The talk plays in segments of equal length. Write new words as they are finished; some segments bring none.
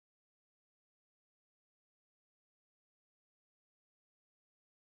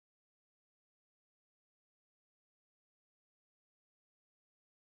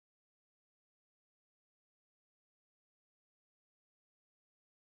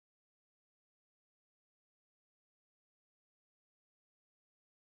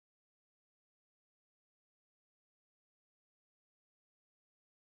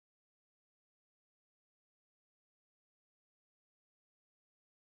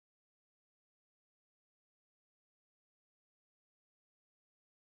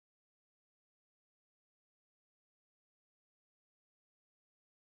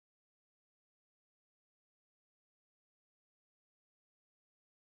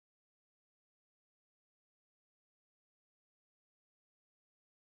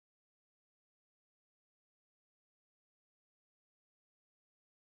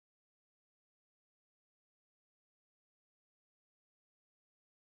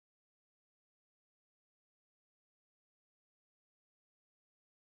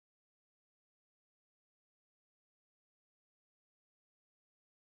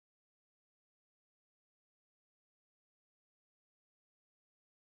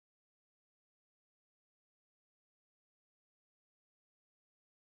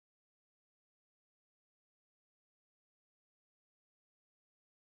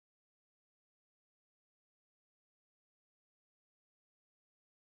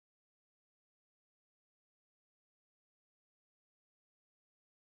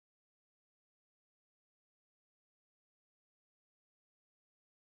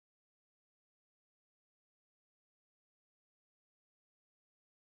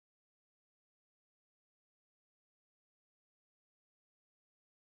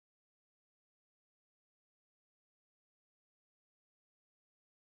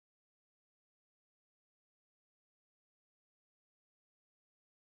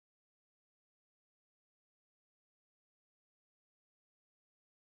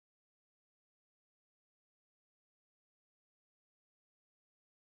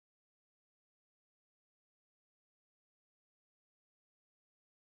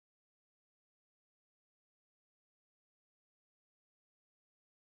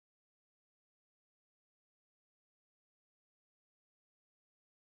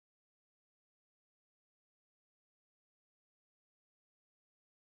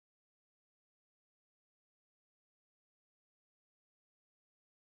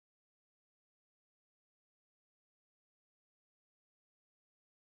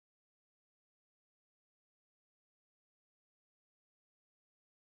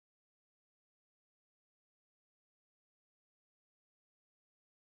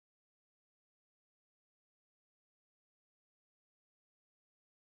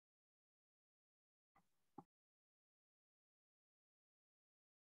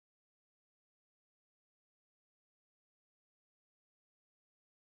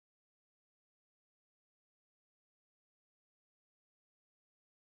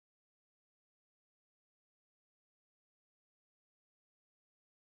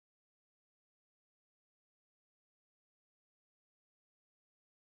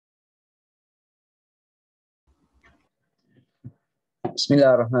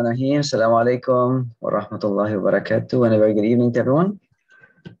Bismillahirrahmanirrahim. Assalamu alaikum wa rahmatullahi wa barakatuh. And a very good evening to everyone.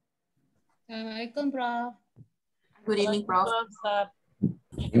 Assalamualaikum, Prof. Good evening, Prof.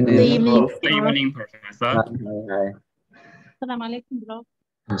 Good evening, Good evening, Professor. Hi. Assalamualaikum, Prof.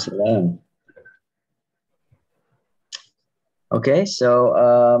 Salam. Okay,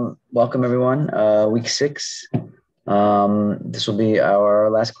 so welcome everyone. Week 6. This will be our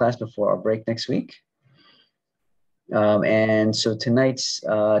last class before our break next week. And so tonight's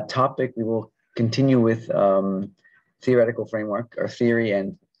topic, we will continue with theoretical framework, or theory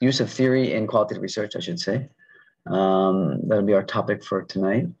and use of theory in qualitative research, I should say. That'll be our topic for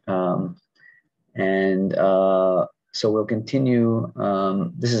tonight. So we'll continue.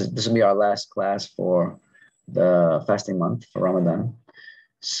 This will be our last class for the fasting month for Ramadan.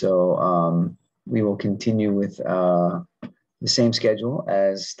 So we will continue with the same schedule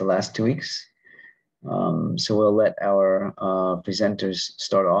as the last 2 weeks. So we'll let our presenters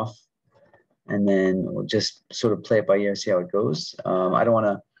start off, and then we'll just sort of play it by ear and see how it goes. I don't want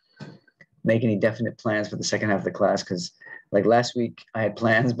to make any definite plans for the second half of the class, because like last week I had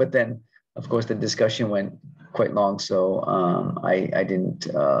plans, but then of course the discussion went quite long. So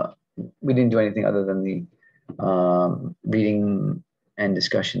we didn't do anything other than the reading and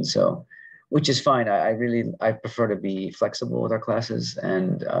discussion. So, which is fine. I prefer to be flexible with our classes,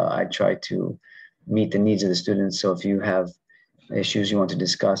 and I try to meet the needs of the students. So if you have issues you want to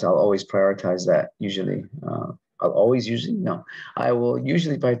discuss, I'll always prioritize that usually. I will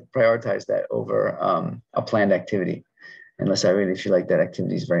usually prioritize that over a planned activity, unless I really feel like that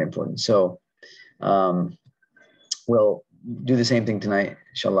activity is very important. So we'll do the same thing tonight,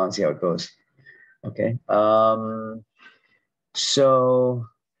 inshallah, and see how it goes. Okay. So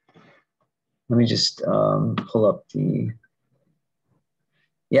let me just pull up the...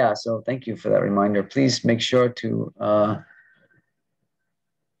 Yeah, so thank you for that reminder. Please make sure to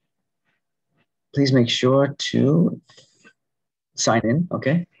sign in,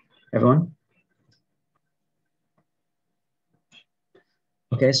 okay, everyone?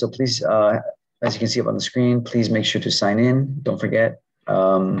 Okay, so please, as you can see up on the screen, please make sure to sign in. Don't forget.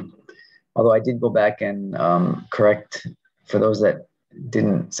 Although I did go back and correct for those that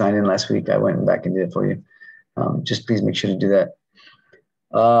didn't sign in last week, I went back and did it for you. Just please make sure to do that.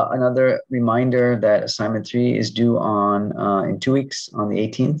 Another reminder that assignment 3 is due on in 2 weeks on the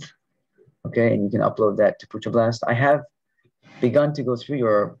 18th. Okay, and you can upload that to Pucha Blast. I have begun to go through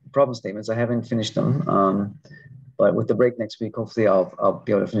your problem statements. I haven't finished them, but with the break next week, hopefully I'll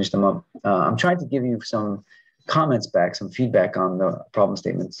be able to finish them up. I'm trying to give you some comments back, some feedback on the problem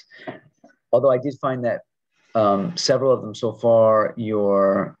statements. Although I did find that several of them so far,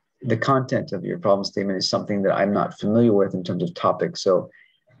 the content of your problem statement is something that I'm not familiar with in terms of topics. So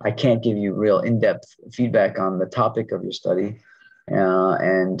I can't give you real in-depth feedback on the topic of your study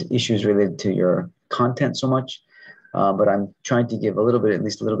and issues related to your content so much. But I'm trying to give at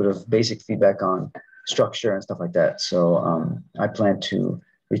least a little bit of basic feedback on structure and stuff like that. So I plan to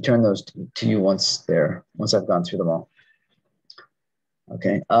return those to you once I've gone through them all.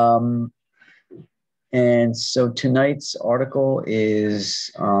 Okay. And so tonight's article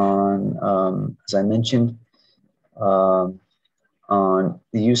is on, as I mentioned, on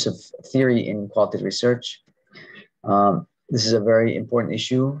the use of theory in qualitative research. This is a very important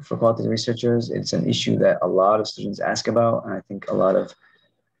issue for qualitative researchers. It's an issue that a lot of students ask about, and I think a lot of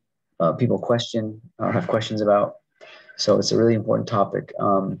people question or have questions about. So it's a really important topic.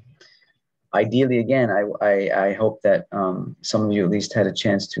 Ideally, again, I hope that some of you at least had a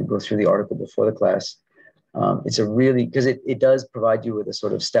chance to go through the article before the class. It's a really, because it does provide you with a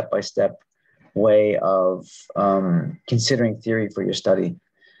sort of step-by-step way of considering theory for your study.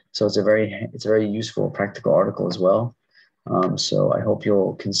 So it's a very useful, practical article as well. So I hope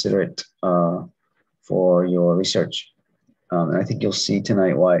you'll consider it for your research. And I think you'll see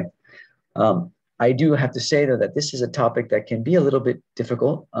tonight why. I do have to say, though, that this is a topic that can be a little bit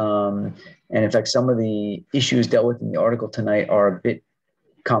difficult. And in fact, some of the issues dealt with in the article tonight are a bit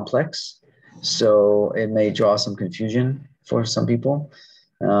complex. So it may draw some confusion for some people,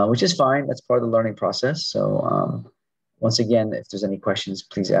 which is fine. That's part of the learning process. So once again, if there's any questions,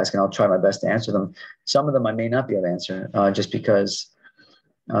 please ask, and I'll try my best to answer them. Some of them I may not be able to answer just because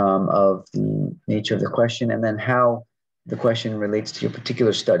of the nature of the question, and then how the question relates to your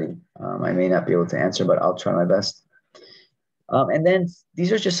particular study. I may not be able to answer, but I'll try my best. And then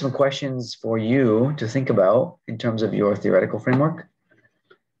these are just some questions for you to think about in terms of your theoretical framework.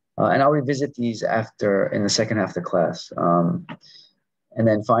 And I'll revisit these in the second half of the class. And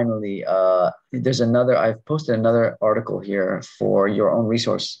then finally, I've posted another article here for your own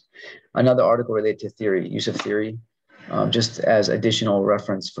resource, another article related to theory, use of theory just as additional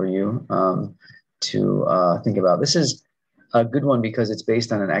reference for you to think about. This is a good one because it's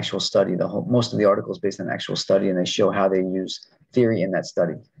based on an actual study. Most of the article is based on an actual study, and they show how they use theory in that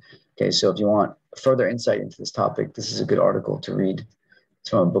study. Okay, so if you want further insight into this topic, this is a good article to read. It's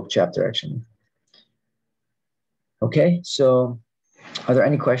from a book chapter, actually. Okay, so are there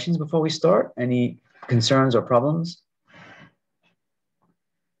any questions before we start? Any concerns or problems?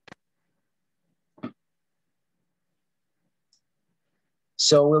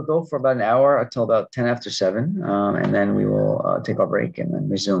 So we'll go for about an hour until about 10 after 7, and then we will take our break and then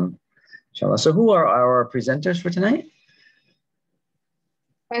resume, inshallah. So who are our presenters for tonight?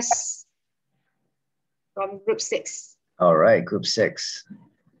 First, from group 6. All right, group 6.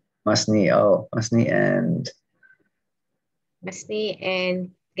 Masni and... Masni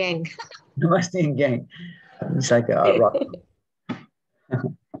and gang. Masni and gang. It's like a rock.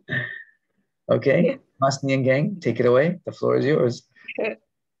 Okay, Masni and gang, take it away. The floor is yours.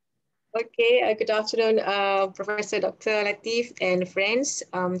 Okay, good afternoon, Professor Dr. Latif and friends.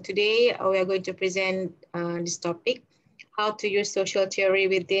 Today we are going to present this topic, how to use social theory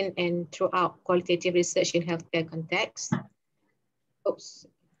within and throughout qualitative research in healthcare context. Oops.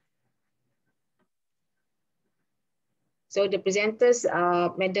 So the presenters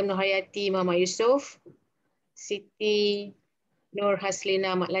are Madam Nohayati Mama Yusof, Siti Nur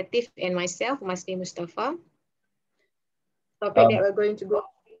Haslina Mat Latif, and myself, Masni Mustafa. Topic that we're going to go.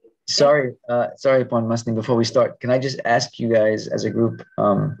 Sorry, Puan Masni, before we start, can I just ask you guys as a group,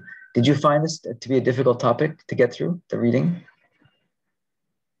 did you find this to be a difficult topic to get through, the reading?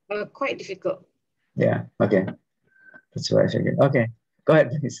 Quite difficult. Yeah, okay. That's what I figured. Okay, go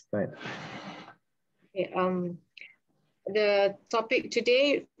ahead, please, go ahead. Okay, the topic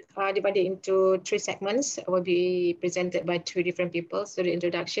today divided into 3 segments, will be presented by 2 different people. So the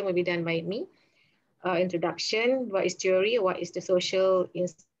introduction will be done by me. Introduction, what is theory, what is the social in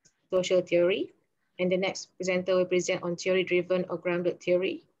social theory, and the next presenter will present on theory-driven or grounded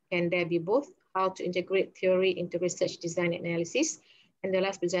theory. Can there be both? How to integrate theory into research design and analysis, and the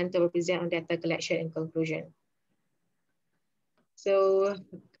last presenter will present on data collection and conclusion. So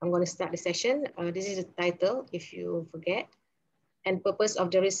I'm going to start the session. This is the title, if you forget. And purpose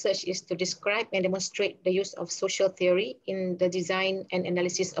of the research is to describe and demonstrate the use of social theory in the design and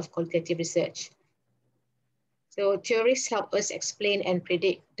analysis of qualitative research. So theories help us explain and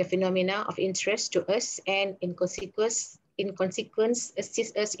predict the phenomena of interest to us, and in consequence,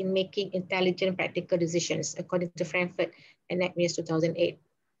 assist us in making intelligent practical decisions, according to Frankfurt and Nackmears 2008.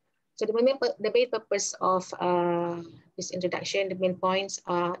 So the main purpose of this introduction, the main points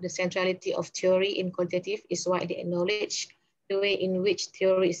are the centrality of theory in qualitative is widely acknowledged. The way in which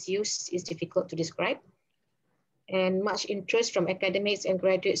theory is used is difficult to describe. And much interest from academics and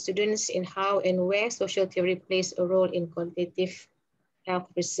graduate students in how and where social theory plays a role in qualitative health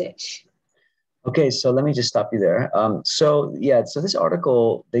research. Okay, so let me just stop you there. So this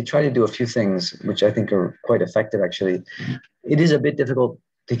article, they try to do a few things, which I think are quite effective, actually. It is a bit difficult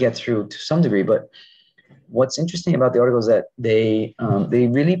to get through to some degree, but what's interesting about the article is that they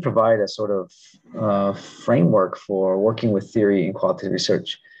really provide a sort of framework for working with theory in qualitative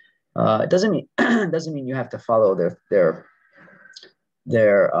research. It doesn't mean you have to follow their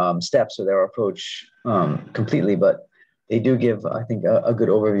steps or their approach completely, but they do give, I think, a good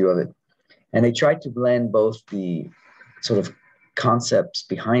overview of it. And they try to blend both the sort of concepts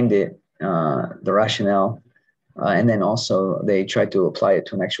behind it, the rationale, and then also they try to apply it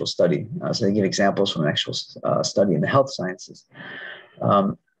to an actual study. So they give examples from an actual study in the health sciences.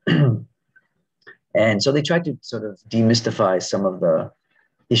 And so they try to sort of demystify some of the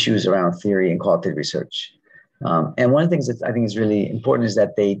issues around theory and qualitative research. And one of the things that I think is really important is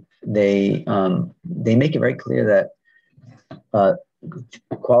that they make it very clear that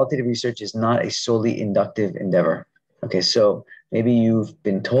qualitative research is not a solely inductive endeavor. Okay, so maybe you've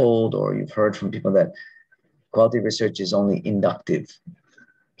been told or you've heard from people that qualitative research is only inductive.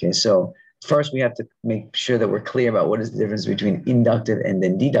 Okay, so first we have to make sure that we're clear about what is the difference between inductive and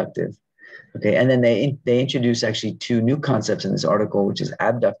then deductive. Okay, and then they introduce actually 2 new concepts in this article, which is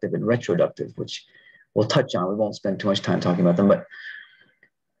abductive and retroductive, which we'll touch on. We won't spend too much time talking about them, but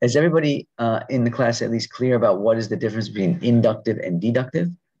is everybody in the class at least clear about what is the difference between inductive and deductive?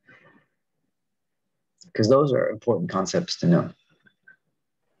 Because those are important concepts to know.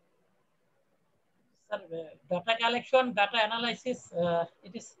 Sir, data collection, data analysis,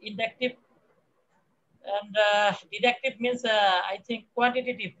 it is inductive, and deductive means, I think,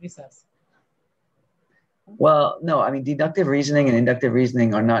 quantitative research. Well, no, I mean, deductive reasoning and inductive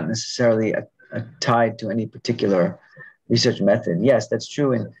reasoning are not necessarily tied to any particular research method. Yes, that's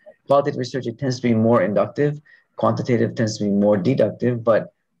true. In qualitative research, it tends to be more inductive. quantitative tends to be more deductive, but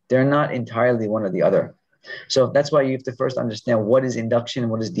they're not entirely one or the other. So that's why you have to first understand what is induction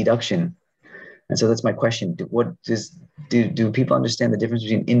and what is deduction. And so that's my question. Do people understand the difference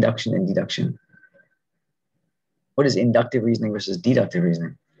between induction and deduction? What is inductive reasoning versus deductive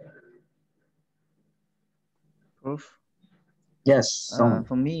reasoning? Proof. Yes.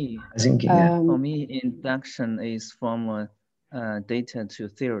 For me, induction is from data to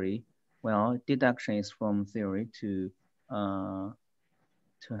theory. Well, deduction is from theory to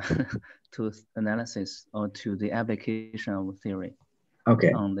to analysis or to the application of theory.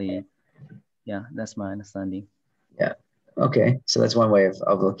 Okay. Yeah, that's my understanding. Yeah. Okay. So that's one way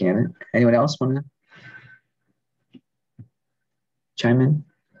of looking at it. Anyone else want to chime in?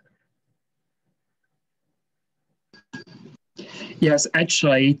 Yes,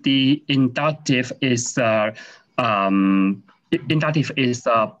 actually, the inductive is a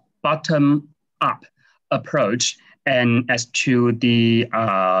bottom-up approach, and as to the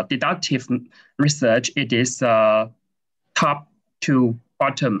deductive research, it is a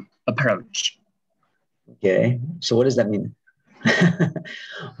top-to-bottom approach. Okay, so what does that mean?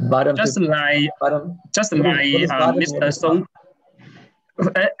 Bottom just to like bottom. Just like Mr. Song.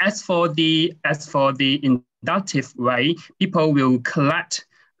 As for the inductive way, people will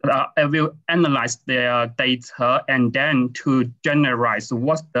will analyze their data and then to generalize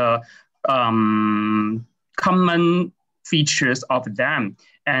what's the common features of them,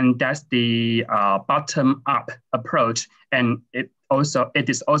 and that's the bottom-up approach, and it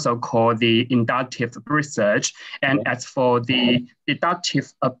is also called the inductive research. And as for the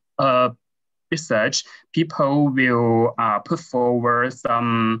deductive research, people will put forward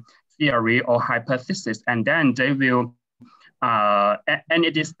some theory or hypothesis, and then they will, and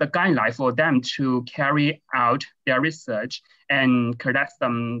it is the guideline for them to carry out their research and collect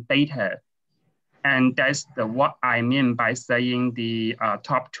some data. And that's what I mean by saying the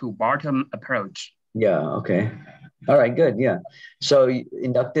top to bottom approach. Yeah, okay. All right, good, yeah. So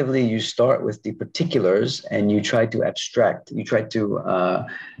inductively, you start with the particulars and you try to abstract. You try to,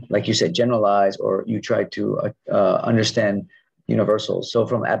 like you said, generalize, or you try to understand universals. So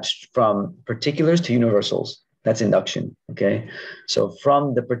from particulars to universals, that's induction, okay? So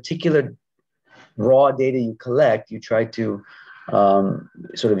from the particular raw data you collect, you try to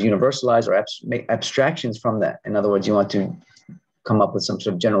sort of universalize or make abstractions from that. In other words, you want to come up with some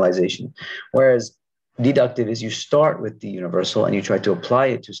sort of generalization. Whereas deductive is you start with the universal and you try to apply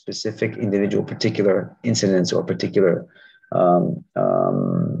it to specific individual particular incidents or particular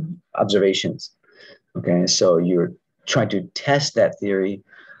observations. Okay, so you're trying to test that theory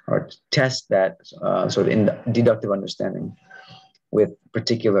or test that sort of deductive understanding with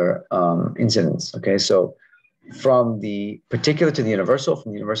particular incidents. Okay, so from the particular to the universal,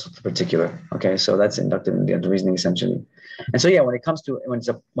 from the universal to particular. Okay, so that's inductive reasoning essentially. And so yeah, when it comes to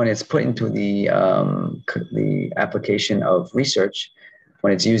when it's put into the application of research,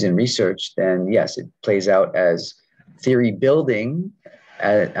 when it's used in research, then yes, it plays out as theory building.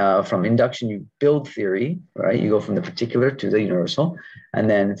 From induction, you build theory, right? You go from the particular to the universal, and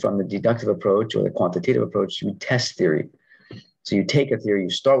then from the deductive approach or the quantitative approach, you test theory. So you take a theory, you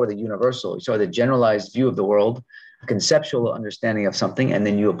start with a universal, you start with a generalized view of the world, a conceptual understanding of something, and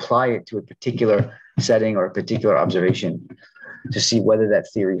then you apply it to a particular setting or a particular observation to see whether that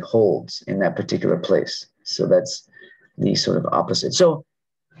theory holds in that particular place. So that's the sort of opposite. So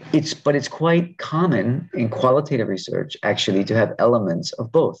it's quite common in qualitative research actually to have elements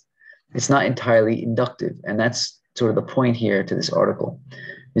of both. It's not entirely inductive. And that's sort of the point here to this article,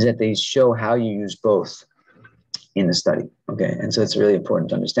 is that they show how you use both in the study. Okay, and so it's really important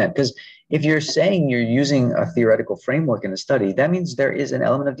to understand, because if you're saying you're using a theoretical framework in a study, that means there is an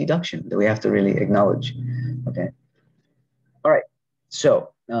element of deduction that we have to really acknowledge. Okay. All right.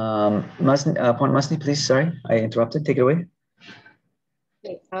 So, Masni, please. Sorry, I interrupted. Take it away.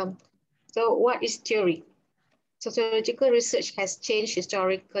 Okay. So, what is theory? Sociological research has changed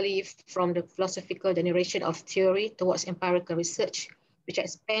historically from the philosophical generation of theory towards empirical research, which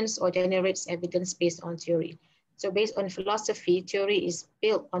expands or generates evidence based on theory. So based on philosophy, theory is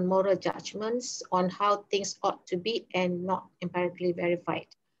built on moral judgments on how things ought to be and not empirically verified.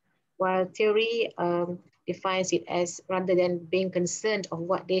 While theory defines it as, rather than being concerned of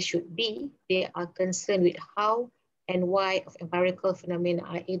what they should be, they are concerned with how and why of empirical phenomena,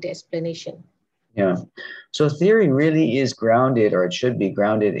 i.e. the explanation. Yeah. So theory really is grounded, or it should be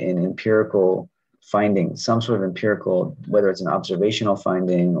grounded in empirical findings, some sort of empirical, whether it's an observational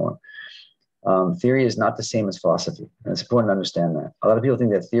finding or theory is not the same as philosophy. And it's important to understand that. A lot of people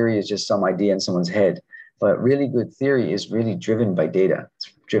think that theory is just some idea in someone's head, but really good theory is really driven by data.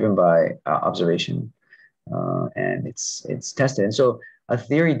 It's driven by observation. and it's tested. And so a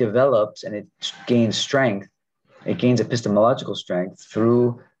theory develops and it gains strength. It gains epistemological strength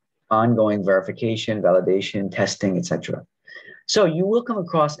through ongoing verification, validation, testing, etc. So you will come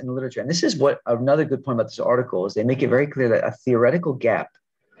across in the literature, and this is what another good point about this article is they make it very clear that a theoretical gap,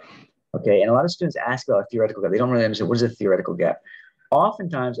 okay, and a lot of students ask about a theoretical gap. They don't really understand what is a theoretical gap.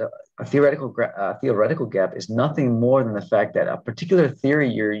 Oftentimes, a theoretical gap is nothing more than the fact that a particular theory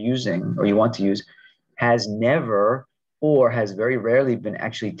you're using or you want to use has never or has very rarely been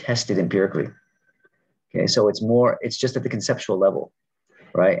actually tested empirically. Okay, so it's just at the conceptual level,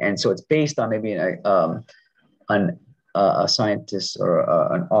 right? And so it's based on maybe a scientist or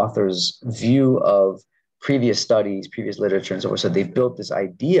an author's view of previous studies, previous literature, and so forth. So they've built this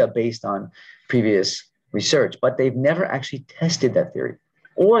idea based on previous research, but they've never actually tested that theory,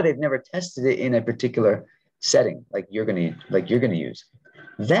 or they've never tested it in a particular setting like you're gonna use.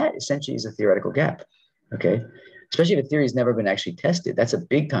 That essentially is a theoretical gap, okay? Especially if a theory has never been actually tested, that's a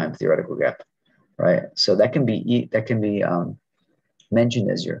big time theoretical gap, right? So that can be mentioned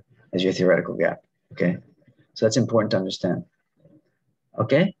as your theoretical gap, okay? So that's important to understand.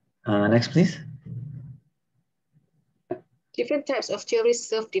 Okay, next please. Different types of theories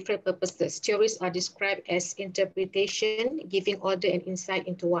serve different purposes. Theories are described as interpretation, giving order and insight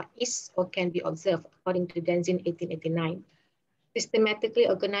into what is or can be observed, according to Denzin 1889. Systematically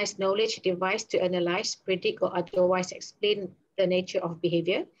organized knowledge devised to analyze, predict, or otherwise explain the nature of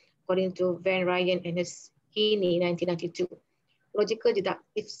behavior, according to Van Ryan and Heaney 1992. Logical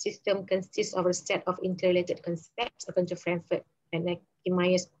deductive system consists of a set of interrelated concepts, according to Frankfurt and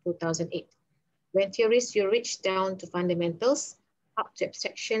Myers 2008. When theories you reach down to fundamentals, up to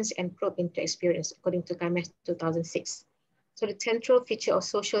abstractions and probe into experience, according to Kames 2006. So the central feature of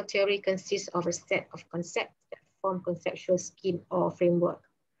social theory consists of a set of concepts that form conceptual scheme or framework.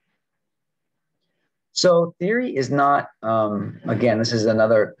 So theory is not, again, this is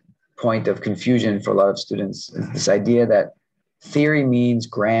another point of confusion for a lot of students, this idea that theory means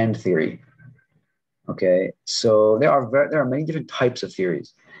grand theory. Okay, so there are many different types of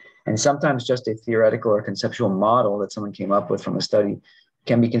theories. And sometimes just a theoretical or conceptual model that someone came up with from a study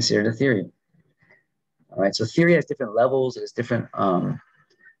can be considered a theory. All right, so theory has different levels, it has different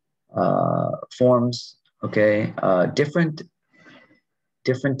forms, okay? Different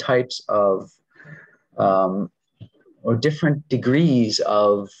types of, or different degrees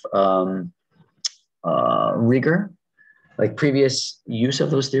of rigor, like previous use of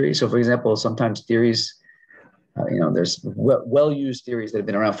those theories. So for example, sometimes theories, there's well-used theories that have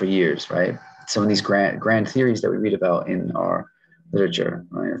been around for years, right? Some of these grand theories that we read about in our literature,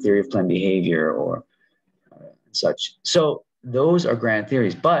 right? Theory of planned behavior or such. So those are grand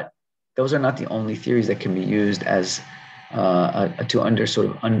theories, but those are not the only theories that can be used as to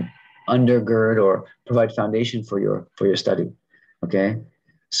undergird or provide foundation for your study. Okay,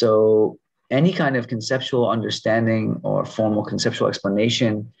 so any kind of conceptual understanding or formal conceptual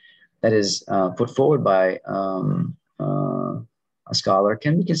explanation that is put forward by a scholar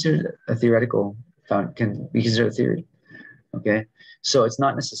can be considered a theoretical, can be considered a theory. Okay, so it's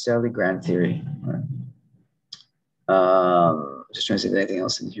not necessarily grand theory. Right? Just trying to see if there's anything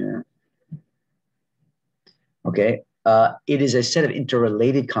else in here. Okay, it is a set of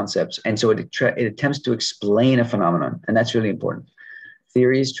interrelated concepts, and so it attempts to explain a phenomenon, and that's really important.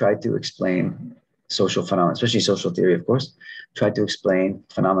 Theories try to explain social phenomena, especially social theory, of course, try to explain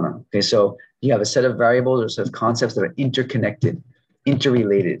phenomena. Okay, so you have a set of variables or a set of concepts that are interconnected,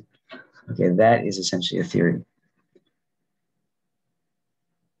 interrelated. Okay, that is essentially a theory.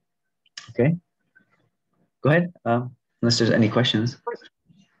 Okay, go ahead, unless there's any questions.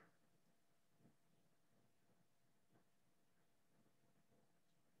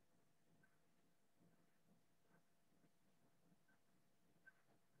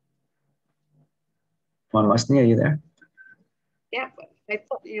 Juan Masni, are you there? Yeah, I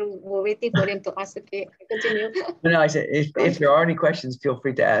thought you were waiting for them to ask. Okay, continue. No, I said if there are any questions, feel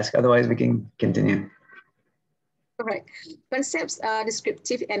free to ask. Otherwise, we can continue. All right. Concepts are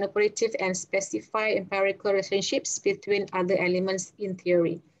descriptive and operative and specify empirical relationships between other elements in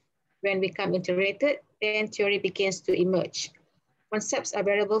theory. When become integrated, then theory begins to emerge. Concepts are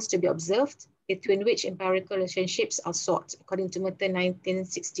variables to be observed, between which empirical relationships are sought, according to Merton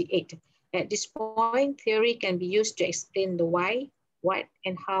 1968. At this point, theory can be used to explain the why, what,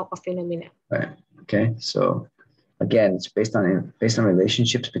 and how of phenomena. Right. Okay. So again, it's based on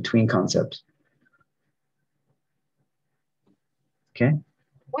relationships between concepts. Okay.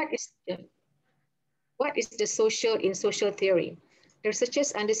 What is the social in social theory? The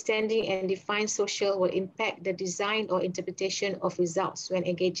researcher's understanding and define social will impact the design or interpretation of results when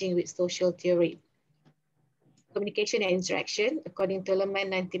engaging with social theory. communication and interaction, according to Lerman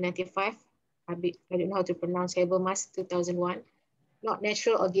 1995, I don't know how to pronounce Habermas 2001, not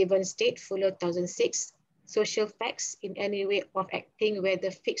natural or given state, Fuller 2006, social facts in any way of acting,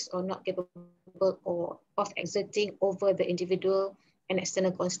 whether fixed or not capable or of exerting over the individual and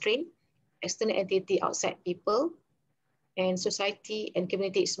external constraint, external entity outside people, and society and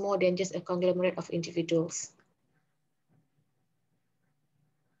community is more than just a conglomerate of individuals.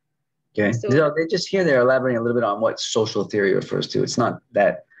 Okay, so they just here they're elaborating a little bit on what social theory refers to. It's not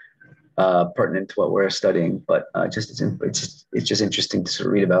that pertinent to what we're studying, but it's just interesting to sort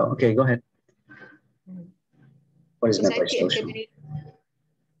of read about. Okay, go ahead. What is meant by social?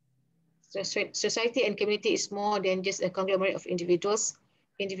 Society and community is more than just a conglomerate of individuals.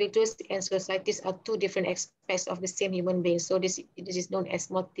 Individuals and societies are two different aspects of the same human being. So this is known as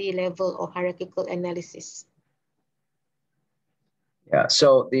multi-level or hierarchical analysis. Yeah,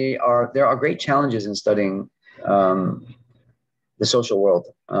 so there are great challenges in studying the social world.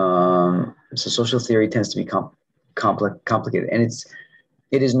 So social theory tends to be complicated, and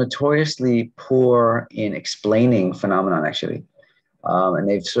it is notoriously poor in explaining phenomenon, actually. And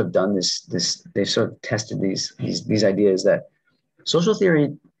they've sort of done they've sort of tested these ideas that social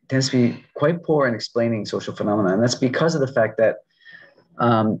theory tends to be quite poor in explaining social phenomena, and that's because of the fact that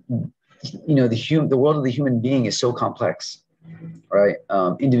the world of the human being is so complex, right?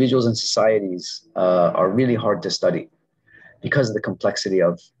 Individuals and societies are really hard to study because of the complexity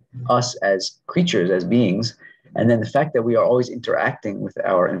of us as creatures, as beings, and then the fact that we are always interacting with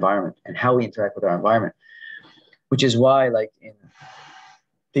our environment and how we interact with our environment, which is why,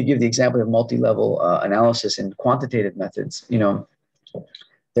 they give the example of multi-level analysis and quantitative methods.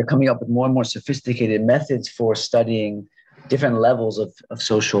 They're coming up with more and more sophisticated methods for studying different levels of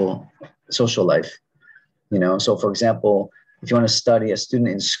social life. So for example, if you want to study a student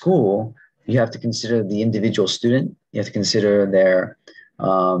in school, you have to consider the individual student. You have to consider their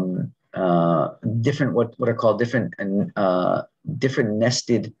different what are called different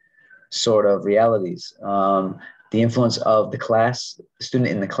nested sort of realities. The influence of the student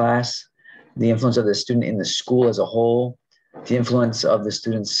in the class, the influence of the student in the school as a whole, the influence of the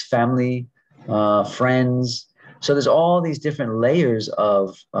student's family, friends. So there's all these different layers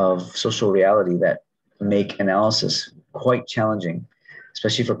of social reality that make analysis quite challenging,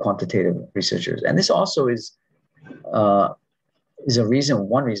 especially for quantitative researchers. And this also is one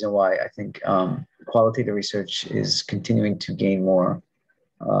reason why I think qualitative research is continuing to gain more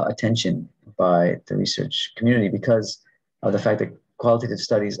attention by the research community, because of the fact that qualitative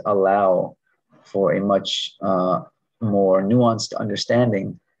studies allow for a much more nuanced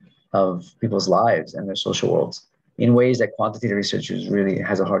understanding of people's lives and their social worlds in ways that quantitative researchers really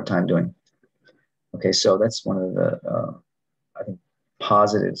has a hard time doing. Okay, so that's one of the, I think,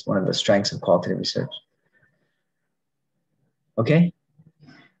 positives, one of the strengths of qualitative research. Okay.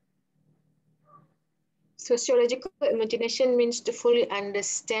 Sociological imagination means to fully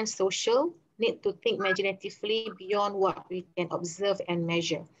understand social, need to think imaginatively beyond what we can observe and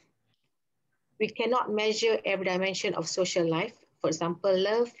measure. We cannot measure every dimension of social life, for example,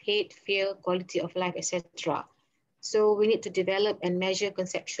 love, hate, fear, quality of life, etc. So we need to develop and measure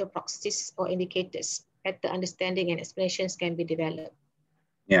conceptual proxies or indicators. Better understanding and explanations can be developed.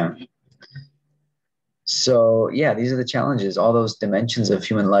 Yeah. So yeah, these are the challenges, all those dimensions of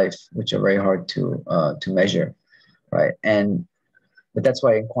human life, which are very hard to measure, right? But that's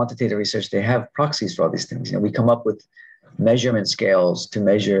why in quantitative research, they have proxies for all these things. We come up with measurement scales to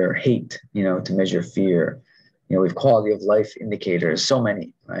measure hate, to measure fear. We have quality of life indicators, so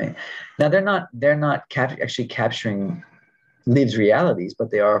many, right? Now they're not actually capturing lived realities, but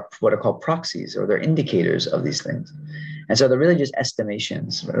they are what are called proxies, or they're indicators of these things. And so they're really just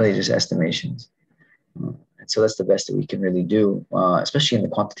estimations, And so that's the best that we can really do, especially in the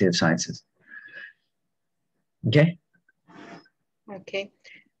quantitative sciences. Okay. Okay.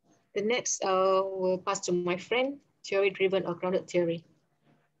 The next will pass to my friend, theory-driven or grounded theory.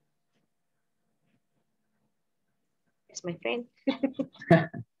 That's my friend. Your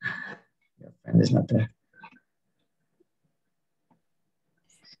friend is not there.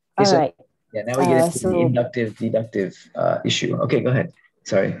 Okay, all right. Yeah, now we get into the inductive, deductive issue. Okay, go ahead.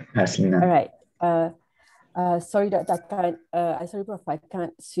 Sorry, Haslina. All right. Sorry, Dr. Sorry, Prof, I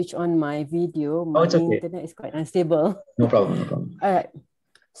can't switch on my video. My internet is quite unstable. No problem. All right.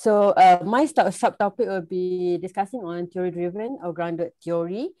 So my subtopic will be discussing on theory-driven or grounded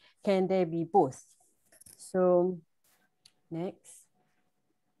theory. Can there be both? So next.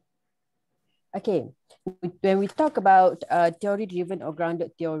 Okay, when we talk about theory-driven or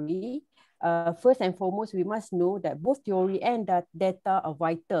grounded theory, first and foremost, we must know that both theory and data are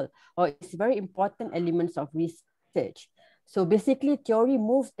vital, or it's very important elements of research. So basically, theory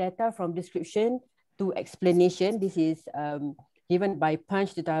moves data from description to explanation. This is given by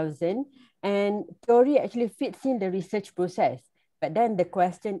Punch 2000, and theory actually fits in the research process. But then the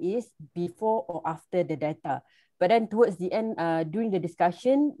question is before or after the data. But then towards the end, during the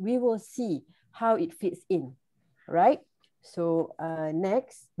discussion, we will see how it fits in, right? So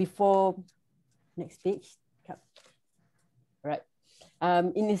next page. Right.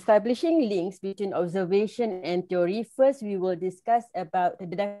 In establishing links between observation and theory, first we will discuss about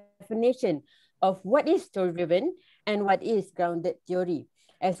the definition of what is theory-driven and what is grounded theory.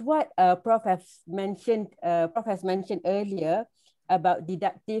 As what Prof has mentioned earlier about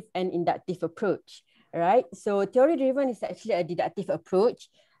deductive and inductive approach, right? So theory-driven is actually a deductive approach.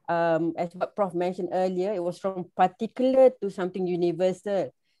 As what Prof mentioned earlier, it was from particular to something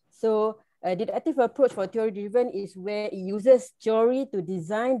universal. So a deductive approach for theory-driven is where it uses theory to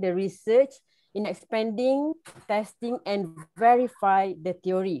design the research in expanding, testing, and verify the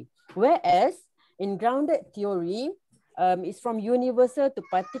theory. Whereas in grounded theory, it's from universal to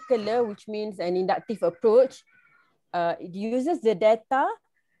particular, which means an inductive approach. It uses the data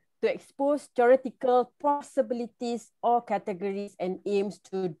to expose theoretical possibilities or categories and aims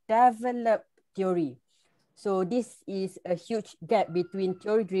to develop theory. So this is a huge gap between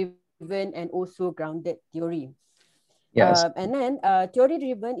theory-driven and also grounded theory. Yes. And then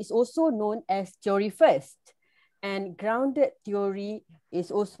theory-driven is also known as theory first, and grounded theory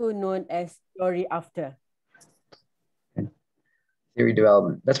is also known as theory after. Theory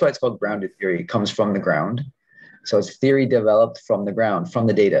development. That's why it's called grounded theory. It comes from the ground. So it's theory developed from the ground, from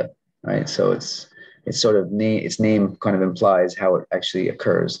the data, right? So it's sort of its name kind of implies how it actually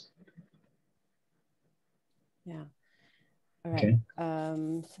occurs. Yeah. All right. Okay.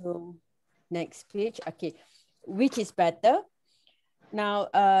 So next page. Okay. Which is better? Now,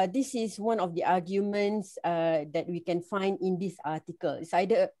 this is one of the arguments that we can find in this article. It's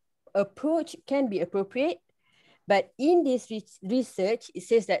either approach can be appropriate, but in this research, it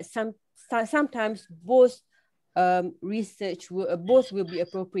says that sometimes both both will be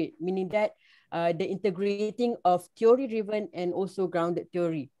appropriate, meaning that the integrating of theory-driven and also grounded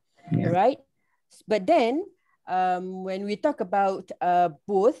theory, right? But then when we talk about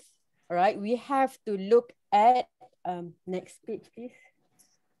both, right, we have to look at, next page, please.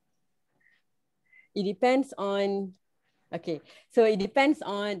 It depends on, okay, so it depends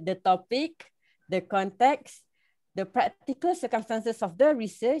on the topic, the context, the practical circumstances of the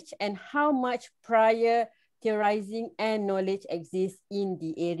research, and how much prior theorizing and knowledge exists in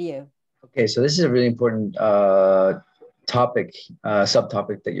the area. Okay, so this is a really important topic,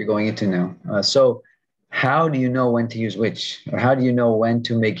 subtopic that you're going into now. So how do you know when to use which? Or how do you know when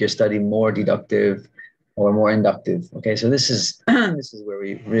to make your study more deductive or more inductive? Okay, so this is this is where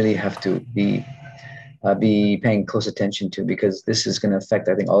we really have to be paying close attention to, because this is going to affect,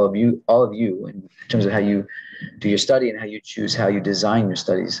 I think, all of you in terms of how you do your study and how you choose how you design your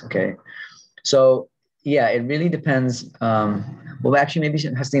studies. Okay, so yeah, it really depends. Well, actually, maybe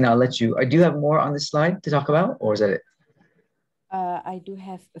Hastina, I'll let you. Do you have more on this slide to talk about, or is that it? I do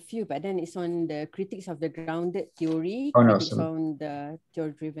have a few, but then it's on the critics of the grounded theory. Oh, no, critics on the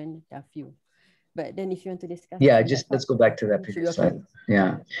theory-driven, there are few. But then if you want to discuss. Yeah, just let's go back to that previous slide.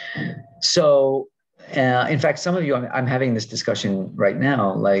 Yeah. So, in fact, some of you, I'm having this discussion right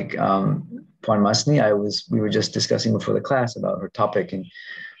now, like Puan Masni, we were just discussing before the class about her topic, and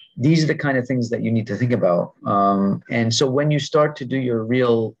these are the kind of things that you need to think about. And so when you start to do your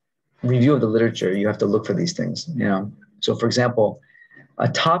real review of the literature, you have to look for these things, you know. So for example, a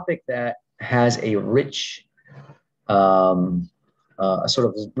topic that has a rich, a sort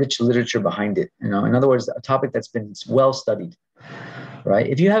of rich literature behind it, you know, in other words, a topic that's been well studied, right?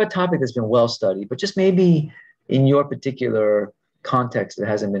 If you have a topic that's been well studied, but just maybe in your particular context, it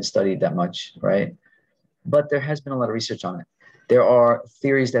hasn't been studied that much, right? But there has been a lot of research on it. There are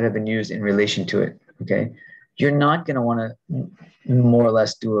theories that have been used in relation to it, okay? You're not going to want to more or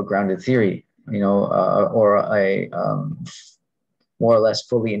less do a grounded theory, you know, or a more or less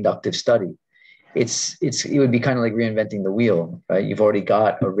fully inductive study. It would be kind of like reinventing the wheel, right? You've already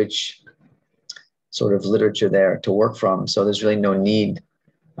got a rich sort of literature there to work from, so there's really no need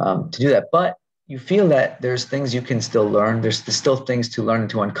to do that. But you feel that there's things you can still learn. There's still things to learn and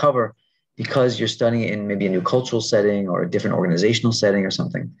to uncover, because you're studying in maybe a new cultural setting or a different organizational setting or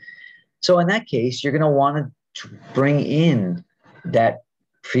something. So in that case, you're going to want to bring in that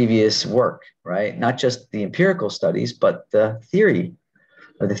previous work, right? Not just the empirical studies, but the theory,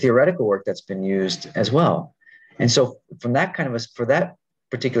 or the theoretical work that's been used as well. And so from that kind of for that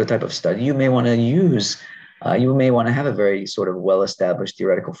particular type of study, you may want to use, you may want to have a very sort of well-established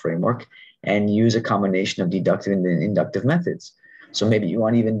theoretical framework and use a combination of deductive and inductive methods. So maybe you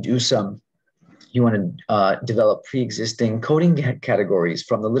want to even do you want to develop pre-existing coding categories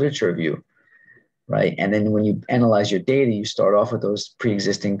from the literature review, right? And then when you analyze your data, you start off with those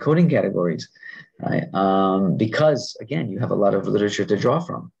pre-existing coding categories, right? Because again, you have a lot of literature to draw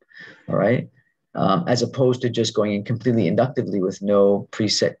from, all right? As opposed to just going in completely inductively with no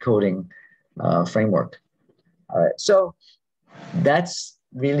preset coding framework. All right, so that's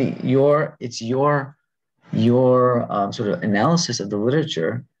really your sort of analysis of the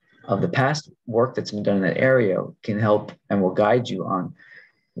literature of the past work that's been done in that area can help and will guide you on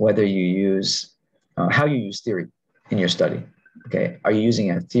whether you use, how you use theory in your study. Okay, are you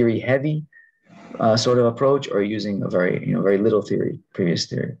using a theory heavy sort of approach, or are you using a very little theory, previous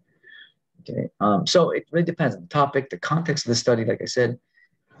theory? Okay, so it really depends on the topic, the context of the study, like I said,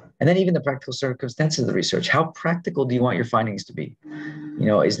 and then even the practical circumstances of the research. How practical do you want your findings to be?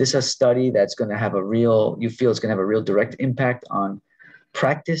 Is this a study that's going to have you feel it's going to have a real direct impact on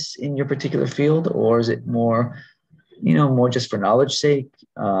practice in your particular field, or is it more, more just for knowledge sake?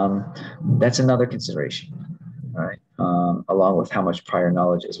 That's another consideration, all right? Along with how much prior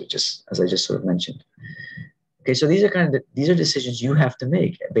knowledge is, as I just sort of mentioned. Okay, so these are decisions you have to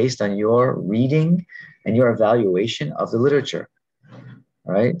make based on your reading and your evaluation of the literature.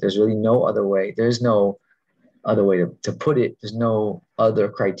 All right, there's really no other way. There's no other way to put it. There's no other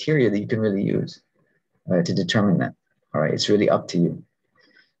criteria that you can really use to determine that. All right, it's really up to you.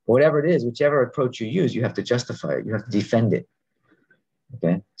 Whatever it is, whichever approach you use, you have to justify it. You have to defend it.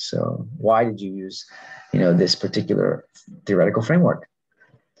 Okay, so why did you use, this particular theoretical framework?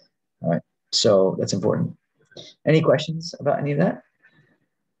 All right, so that's important. Any questions about any of that?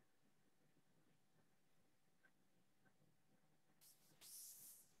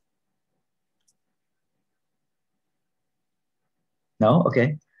 No?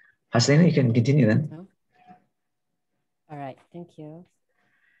 Okay. Haslina, you can continue then. No? All right, thank you.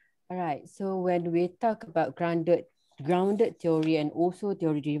 All right, so when we talk about grounded theory and also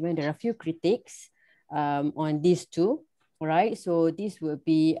theory-driven, there are a few critiques on these two. All right, so this will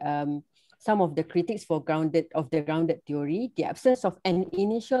be some of the critics for grounded theory. The absence of an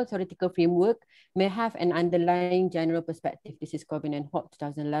initial theoretical framework may have an underlying general perspective. This is Corbin and Hort,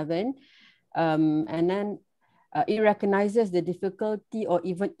 2011. And then it recognizes the difficulty or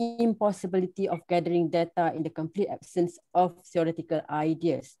even impossibility of gathering data in the complete absence of theoretical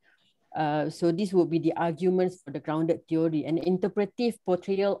ideas. So this would be the arguments for the grounded theory, an interpretive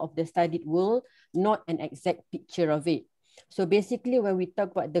portrayal of the studied world, not an exact picture of it. So basically, when we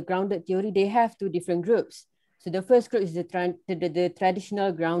talk about the grounded theory, they have two different groups. So the first group is the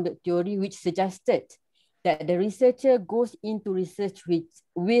traditional grounded theory, which suggested that the researcher goes into research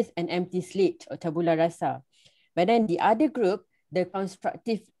with an empty slate or tabula rasa. But then the other group, the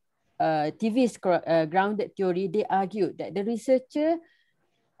constructive grounded theory, they argued that the researcher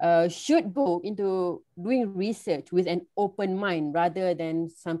should go into doing research with an open mind rather than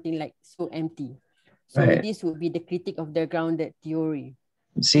something like so empty. So right. This would be the critique of the grounded theory.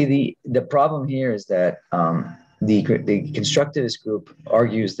 See, the problem here is that the constructivist group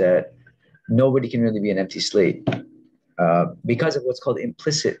argues that nobody can really be an empty slate because of what's called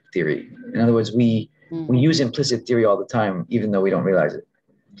implicit theory. In other words, we use implicit theory all the time, even though we don't realize it.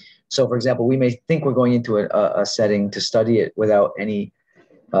 So, for example, we may think we're going into a setting to study it without any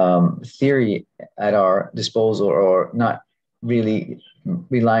theory at our disposal, or not really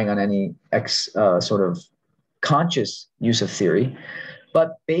relying on any sort of conscious use of theory,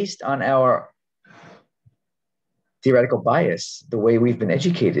 but based on our theoretical bias, the way we've been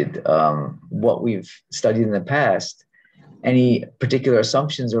educated, what we've studied in the past, any particular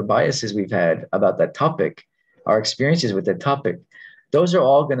assumptions or biases we've had about that topic, our experiences with that topic, those are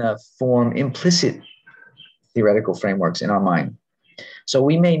all going to form implicit theoretical frameworks in our mind. So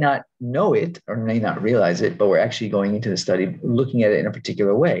we may not know it or may not realize it, but we're actually going into the study looking at it in a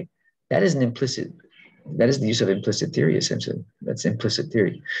particular way. That is the use of implicit theory, essentially. That's implicit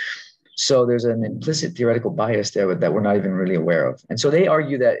theory. So there's an implicit theoretical bias there that we're not even really aware of. And so they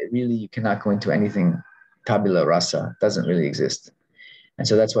argue that really you cannot go into anything tabula rasa, doesn't really exist. And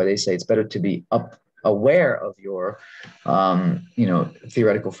so that's why they say it's better to be aware of your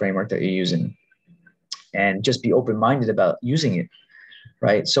theoretical framework that you're using, and just be open-minded about using it,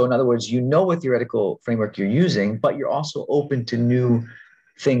 right? So in other words, you know what theoretical framework you're using, but you're also open to new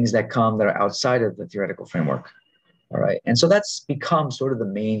things that are outside of the theoretical framework, all right? And so that's become sort of the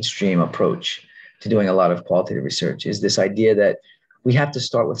mainstream approach to doing a lot of qualitative research, is this idea that we have to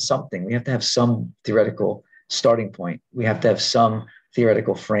start with something. We have to have some theoretical starting point. We have to have some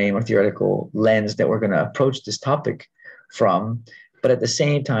theoretical frame or theoretical lens that we're going to approach this topic from. But at the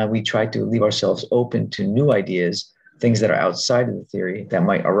same time, we try to leave ourselves open to new ideas, things that are outside of the theory that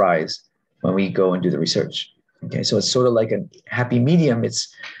might arise when we go and do the research. Okay, so it's sort of like a happy medium.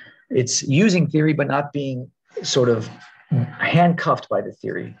 It's using theory, but not being sort of handcuffed by the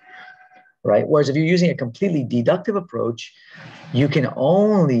theory, right? Whereas if you're using a completely deductive approach, you can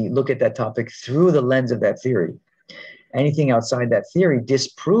only look at that topic through the lens of that theory. Anything outside that theory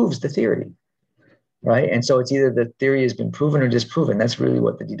disproves the theory, right? And so it's either the theory has been proven or disproven. That's really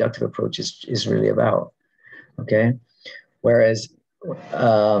what the deductive approach is really about, okay? Whereas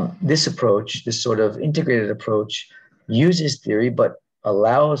this approach, this sort of integrated approach, uses theory, but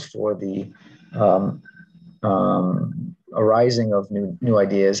allows for the arising of new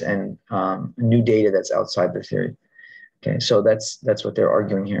ideas and new data that's outside the theory. Okay, so that's what they're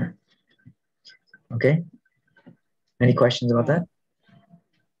arguing here. Okay, any questions about that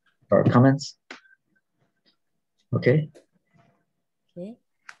or comments? Okay. Okay.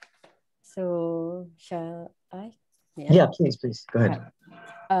 So shall I? Yeah, please go ahead.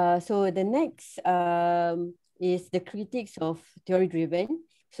 So the next is the critiques of theory-driven.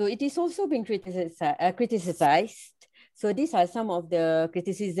 So it is also been criticized. So these are some of the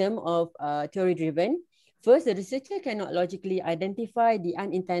criticism of theory-driven. First, the researcher cannot logically identify the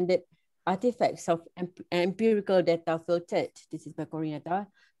unintended artifacts of empirical data filtered. This is by Corinata,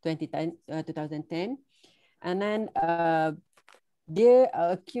 2010. And then they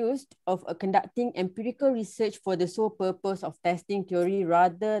are accused of conducting empirical research for the sole purpose of testing theory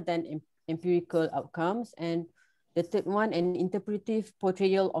rather than empirical outcomes. And the third one, an interpretive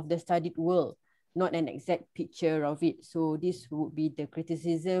portrayal of the studied world, not an exact picture of it. So this would be the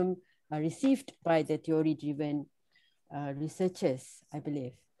criticism received by the theory-driven researchers, I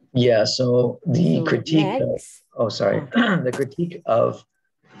believe. Yeah, so the critique next, the critique of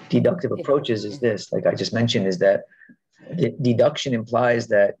deductive approaches is this, like I just mentioned, is that deduction implies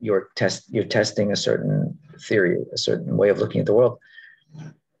that you're testing a certain theory, a certain way of looking at the world.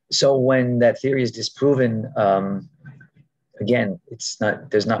 So when that theory is disproven, again,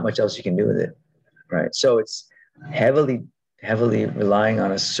 there's not much else you can do with it, right? So it's heavily relying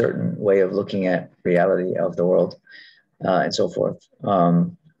on a certain way of looking at reality of the world, and so forth.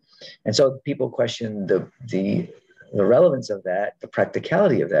 And so people question the relevance of that, the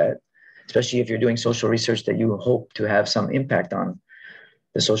practicality of that, especially if you're doing social research that you hope to have some impact on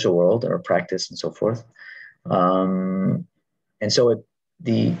the social world or practice and so forth. And so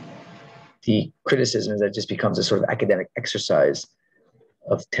the criticism is that it just becomes a sort of academic exercise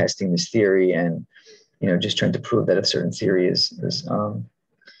of testing this theory and, just trying to prove that a certain theory is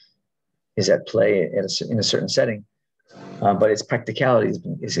at play in a certain setting. But its practicality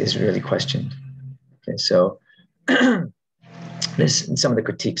is really questioned. Okay, so this some of the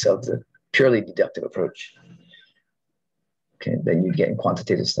critiques of the purely deductive approach, okay, that you get in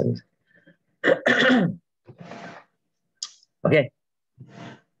quantitative studies. Okay,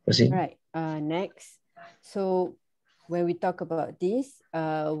 proceed. All right, next. So when we talk about this,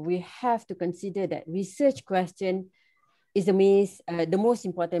 we have to consider that research question is the most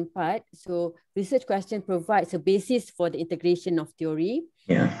important part. So research question provides a basis for the integration of theory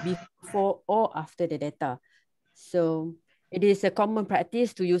before or after the data. So it is a common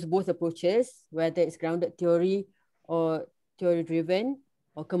practice to use both approaches, whether it's grounded theory or theory-driven,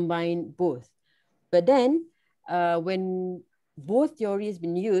 or combine both. But then when both theories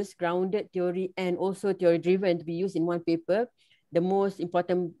been used, grounded theory and also theory-driven, to be used in one paper, the most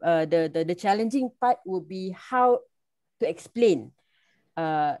important, the challenging part would be how to explain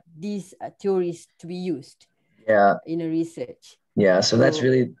these theories to be used in a research. Yeah, so that's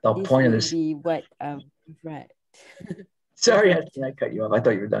really the point of this. This would be what, right. Sorry, I cut you off. I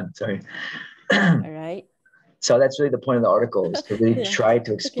thought you were done. Sorry. All right. So that's really the point of the article, is to really try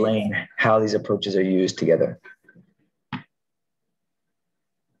to explain how these approaches are used together.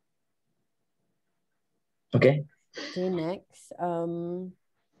 Okay. Okay, next.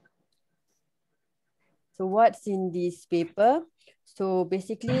 So what's in this paper? So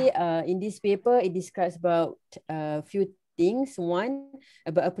basically, in this paper, it describes about a few things. One,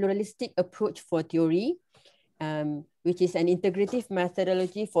 about a pluralistic approach for theory, which is an integrative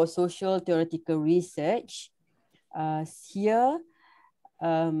methodology for social theoretical research. Here,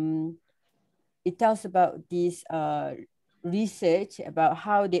 it tells about this research, about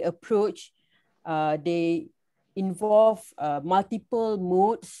how they approach, they involve multiple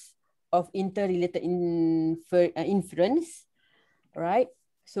modes of interrelated inference, right?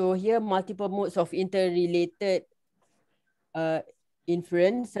 So here, multiple modes of interrelated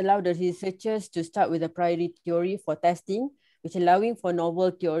inference allow the researchers to start with a priori theory for testing, which allowing for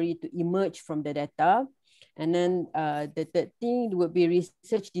novel theory to emerge from the data. And then the third thing would be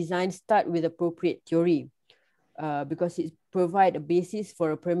research design start with appropriate theory, because it provide a basis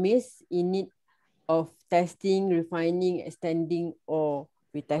for a premise in need of testing, refining, extending, or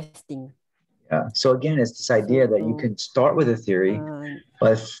retesting. Yeah. So again, it's this idea that you can start with a theory,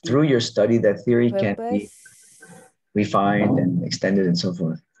 but through your study, that theory can be refined and extended and so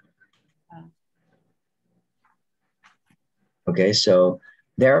forth. Okay, so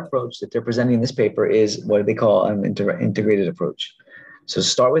their approach that they're presenting in this paper is what they call an integrated approach. So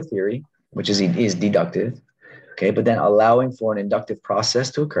start with theory, which is deductive, okay, but then allowing for an inductive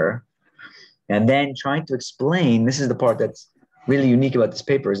process to occur, and then trying to explain, this is the part that's really unique about this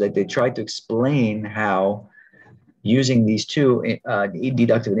paper, is that they try to explain how using these two,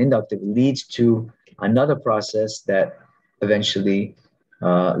 deductive and inductive, leads to another process that eventually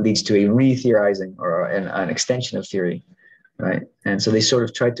leads to a re-theorizing or an extension of theory, right? And so they sort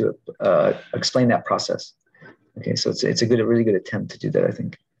of try to explain that process. Okay, so it's a really good attempt to do that, I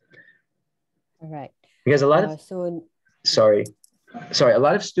think. All right. Because a lot of sorry, a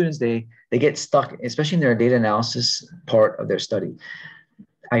lot of students they get stuck, especially in their data analysis part of their study.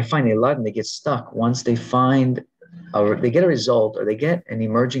 I find a lot of them, they get stuck once they find or they get a result or they get an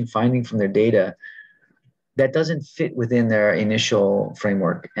emerging finding from their data that doesn't fit within their initial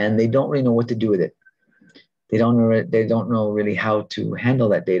framework, and they don't really know what to do with it. They don't know really how to handle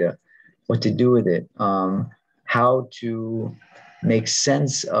that data, what to do with it, how to make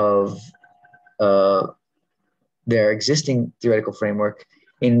sense of their existing theoretical framework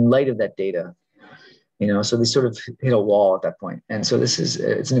in light of that data. You know, so they sort of hit a wall at that point. And so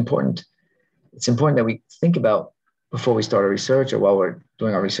it's important that we think about before we start our research or while we're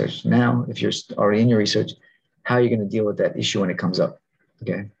doing our research now, if you're already in your research, how you're going to deal with that issue when it comes up.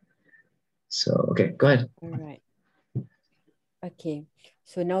 Okay. So, okay, go ahead. All right. Okay.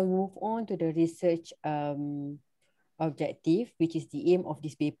 So now we move on to the research objective, which is the aim of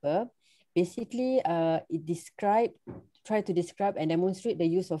this paper. Basically, it try to describe and demonstrate the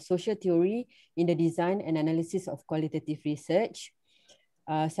use of social theory in the design and analysis of qualitative research.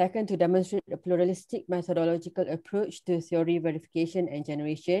 Second, to demonstrate a pluralistic methodological approach to theory verification and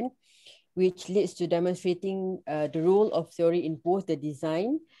generation, which leads to demonstrating the role of theory in both the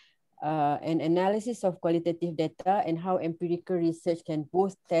design and analysis of qualitative data, and how empirical research can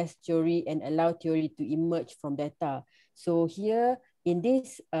both test theory and allow theory to emerge from data. So here in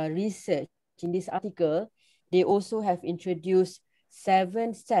this research, in this article, they also have introduced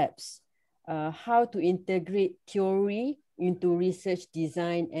 7 steps how to integrate theory into research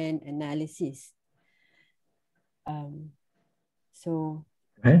design and analysis. So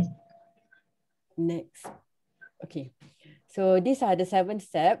next, okay. So these are the 7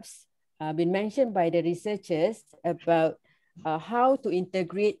 steps been mentioned by the researchers about how to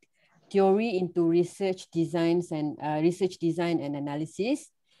integrate theory into research design and analysis.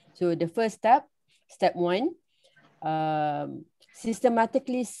 So the first step, step 1,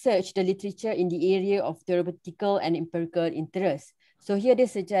 systematically search the literature in the area of theoretical and empirical interest. So here they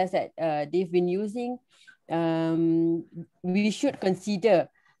suggest that they've been using, we should consider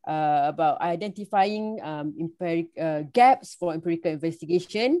about identifying gaps for empirical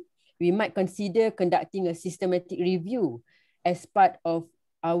investigation. We might consider conducting a systematic review as part of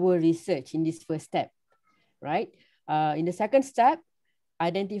our research in this first step, right? In the second step,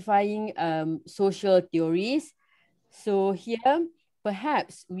 identifying social theories. So here,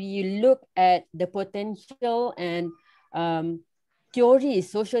 perhaps we look at the potential and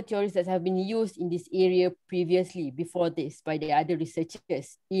social theories that have been used in this area previously, before this, by the other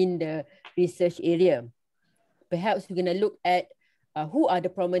researchers in the research area. Perhaps we're going to look at who are the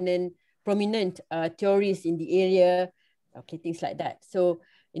prominent theories in the area, okay, things like that. So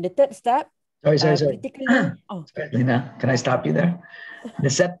in the third step, Sorry. Lina, can I stop you there? The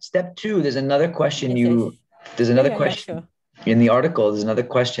step 2, there's another question sure. In the article, there's another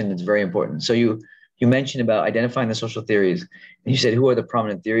question that's very important. So you mentioned about identifying the social theories. And you said, who are the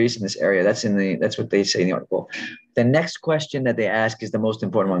prominent theories in this area? That's what they say in the article. The next question that they ask is the most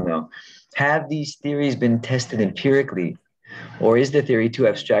important one, though. Have these theories been tested empirically, or is the theory too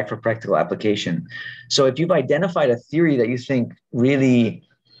abstract for practical application? So if you've identified a theory that you think really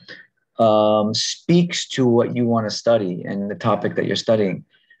speaks to what you want to study and the topic that you're studying,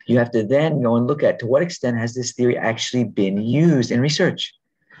 you have to then go and look at, to what extent has this theory actually been used in research?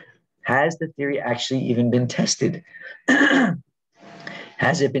 Has the theory actually even been tested?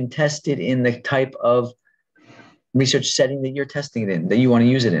 Has it been tested in the type of research setting that you're testing it in, that you want to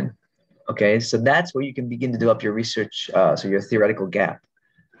use it in? Okay, so that's where you can begin to develop your research, so your theoretical gap.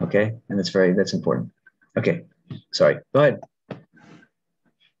 Okay, and that's important. Okay, sorry, go ahead.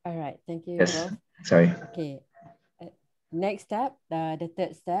 All right, thank you, Yes, Prof. sorry. Okay, next step, the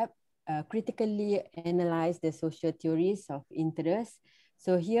third step, critically analyze the social theories of interest.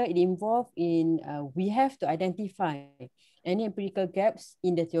 So here it involves in, we have to identify any empirical gaps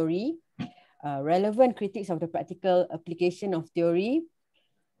in the theory, relevant critiques of the practical application of theory,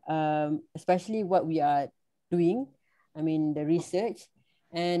 especially what we are doing, I mean the research,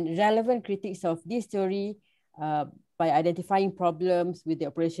 and relevant critiques of this theory by identifying problems with the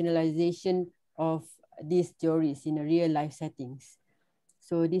operationalization of these theories in a real life settings.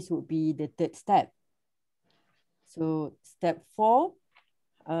 So this would be the third step. So step 4,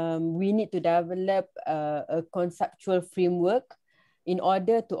 we need to develop a conceptual framework in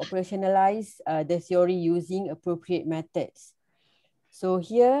order to operationalize the theory using appropriate methods. So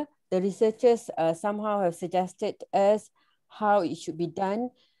here, the researchers somehow have suggested us how it should be done.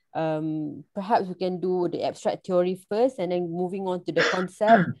 Perhaps we can do the abstract theory first and then moving on to the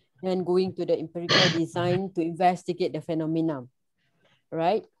concept and going to the empirical design to investigate the phenomena,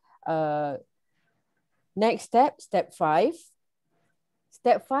 right? Next step, step 5.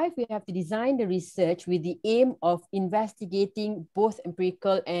 Step 5, we have to design the research with the aim of investigating both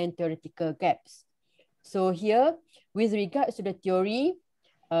empirical and theoretical gaps. So here, with regards to the theory,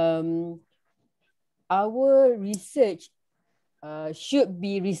 our research should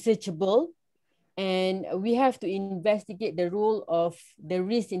be researchable, and we have to investigate the role of the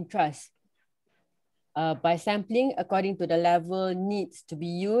risk in trust by sampling according to the level needs to be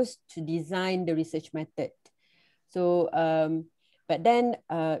used to design the research method. So, but then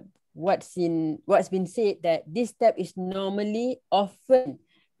what's been said that this step is normally often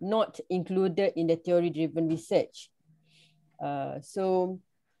not included in the theory-driven research. So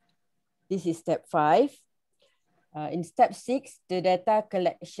this is step 5. In step 6, the data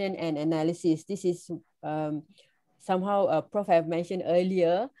collection and analysis. This is somehow Prof have mentioned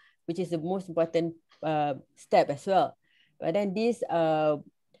earlier, which is the most important step as well. But then this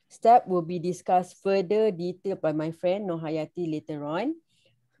step will be discussed further detailed by my friend Nohayati later on.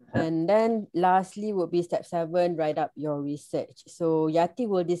 And then lastly would be step 7, write up your research. So Yati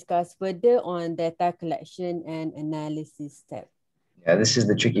will discuss further on data collection and analysis step. Yeah, this is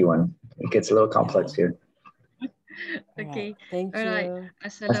the tricky one. It gets a little complex here. Okay. Right. Thank all you. right.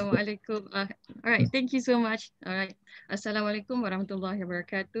 Assalamualaikum. All right. Thank you so much. All right. Assalamualaikum warahmatullahi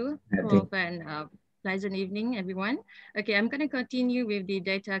wabarakatuh. Prof, and pleasant evening, everyone. Okay, I'm going to continue with the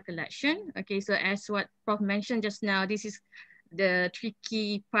data collection. Okay, so as what Prof mentioned just now, this is the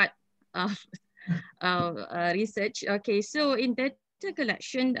tricky part of research. Okay, so in data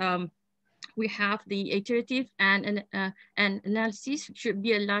collection, we have the iterative and analysis should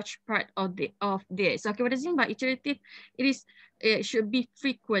be a large part of this. Okay, what does it mean by iterative? It should be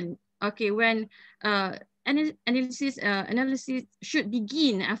frequent. Okay, when analysis should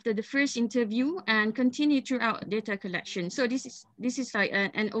begin after the first interview and continue throughout data collection. So this is like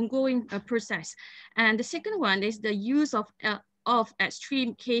an ongoing process. And the second one is the use of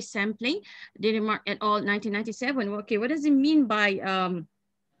extreme case sampling, Denmark et al. 1997. Okay, what does it mean by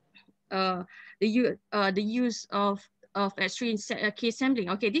the use of extreme case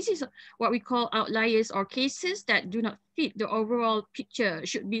sampling? Okay, this is what we call outliers or cases that do not fit the overall picture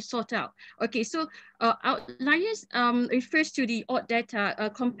should be sought out. Okay, so outliers refers to the odd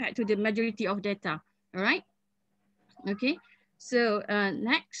data compared to the majority of data. All right. Okay, so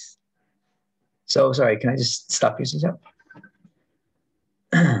next. So sorry, can I just stop you, Sujat?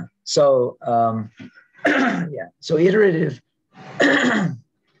 So yeah, so iterative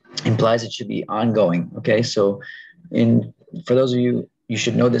implies it should be ongoing. Okay, so for those of you, you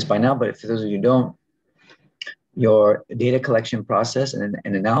should know this by now, but for those of you who don't, your data collection process and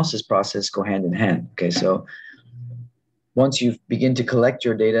an analysis process go hand in hand. Okay, so once you begin to collect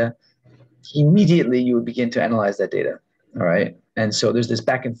your data, immediately you would begin to analyze that data. All right, and so there's this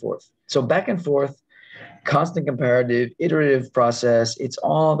back and forth. So back and forth, constant comparative, iterative process. It's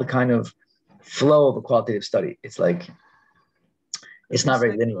all the kind of flow of a qualitative study. It's like, it's not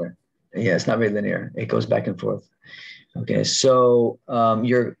very linear. Yeah, it's not very linear. It goes back and forth. Okay, so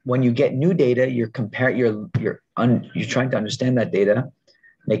when you get new data, you're trying to understand that data,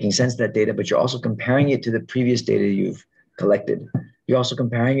 making sense of that data, but you're also comparing it to the previous data you've collected. You're also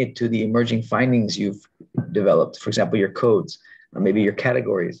comparing it to the emerging findings you've developed. For example, your codes, or maybe your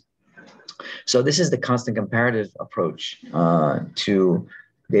categories. So this is the constant comparative approach to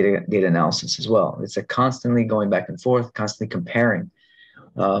data analysis as well. It's a constantly going back and forth, constantly comparing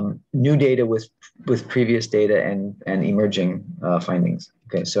new data with previous data and emerging findings.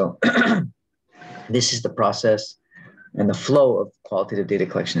 Okay, so this is the process and the flow of qualitative data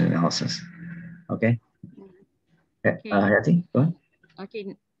collection and analysis. Okay. Okay. Hayati, go ahead.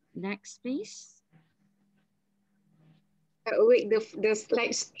 Okay, next, please. Wait, the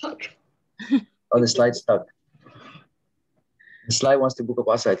slide stuck. Oh, the slide's stuck. The slide wants to book a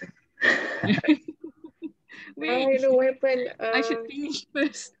bus, I think. Wait, I don't know what happened. I should finish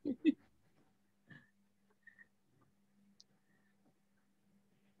first.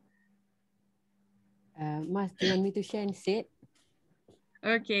 Mas, do you want me to share and sit?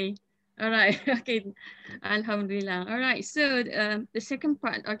 Okay. All right. Okay. Alhamdulillah. All right. So the second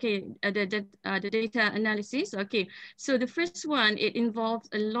part, okay, the data analysis. Okay. So the first one, it involves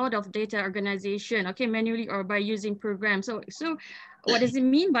a lot of data organization, okay, manually or by using programs. So what does it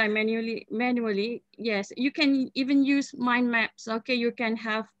mean by manually? Manually, yes, you can even use mind maps. Okay, you can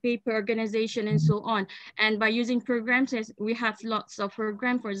have paper organization and so on. And by using programs, yes, we have lots of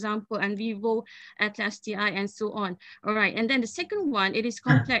programs, for example, and Vivo, Atlas TI, and so on. All right, and then the second one, it is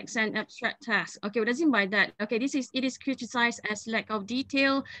complex and abstract tasks. Okay, what does it mean by that? Okay, it is criticized as lack of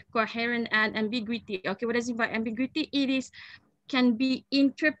detail, coherence, and ambiguity. Okay, what does it mean by ambiguity? It can be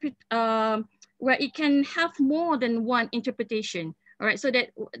interpreted where it can have more than one interpretation. All right, so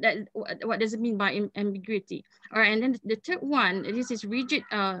what does it mean by ambiguity? All right, and then the third one, this is rigid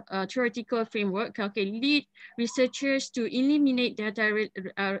theoretical framework. Okay, lead researchers to eliminate data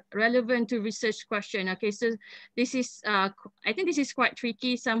relevant to research question. Okay, so this is, I think this is quite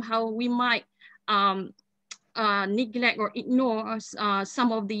tricky. Somehow we might neglect or ignore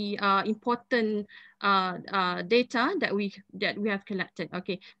some of the important data that we have collected.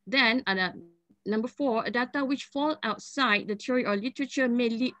 Okay, then number 4, data which fall outside the theory or literature may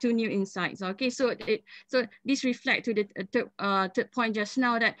lead to new insights. Okay, so this reflects to the third point just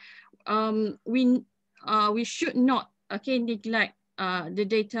now, that we should not, okay, neglect the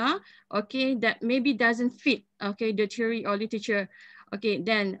data, okay, that maybe doesn't fit, okay, the theory or literature. Okay,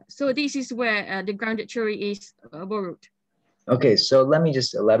 then so this is where the grounded theory is borrowed. Okay, so let me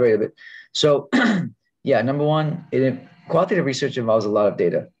just elaborate a bit. So yeah, number one, qualitative research involves a lot of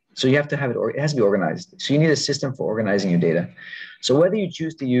data. So you have to have it has to be organized. So you need a system for organizing your data. So whether you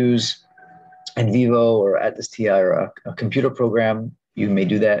choose to use NVivo or Atlas TI or a computer program, you may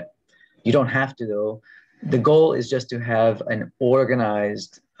do that. You don't have to, though. The goal is just to have an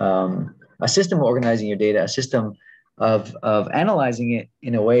organized, a system of organizing your data, a system of analyzing it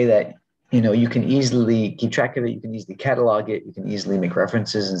in a way that, you know, you can easily keep track of it, you can easily catalog it, you can easily make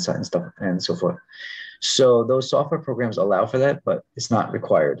references and stuff and so forth. So those software programs allow for that, but it's not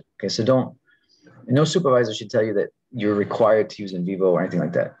required. Okay, so no supervisor should tell you that you're required to use NVivo or anything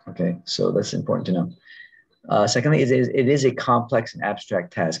like that. Okay, so that's important to know. Secondly, it is a complex and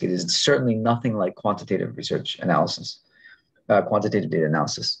abstract task. It is certainly nothing like quantitative research analysis, quantitative data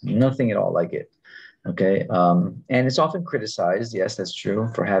analysis, nothing at all like it. Okay, and it's often criticized, yes, that's true,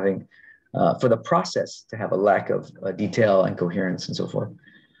 for having, for the process to have a lack of detail and coherence and so forth.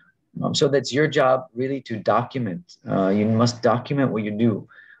 So that's your job really to document. You must document what you do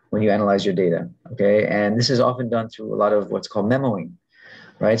when you analyze your data, okay? And this is often done through a lot of what's called memoing,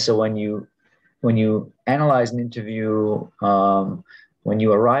 right? So when you analyze an interview, when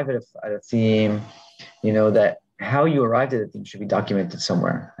you arrive at a theme, you know that how you arrived at a theme should be documented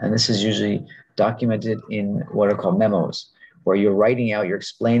somewhere. And this is usually documented in what are called memos, where you're writing out, you're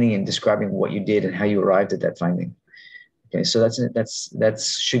explaining and describing what you did and how you arrived at that finding. Okay, so that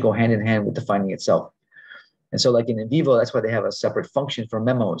should go hand in hand with the finding itself. And so like in NVivo, that's why they have a separate function for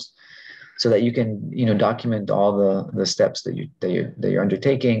memos, so that you can, you know, document all the steps that you're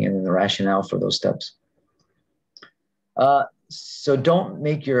undertaking and then the rationale for those steps. So don't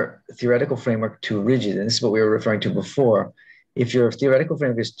make your theoretical framework too rigid. And this is what we were referring to before. If your theoretical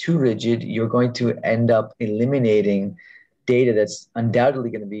framework is too rigid, you're going to end up eliminating data that's undoubtedly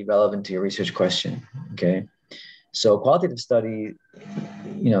going to be relevant to your research question. Okay. So qualitative study,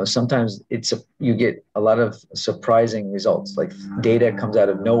 you know, sometimes you get a lot of surprising results, like data comes out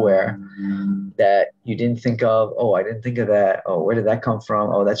of nowhere that you didn't think of. Oh, I didn't think of that. Oh, where did that come from?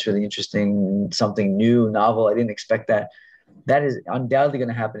 Oh, that's really interesting. Something new, novel. I didn't expect that. That is undoubtedly going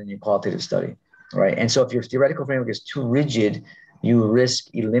to happen in your qualitative study, right? And so if your theoretical framework is too rigid, you risk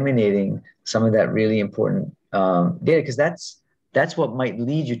eliminating some of that really important data, because that's what might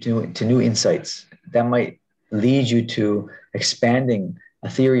lead you to new insights. That might lead you to expanding a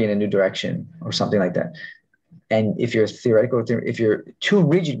theory in a new direction or something like that. And if you're too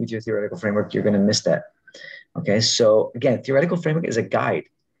rigid with your theoretical framework, you're going to miss that. Okay, so again, theoretical framework is a guide.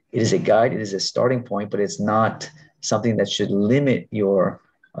 It is a guide. It is a starting point, but it's not something that should limit your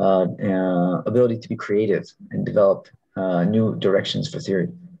ability to be creative and develop new directions for theory.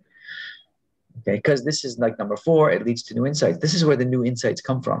 Okay, because this is like number 4, it leads to new insights. This is where the new insights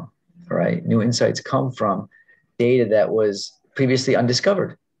come from, right? New insights come from data that was previously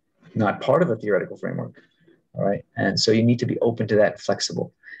undiscovered, not part of a theoretical framework, all right? And so you need to be open to that,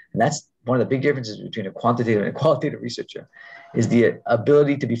 flexible. And that's one of the big differences between a quantitative and a qualitative researcher, is the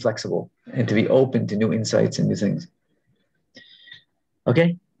ability to be flexible and to be open to new insights and new things.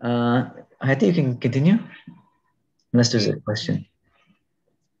 Okay, I think you can continue, unless there's a question.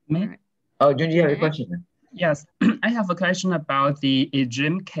 Me? Oh, Junji, you have a question? Yes, I have a question about the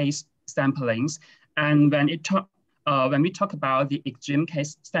extreme case samplings. And when we talk about the extreme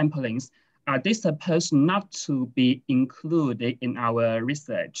case samplings, are they supposed not to be included in our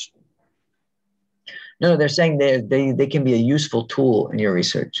research? No, they're saying they can be a useful tool in your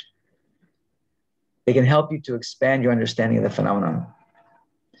research. They can help you to expand your understanding of the phenomenon.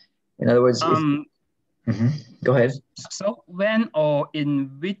 In other words, go ahead. So when or in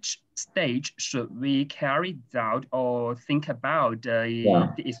which stage should we carry out or think about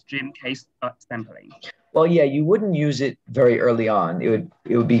the extreme case sampling? Well, yeah, you wouldn't use it very early on. It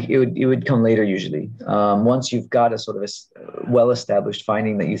would come later usually. Once you've got a sort of a well-established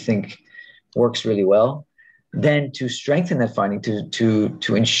finding that you think works really well, then to strengthen that finding,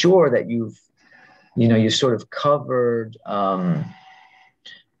 to ensure that you've sort of covered,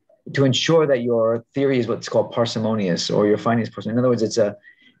 to ensure that your theory is what's called parsimonious, or your finding is parsimonious. In other words,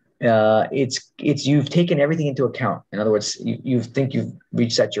 it's you've taken everything into account. In other words, you think you've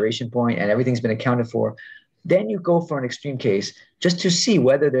reached saturation point and everything's been accounted for. Then you go for an extreme case just to see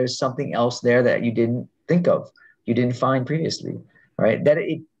whether there's something else there that you didn't think of, you didn't find previously, right? That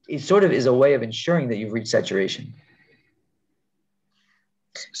it sort of is a way of ensuring that you've reached saturation.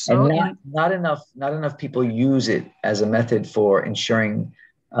 So and not enough people use it as a method for ensuring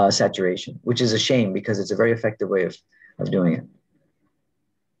saturation, which is a shame because it's a very effective way of doing it.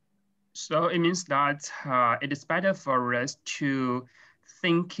 So it means that it is better for us to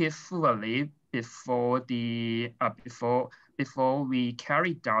think it fully before we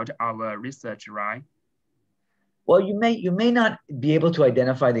carried out our research, right? Well, you may not be able to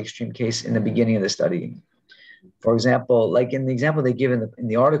identify the extreme case in the beginning of the study. For example, like in the example they give in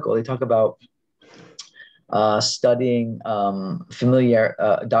the article, they talk about studying being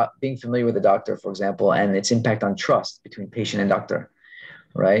familiar with the doctor, for example, and its impact on trust between patient and doctor,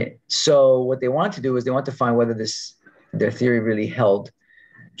 right? So what they want to do is they want to find whether their theory really held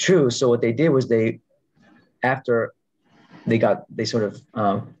true. So what they did was after they sort of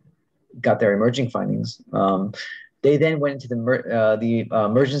got their emerging findings, they then went into the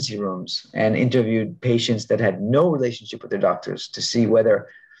emergency rooms and interviewed patients that had no relationship with their doctors to see whether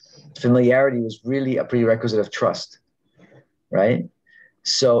familiarity was really a prerequisite of trust, right?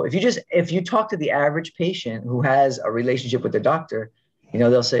 So if you talk to the average patient who has a relationship with their doctor,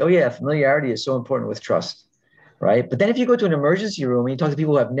 they'll say, oh yeah, familiarity is so important with trust, right? But then if you go to an emergency room and you talk to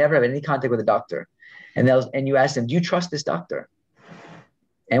people who have never had any contact with a doctor, and you ask them, do you trust this doctor?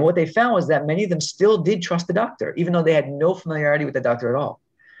 And what they found was that many of them still did trust the doctor, even though they had no familiarity with the doctor at all.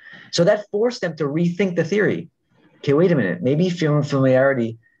 So that forced them to rethink the theory. Okay, wait a minute, maybe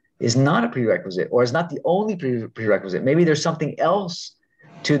familiarity is not a prerequisite, or is not the only prerequisite. Maybe there's something else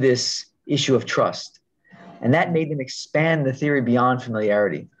to this issue of trust. And that made them expand the theory beyond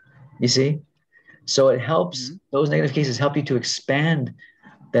familiarity, you see? So it helps, those negative cases help you to expand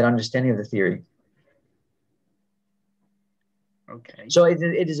that understanding of the theory. Okay. So it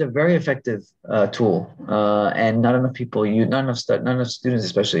is a very effective tool, and not enough people not enough students,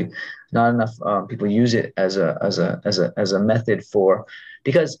 especially, not enough people use it as a method for,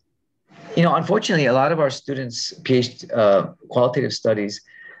 because unfortunately a lot of our students PhD qualitative studies,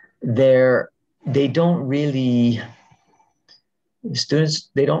 they don't really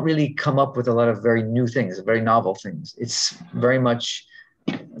come up with a lot of very new things, very novel things. It's very much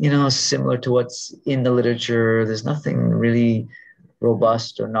similar to what's in the literature. There's nothing really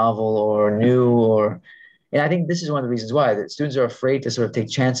robust or novel or new, and I think this is one of the reasons why that students are afraid to sort of take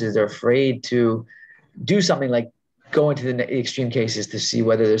chances. They're afraid to do something like go into the extreme cases to see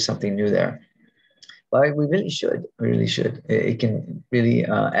whether there's something new there. But we really should. It can really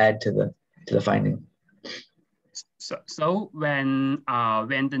add to the finding. So when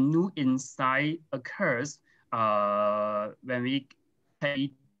the new insight occurs, when we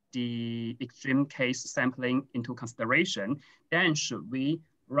take the extreme case sampling into consideration, then should we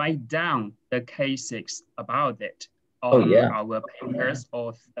write down the cases about it on our papers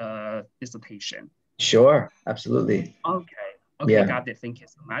or dissertation? Sure, absolutely. Okay, got it. Thank you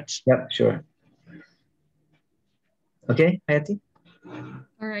so much. Yep, sure. Okay, Hayati?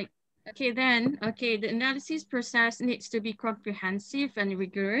 All right. Okay, then, okay, the analysis process needs to be comprehensive and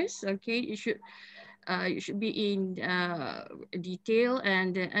rigorous. Okay, it should be in detail,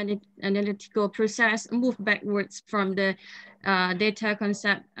 and the analytical process move backwards from the data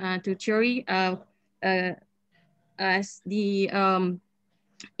concept to theory as the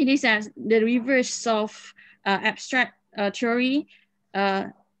it is as the reverse of abstract theory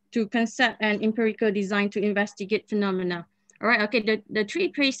to concept and empirical design to investigate phenomena. All right, okay, the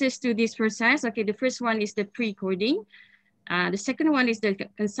three phases to this process. Okay, the first one is the pre-coding. The second one is the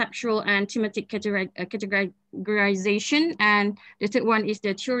conceptual and thematic categorization. And the third one is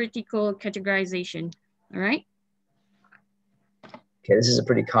the theoretical categorization. All right. Okay, this is a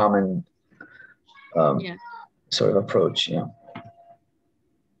pretty common Yeah. sort of approach, yeah.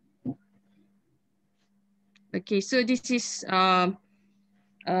 Okay, so this is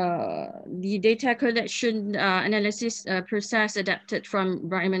the data collection analysis process adapted from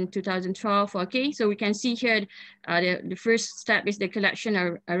Breiman 2012. Okay, so we can see here the first step is the collection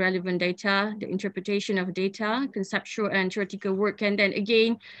of relevant data, the interpretation of data, conceptual and theoretical work, and then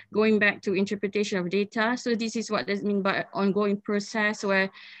again going back to interpretation of data. So this is what does mean by ongoing process,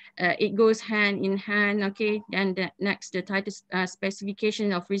 where it goes hand in hand. Okay, then next the title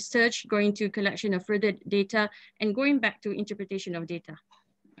specification of research, going to collection of further data, and going back to interpretation of data.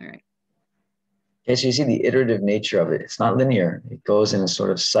 All right. Okay, so you see the iterative nature of it. It's not linear. It goes in a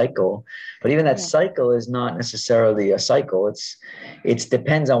sort of cycle, but even that cycle is not necessarily a cycle. It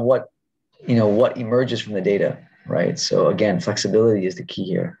depends on what emerges from the data, right? So again, flexibility is the key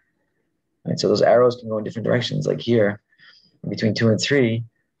here, right? So those arrows can go in different directions. Like here, between 2 and 3,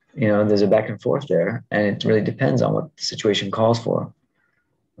 there's a back and forth there, and it really depends on what the situation calls for.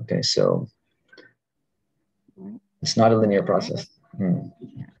 Okay, so it's not a linear process.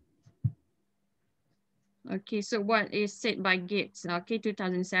 Okay, so what is said by Gates? Okay,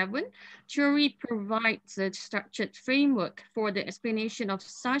 2007, theory provides a structured framework for the explanation of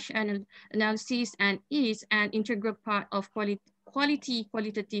such an analysis and is an integral part of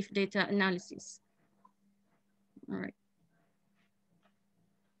qualitative data analysis. All right.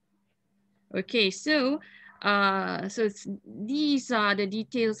 Okay, so these are the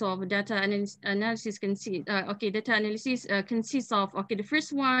details of data analysis. Data analysis consists of, the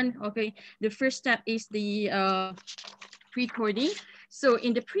first one, the first step is the pre-coding. So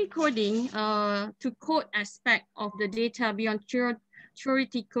in the pre-coding, to code aspect of the data beyond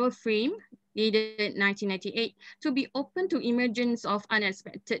theoretical frame, dated 1998, to be open to emergence of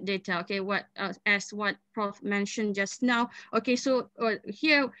unexpected data. Okay, as what Prof mentioned just now. Okay, so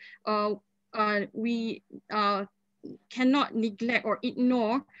here we cannot neglect or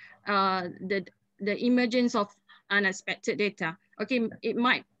ignore the emergence of unexpected data. Okay, it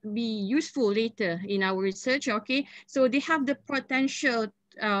might be useful later in our research. Okay, so they have the potential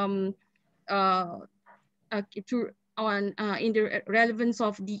in the relevance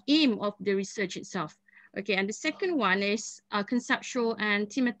of the aim of the research itself. Okay, and the second one is conceptual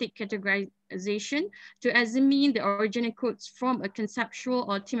and thematic categorization, to examine the original codes from a conceptual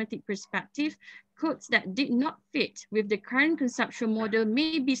or thematic perspective. Codes that did not fit with the current conceptual model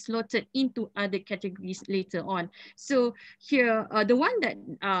may be slotted into other categories later on. So here, the one that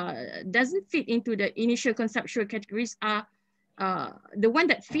doesn't fit into the initial conceptual categories are the one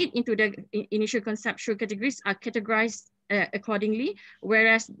that fit into the initial conceptual categories are categorized accordingly,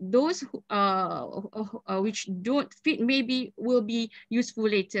 whereas those which don't fit will be useful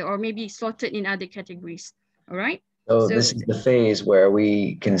later or maybe slotted in other categories. All right. So this is the phase where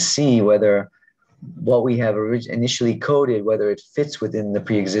we can see whether what we have initially coded, whether it fits within the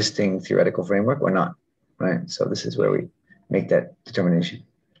pre-existing theoretical framework or not, right? So this is where we make that determination.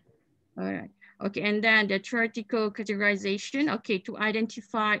 All right. Okay, and then the theoretical categorization, okay, to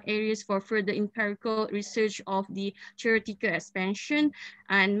identify areas for further empirical research of the theoretical expansion,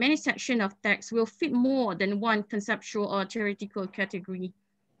 and many sections of text will fit more than one conceptual or theoretical category.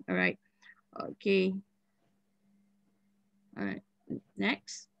 All right, okay. All right,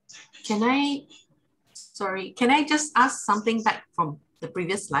 next. Can I just ask something back from the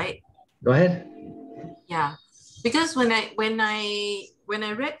previous slide? Go ahead. Yeah, because when I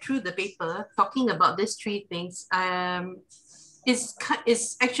read through the paper talking about these three things,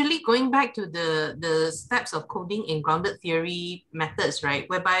 it's actually going back to the steps of coding in grounded theory methods, right?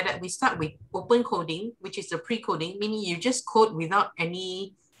 Whereby that we start with open coding, which is the pre-coding, meaning you just code without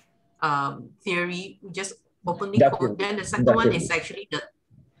any theory, you just openly code. Then the second one is actually the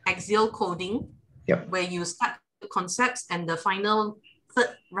axial coding, where you start with concepts, and the final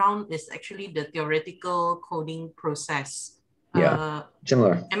third round is actually the theoretical coding process. Yeah,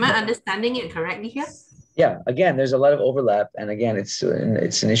 similar. Am I understanding it correctly here? Yeah, again, there's a lot of overlap, and again, it's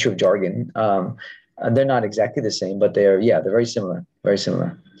an issue of jargon. They're not exactly the same, but they're very similar, very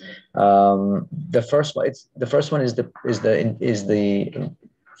similar. The first one, is the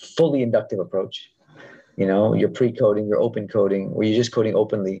fully inductive approach. You know, you're pre-coding, you're open coding, or you're just coding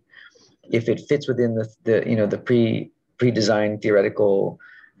openly. If it fits within the pre-designed theoretical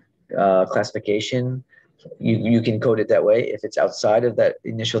classification, you can code it that way. If it's outside of that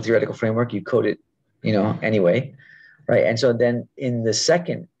initial theoretical framework, you code it, anyway, right? And so then in the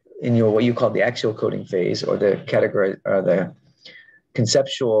second, in your what you call the actual coding phase, or the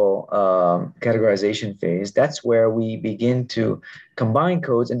conceptual categorization phase, that's where we begin to combine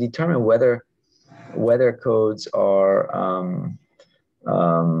codes and determine whether codes are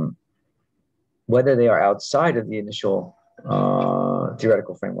whether they are outside of the initial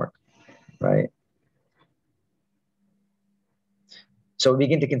theoretical framework, right? So we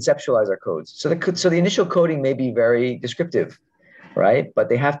begin to conceptualize our codes. So the initial coding may be very descriptive, right? But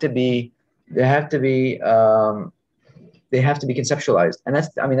they have to be conceptualized, and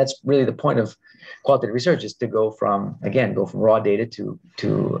that's really the point of qualitative research, is to go from raw data to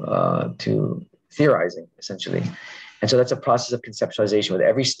theorizing, essentially. And so that's a process of conceptualization. With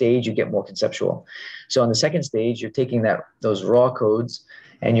every stage, you get more conceptual. So on the second stage, you're taking those raw codes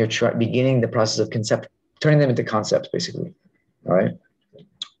and you're beginning the process of turning them into concepts, basically. All right.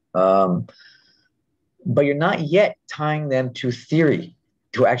 But you're not yet tying them to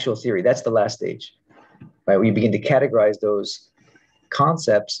actual theory. That's the last stage, right? Where you begin to categorize those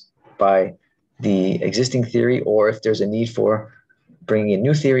concepts by the existing theory, or if there's a need for bringing in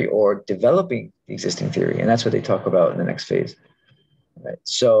new theory or developing the existing theory. And that's what they talk about in the next phase. Right.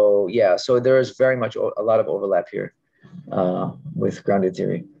 So there is very much a lot of overlap here with grounded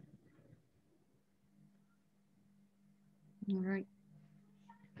theory. All right.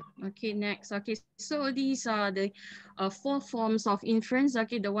 Okay, next. Okay, so these are the 4 forms of inference.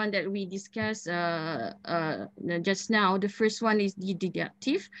 Okay, the one that we discussed just now. The first one is the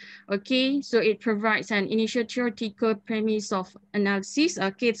deductive. Okay, so it provides an initial theoretical premise of analysis.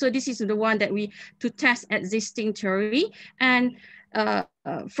 Okay, so this is the one that we to test existing theory, and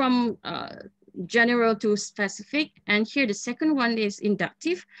from general to specific. And here the second one is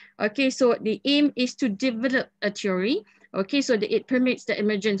inductive. Okay, so the aim is to develop a theory. Okay, so it permits the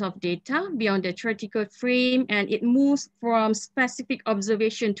emergence of data beyond the theoretical frame, and it moves from specific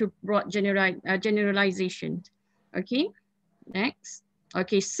observation to broad generalization. Okay, next.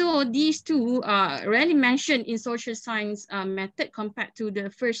 Okay, so these two are rarely mentioned in social science method compared to the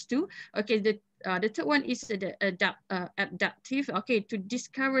first two. Okay, the third one is the adaptive. Okay, to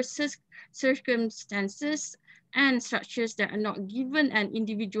discover circumstances and structures that are not given an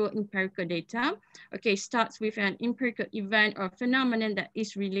individual empirical data. Okay, starts with an empirical event or phenomenon that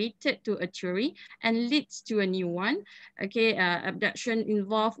is related to a theory and leads to a new one. Okay, abduction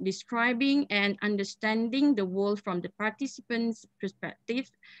involves describing and understanding the world from the participant's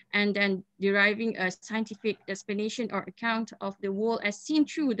perspective, and then deriving a scientific explanation or account of the world as seen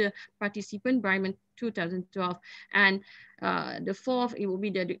through the participant, Bryman 2012. And the fourth, it will be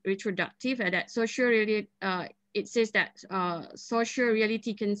the retroductive, that social reality. It says that social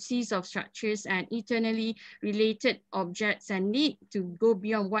reality consists of structures and eternally related objects and need to go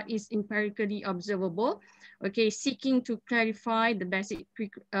beyond what is empirically observable. Okay, seeking to clarify the basic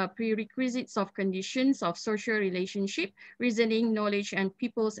prerequisites of conditions of social relationship, reasoning, knowledge, and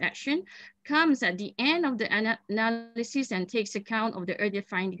people's action, comes at the end of the analysis and takes account of the earlier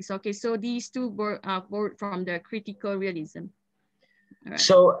findings. Okay, so these two are borrowed from the critical realism. Right.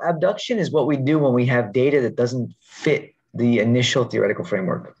 So abduction is what we do when we have data that doesn't fit the initial theoretical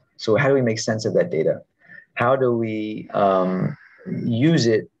framework. So how do we make sense of that data? How do we use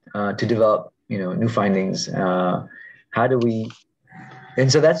it to develop, new findings? How do we?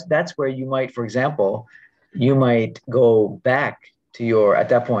 And so that's where you might, for example, you might go back to at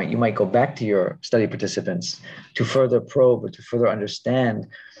that point, you might go back to your study participants to further probe or to further understand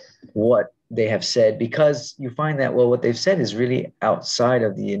what they have said, because you find that, well, what they've said is really outside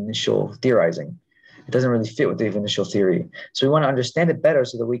of the initial theorizing. It doesn't really fit with the initial theory. So we want to understand it better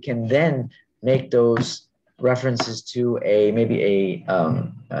so that we can then make those references to maybe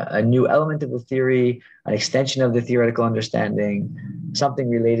a new element of the theory, an extension of the theoretical understanding, something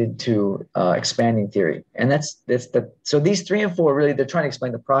related to expanding theory. And so these 3 and 4, really, they're trying to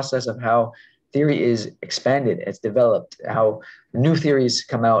explain the process of how theory is expanded, it's developed, how new theories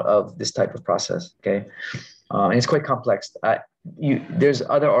come out of this type of process. Okay, and it's quite complex. There's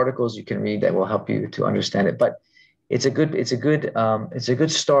other articles you can read that will help you to understand it, but it's a good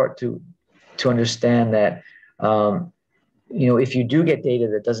start to understand that if you do get data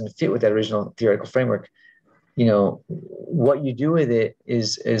that doesn't fit with that original theoretical framework, you know, what you do with it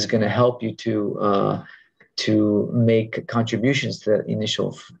is going to help you to make contributions to that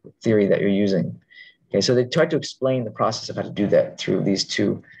initial theory that you're using. Okay, so they try to explain the process of how to do that through these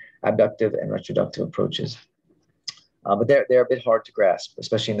two abductive and retroductive approaches. But they're a bit hard to grasp,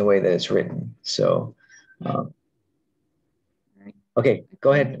 especially in the way that it's written. So, okay,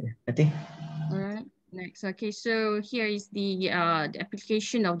 go ahead, Eti. All right. Next, okay, so here is the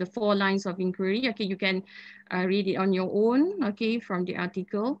application of the 4 lines of inquiry. Okay, you can read it on your own, okay, from the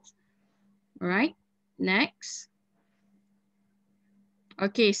article. All right, next.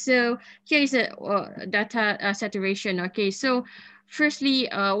 Okay, so here is a data saturation. Okay, so firstly,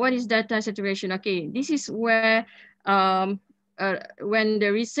 what is data saturation? Okay, this is where when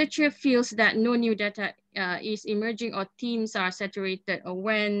the researcher feels that no new data is emerging or themes are saturated, or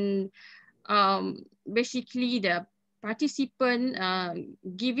when basically the participant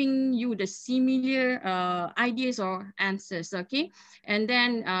giving you the similar ideas or answers, okay? And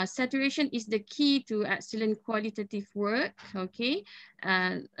then saturation is the key to excellent qualitative work, okay?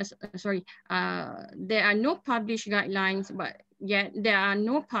 Sorry, there are no published guidelines, but yet there are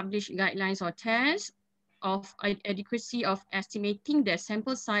no published guidelines or tests of adequacy of estimating the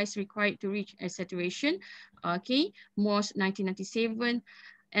sample size required to reach a saturation, okay? Morse 1997.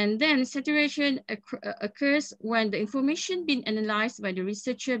 And then saturation occurs when the information being analyzed by the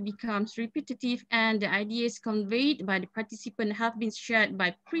researcher becomes repetitive and the ideas conveyed by the participant have been shared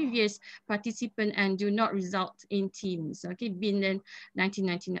by previous participants and do not result in themes. Okay, Binden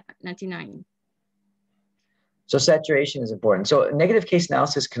 1999. So saturation is important. So negative case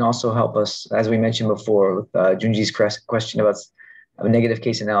analysis can also help us, as we mentioned before, with Junji's question about negative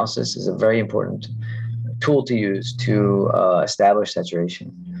case analysis is a very important tool to use to establish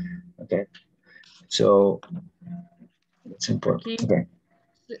saturation. Okay, so it's important. Okay.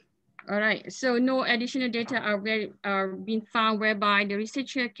 All right, so no additional data are being found whereby the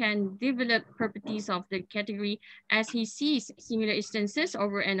researcher can develop properties of the category as he sees similar instances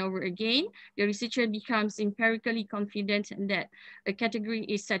over and over again. The researcher becomes empirically confident that a category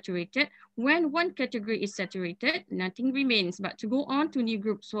is saturated. When one category is saturated, nothing remains but to go on to new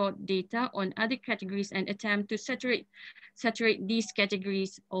groups for data on other categories and attempt to saturate these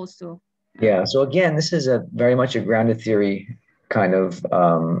categories also. Yeah, so again, this is a very much a grounded theory kind of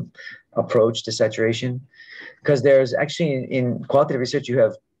approach to saturation, because there's actually in qualitative research, you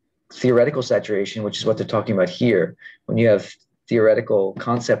have theoretical saturation, which is what they're talking about here, when you have theoretical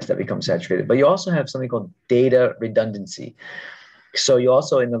concepts that become saturated, but you also have something called data redundancy. So you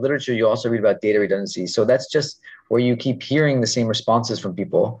also, in the literature, you also read about data redundancy. So that's just where you keep hearing the same responses from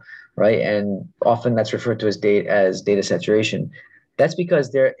people, right? And often that's referred to as data saturation. That's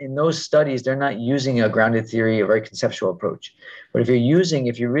because they're in those studies, they're not using a grounded theory, a very conceptual approach. But if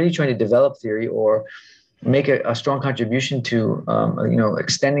you're really trying to develop theory or make a strong contribution to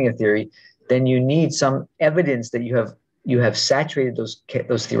extending a theory, then you need some evidence that you have saturated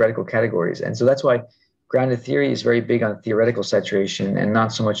those theoretical categories. And so that's why grounded theory is very big on theoretical saturation and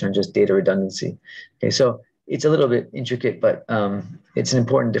not so much on just data redundancy. Okay, so it's a little bit intricate, but it's an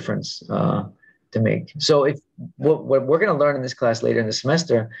important difference to make. So if what we're going to learn in this class later in the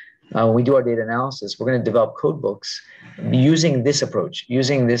semester, when we do our data analysis, we're going to develop code books using this approach,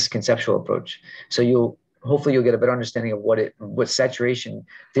 using this conceptual approach. So hopefully you'll get a better understanding of what saturation,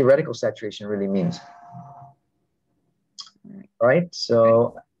 theoretical saturation really means. All right,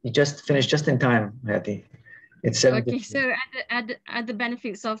 so you just finished just in time, Hattie. It's 7:15. Okay, so at the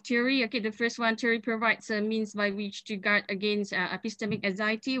benefits of theory, okay, the first one, theory provides a means by which to guard against epistemic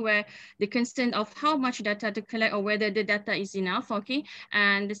anxiety, where the concern of how much data to collect or whether the data is enough, okay?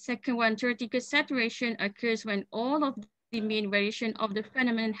 And the second one, theoretical saturation occurs when all of the main variation of the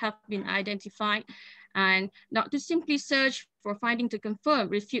phenomenon have been identified, and not to simply search for finding to confirm,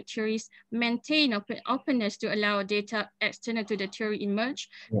 refute theories, maintain openness to allow data external to the theory emerge.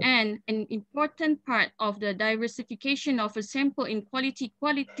 Yeah. And an important part of the diversification of a sample in qualitative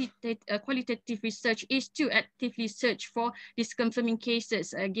research is to actively search for disconfirming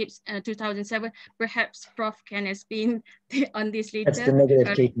cases. Gibbs 2007, perhaps Prof. can explain on this later. That's the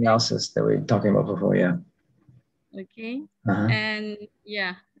negative case analysis that we were talking about before, yeah. Okay, and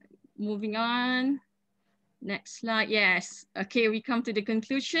yeah, moving on. Next slide, yes. Okay, we come to the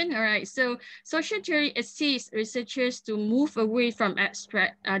conclusion. All right, so social theory assists researchers to move away from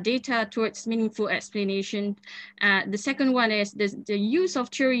abstract data towards meaningful explanation. The second one is the use of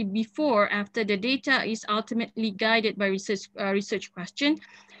theory before, after the data is ultimately guided by research question.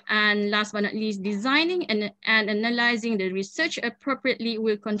 And last but not least, designing and analyzing the research appropriately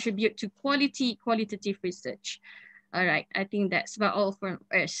will contribute to qualitative research. All right, I think that's about all from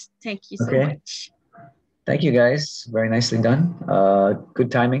us. Thank you so much. Thank you, guys. Very nicely done. Good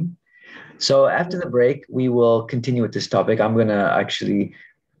timing. So after the break, we will continue with this topic. I'm going to actually,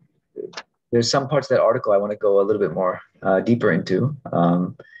 there's some parts of that article I want to go a little bit more deeper into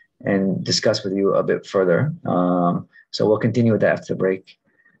and discuss with you a bit further. So we'll continue with that after the break.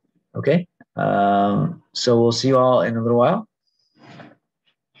 Okay. So we'll see you all in a little while.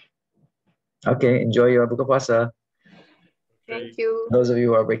 Okay. Enjoy your buka puasa. Thank you. Those of you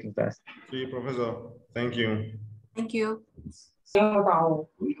who are breaking fast. See you, Professor. Thank you. Thank you.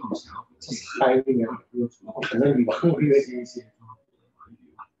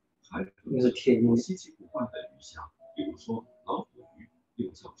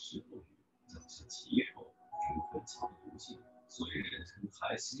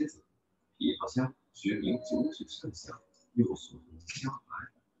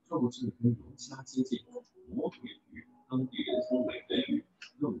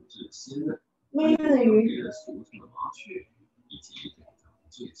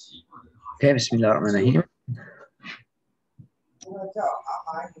 Okay, Bismillahirrahmanirrahim.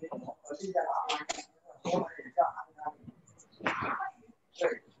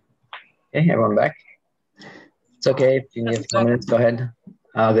 Okay, everyone back? It's okay if you need a few minutes, go ahead.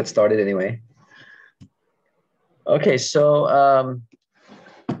 I'll get started anyway. Okay, so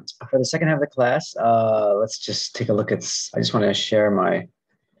for the second half of the class, let's just take a look at, I just want to share my,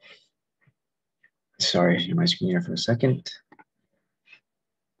 share my screen here for a second.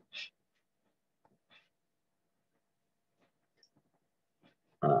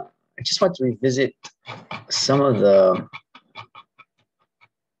 I just want to revisit some of the,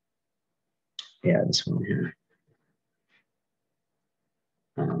 this one here.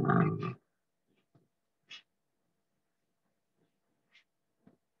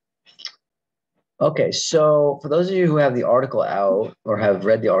 Okay, so for those of you who have the article out or have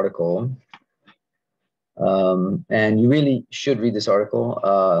read the article, and you really should read this article.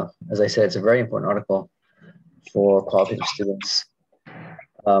 As I said, it's a very important article for qualitative students.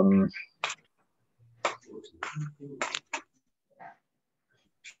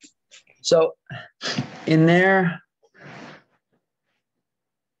 So in their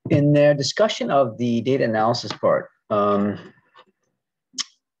discussion of the data analysis part,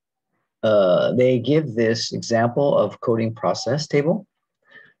 they give this example of coding process table.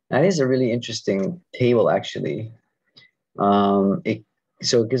 That is a really interesting table, actually. So it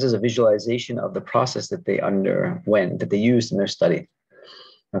gives us a visualization of the process that they underwent, that they used in their study.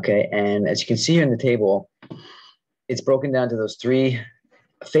 Okay, and as you can see here in the table, it's broken down to those three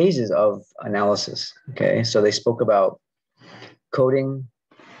phases of analysis. Okay, so they spoke about coding.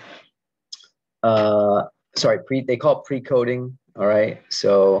 They call it pre-coding. All right,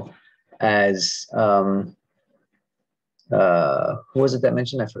 so as who was it that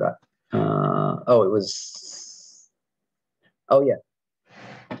mentioned? I forgot.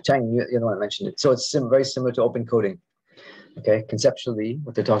 Chang, you're the one that mentioned it. So it's very similar to open coding. Okay, conceptually,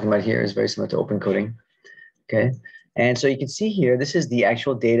 what they're talking about here is very similar to open coding. Okay, and so you can see here, this is the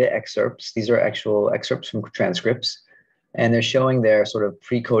actual data excerpts. These are actual excerpts from transcripts, and they're showing their sort of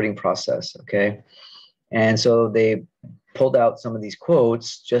pre-coding process. Okay, and so they pulled out some of these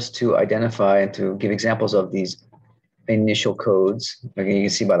quotes just to identify and to give examples of these initial codes. Okay, you can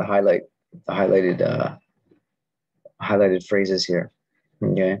see by the highlighted phrases here.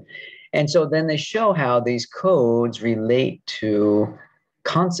 Okay, and so then they show how these codes relate to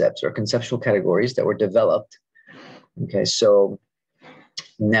concepts or conceptual categories that were developed. Okay, so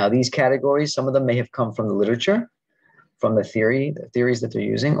now these categories, some of them may have come from the literature, from the theories that they're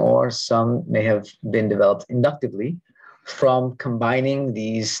using, or some may have been developed inductively from combining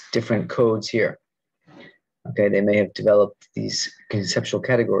these different codes here. Okay, they may have developed these conceptual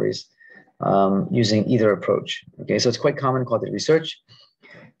categories using either approach. Okay, so it's quite common in qualitative research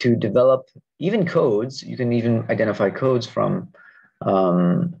to develop even codes. You can even identify codes from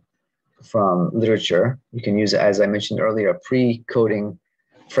literature. You can use, as I mentioned earlier, a pre-coding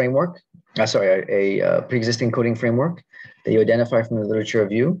framework. A pre-existing coding framework that you identify from the literature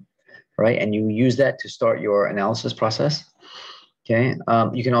review, right? And you use that to start your analysis process. Okay,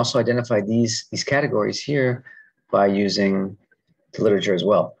 you can also identify these categories here by using the literature as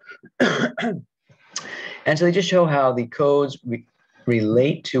well. And so they just show how the codes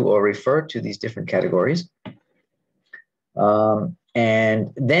relate to or refer to these different categories.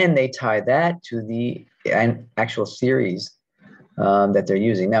 And then they tie that to the actual theories that they're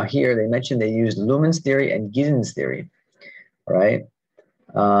using. Now here they mentioned they used Luhmann's theory and Giddens' theory, right?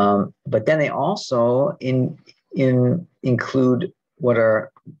 But then they also include what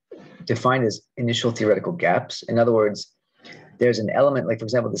are defined as initial theoretical gaps. In other words, there's an element, like for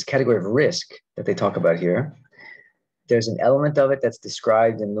example, this category of risk that they talk about here. There's an element of it that's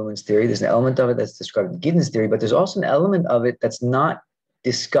described in Luhmann's theory. There's an element of it that's described in Giddens' theory, but there's also an element of it that's not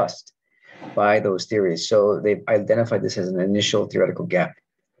discussed by those theories. So they've identified this as an initial theoretical gap.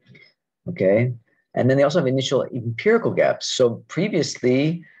 Okay. And then they also have initial empirical gaps. So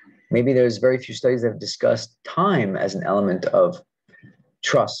previously, maybe there's very few studies that have discussed time as an element of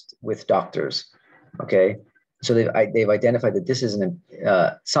trust with doctors. Okay. So they've identified that this is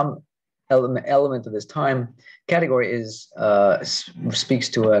some element of this time category is speaks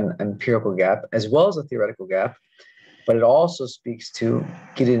to an empirical gap as well as a theoretical gap, but it also speaks to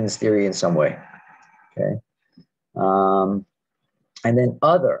Giddens' theory in some way. Okay. And then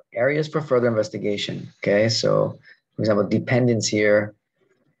other areas for further investigation. Okay. So, for example, dependence here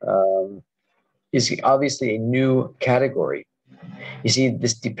is obviously a new category. You see,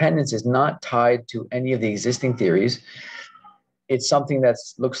 this dependence is not tied to any of the existing theories. It's something that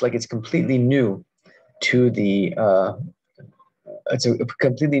looks like it's completely new to the, it's a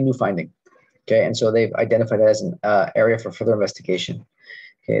completely new finding. Okay. And so they've identified that as an area for further investigation.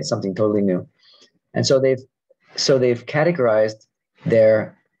 Okay. It's something totally new. And so they've categorized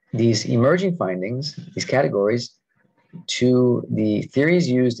these emerging findings, these categories, to the theories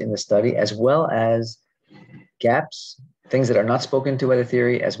used in the study, as well as gaps, things that are not spoken to by the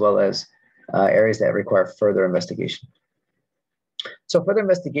theory, as well as areas that require further investigation. So further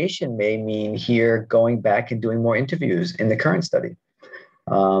investigation may mean here going back and doing more interviews in the current study.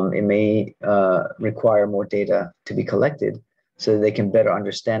 It may require more data to be collected so that they can better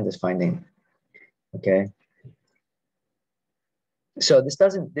understand this finding. Okay. So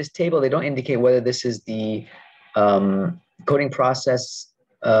this table, they don't indicate whether this is the coding process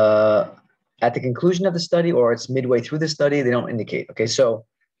at the conclusion of the study or it's midway through the study. They don't indicate. Okay, so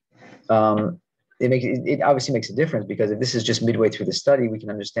it obviously makes a difference, because if this is just midway through the study, we can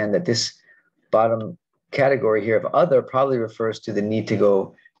understand that this bottom category here of other probably refers to the need to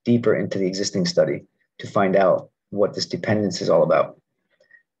go deeper into the existing study to find out what this dependence is all about.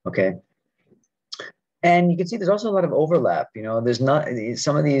 Okay. And you can see there's also a lot of overlap. You know, there's not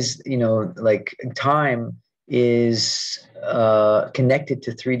some of these, you know, like time is connected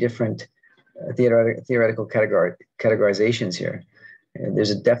to three different theoretical categorizations here. And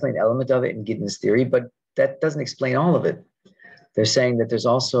there's definitely an element of it in Giddens' theory, but that doesn't explain all of it. They're saying that there's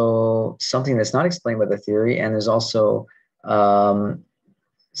also something that's not explained by the theory, and there's also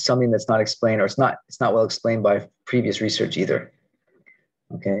something that's not explained, or it's not well explained by previous research either.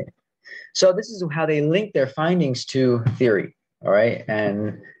 Okay. So this is how they link their findings to theory, all right?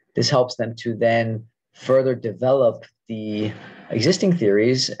 And this helps them to then further develop the existing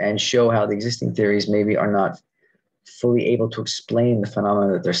theories and show how the existing theories maybe are not fully able to explain the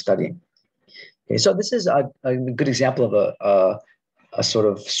phenomena that they're studying. Okay, so this is a good example of a sort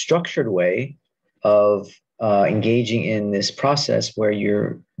of structured way of engaging in this process where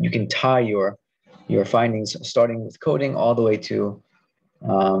you can tie your findings, starting with coding, all the way to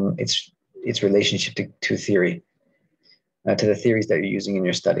its relationship to theory, to the theories that you're using in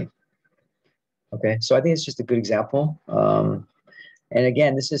your study. Okay, so I think it's just a good example. And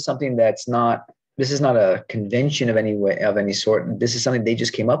again, this is something this is not a convention of any sort. This is something they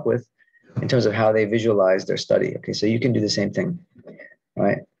just came up with in terms of how they visualize their study. Okay, so you can do the same thing,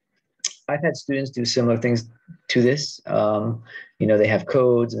 right? I've had students do similar things to this. You know, they have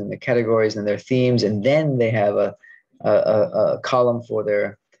codes and the categories and their themes, and then they have a column for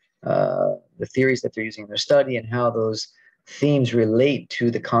the theories that they're using in their study and how those themes relate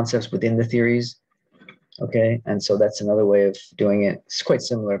to the concepts within the theories. Okay, and so that's another way of doing it. It's quite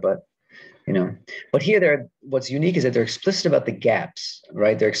similar, but you know, but here what's unique is that they're explicit about the gaps,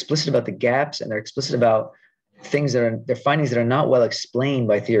 right? They're explicit about the gaps, and they're explicit about things their findings that are not well explained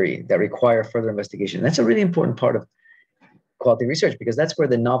by theory that require further investigation. That's a really important part of quality research, because that's where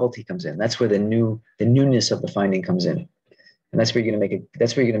the novelty comes in. That's where the newness of the finding comes in. And that's where you're going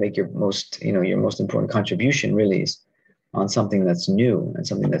to make your most important contribution, really, is on something that's new and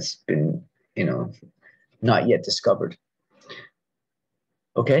something that's been, not yet discovered.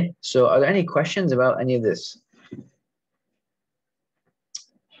 Okay, so are there any questions about any of this?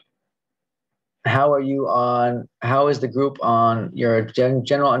 How is the group on your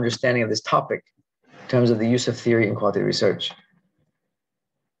general understanding of this topic in terms of the use of theory in quality research?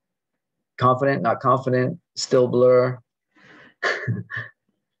 Confident, not confident, still blur?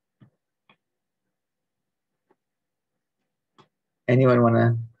 Anyone want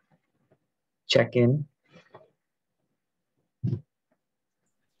to check in?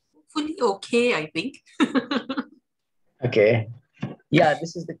 Hopefully okay, I think. Okay. Yeah,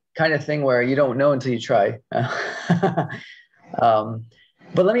 this is the kind of thing where you don't know until you try.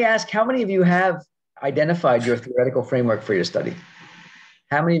 But let me ask, how many of you have identified your theoretical framework for your study?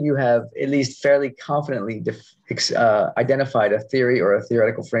 How many of you have at least fairly confidently identified a theory or a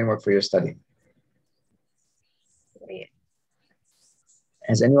theoretical framework for your study?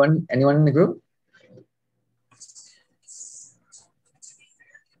 Has anyone in the group?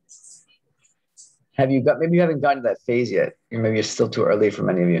 Maybe you haven't gotten to that phase yet. Maybe it's still too early for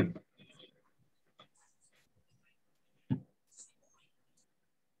many of you.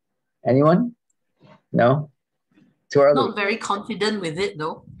 Anyone? No? Too early? Not very confident with it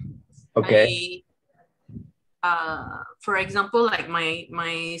though. Okay. For example, like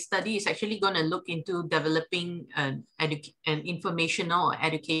my study is actually going to look into developing an informational or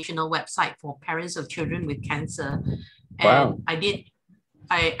educational website for parents of children with cancer. And wow. I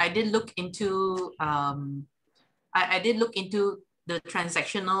did look into I did look into the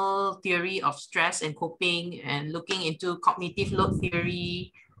transactional theory of stress and coping, and looking into cognitive load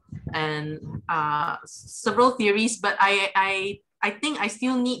theory and several theories, but I think I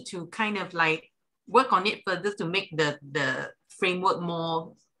still need to kind of like work on it further to make the framework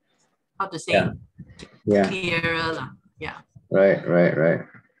more, how to say, clearer. Yeah. Right.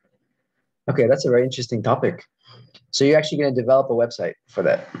 Okay, that's a very interesting topic. So you're actually going to develop a website for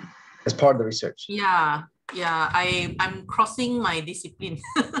that as part of the research? Yeah. I'm crossing my discipline.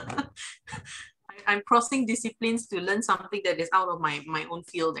 I'm crossing disciplines to learn something that is out of my own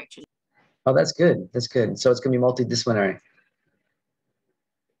field, actually. Oh, that's good. That's good. So it's going to be multidisciplinary.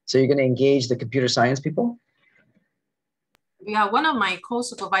 So you're going to engage the computer science people? Yeah, one of my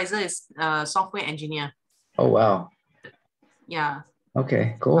co-supervisors is a software engineer. Oh, wow. Yeah.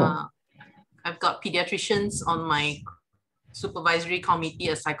 Okay, cool. I've got pediatricians on my supervisory committee,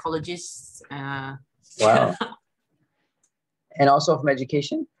 a psychologist. Wow. And also from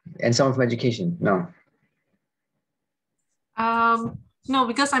education? And someone from education? No. No,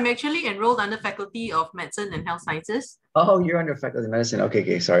 because I'm actually enrolled under Faculty of Medicine and Health Sciences. Oh, you're under Faculty of Medicine.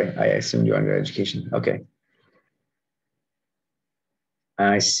 Okay, sorry. I assumed you're under education. Okay.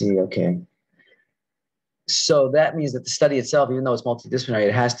 I see, okay. So that means that the study itself, even though it's multidisciplinary,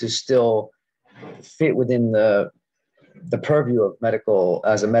 it has to still fit within the purview of medical,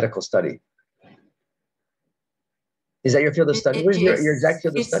 as a medical study. Is that your field of study? What is your exact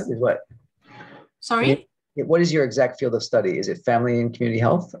field of study is what? Sorry? What is your exact field of study? Is it family and community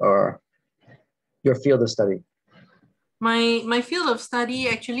health, or your field of study? My field of study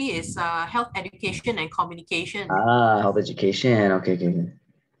actually is health education and communication. Ah, health education. Okay.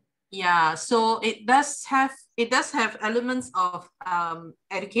 Yeah, so it does have elements of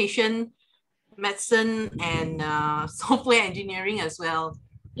education, medicine, and software engineering as well.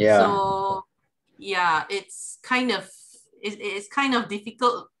 Yeah. So yeah, it's kind of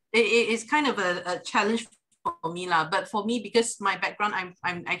difficult. It is kind of a challenge for me lah. But for me, because my background,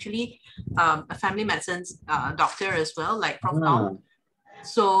 I'm actually a family medicine doctor as well, like Prof. Tom.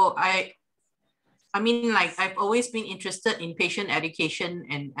 So I mean, like, I've always been interested in patient education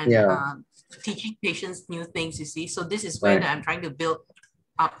and teaching patients new things, you see. So this is where that I'm trying to build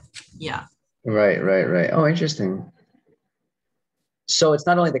up. Yeah. Right. Oh, interesting. So it's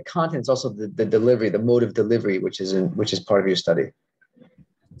not only the content, it's also the delivery, the mode of delivery, which is part of your study.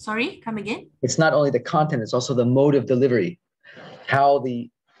 Sorry, come again? It's not only the content, it's also the mode of delivery, how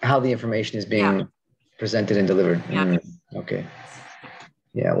the information is being presented and delivered. Yeah. Okay.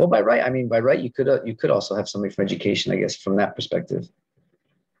 Yeah. Well, by right, you could also have somebody from education, I guess, from that perspective.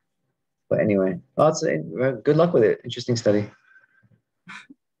 But anyway, good luck with it. Interesting study.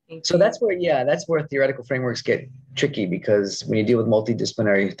 So that's where theoretical frameworks get tricky, because when you deal with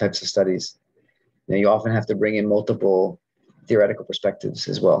multidisciplinary types of studies, you often have to bring in multiple theoretical perspectives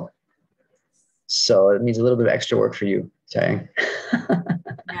as well. So it means a little bit of extra work for you, Chang.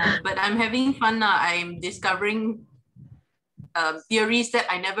 Yeah, but I'm having fun now. I'm discovering theories that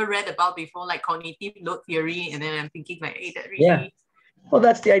I never read about before, like cognitive load theory, and then I'm thinking like, hey, that really. Yeah. Well,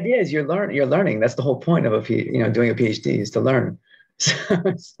 that's the idea. Is you're learning. That's the whole point of doing a PhD, is to learn. So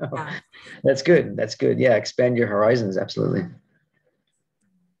that's good. Yeah, expand your horizons. Absolutely.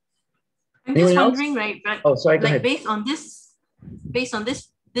 I'm just wondering, right? Oh, sorry. Go ahead. Based on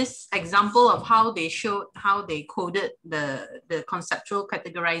this example of how they coded the conceptual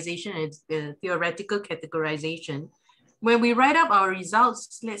categorization and the theoretical categorization, when we write up our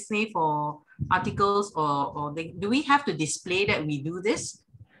results, let's say for articles do we have to display that we do this,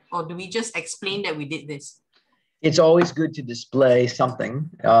 or do we just explain that we did this? It's always good to display something.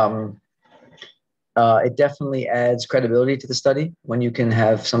 It definitely adds credibility to the study when you can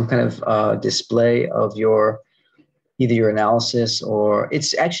have some kind of display of either your analysis, or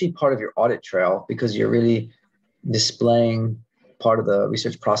it's actually part of your audit trail, because you're really displaying part of the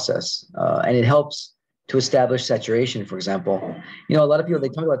research process, and it helps to establish saturation. For example, a lot of people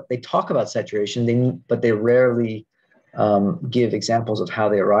they talk about saturation, but they rarely give examples of how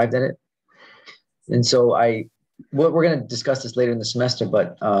they arrived at it. And so we're going to discuss this later in the semester,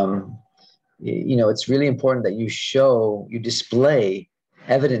 but it's really important that you display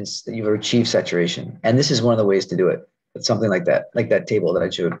evidence that you've achieved saturation. And this is one of the ways to do it. It's something like that table that I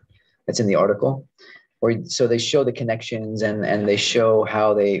showed that's in the article. So they show the connections and they show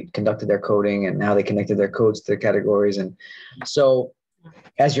how they conducted their coding and how they connected their codes to their categories. And so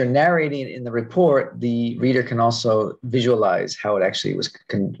as you're narrating in the report, the reader can also visualize how it actually was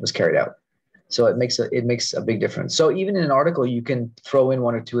carried out. So it makes a big difference. So even in an article, you can throw in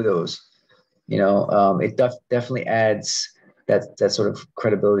one or two of those. It definitely adds that sort of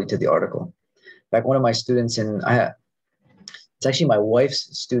credibility to the article. In fact, one of my students it's actually my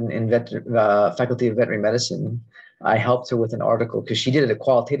wife's student in Faculty of Veterinary Medicine. I helped her with an article because she did a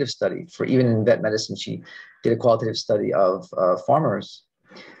qualitative study even in vet medicine. She did a qualitative study of farmers,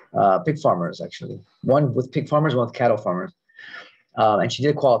 pig farmers, actually. One with pig farmers, one with cattle farmers. And she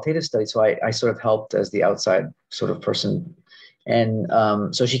did a qualitative study. So I sort of helped as the outside sort of person. And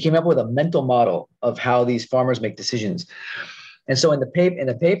so she came up with a mental model of how these farmers make decisions. And so in the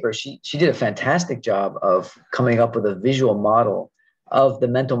paper, she did a fantastic job of coming up with a visual model of the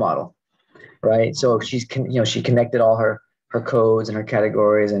mental model, right? So she connected all her codes and her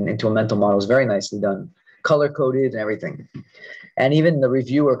categories and into a mental model. It was very nicely done, color coded and everything. And even the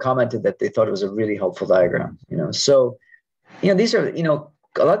reviewer commented that they thought it was a really helpful diagram. So these are a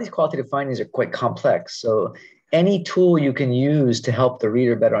lot of these qualitative findings are quite complex. So any tool you can use to help the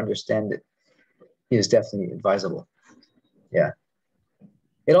reader better understand it is definitely advisable. Yeah.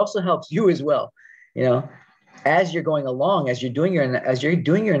 It also helps you as well, as you're going along, as you're doing your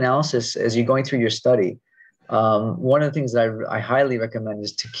analysis, as you're going through your study. One of the things that I highly recommend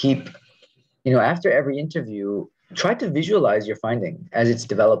is to keep, after every interview, try to visualize your finding as it's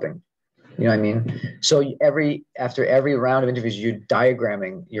developing. You know what I mean? So after every round of interviews, you're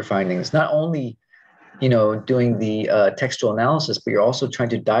diagramming your findings, not only doing the textual analysis, but you're also trying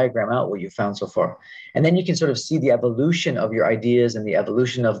to diagram out what you found so far. And then you can sort of see the evolution of your ideas and the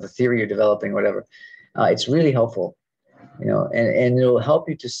evolution of the theory you're developing, whatever. It's really helpful, and it'll help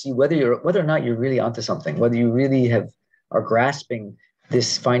you to see whether or not you're really onto something, whether you really are grasping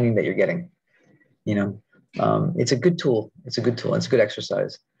this finding that you're getting. It's a good tool. It's a good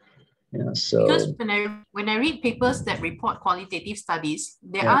exercise. So because when I read papers that report qualitative studies,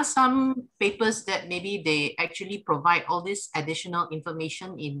 there are some papers that maybe they actually provide all this additional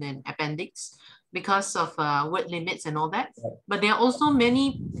information in an appendix because of word limits and all that. But there are also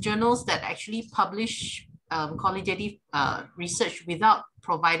many journals that actually publish qualitative research without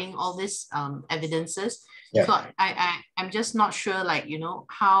providing all these evidences. Yeah. So I'm just not sure,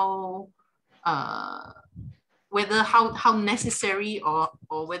 how whether how necessary or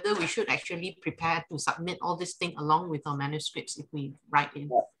whether we should actually prepare to submit all this thing along with our manuscripts if we write in.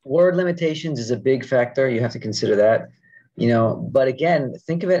 Word limitations is a big factor. You have to consider that, but again,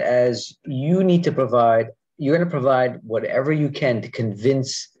 think of it as you're going to provide whatever you can to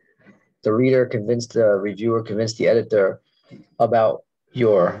convince the reader, convince the reviewer, convince the editor about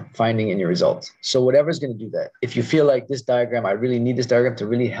your finding and your results. So whatever's going to do that. If you feel like this diagram, I really need this diagram to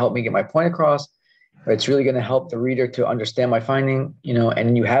really help me get my point across, or it's really going to help the reader to understand my finding,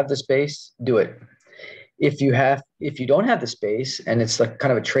 and you have the space, do it. If you don't have the space, and it's like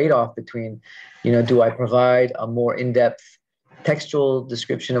kind of a trade-off between, do I provide a more in-depth textual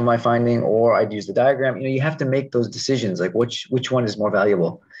description of my finding, or I'd use the diagram, you have to make those decisions, like which one is more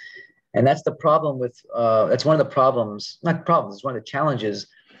valuable. And that's the problem that's one of the problems, not problems, it's one of the challenges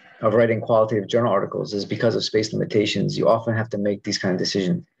of writing qualitative journal articles is because of space limitations. You often have to make these kind of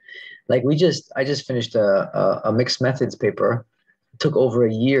decisions. Like I just finished a mixed methods paper. It took over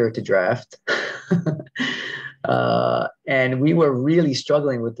a year to draft. And we were really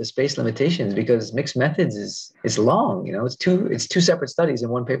struggling with the space limitations because mixed methods is long, it's two separate studies in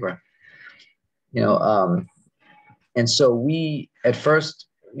one paper, and so we, at first,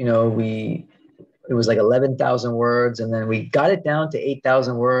 it was like 11,000 words, and then we got it down to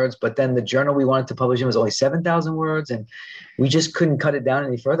 8,000 words, but then the journal we wanted to publish in was only 7,000 words, and we just couldn't cut it down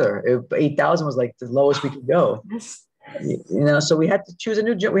any further. 8,000 was like the lowest we could go. So we had to choose a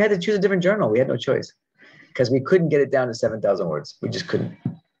different journal. We had no choice because we couldn't get it down to 7,000 words. We just couldn't.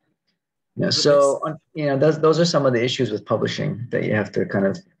 So those are some of the issues with publishing that you have to kind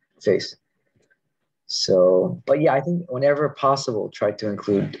of face. So, but yeah, I think whenever possible, try to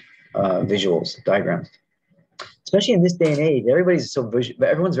include visuals, diagrams, especially in this day and age.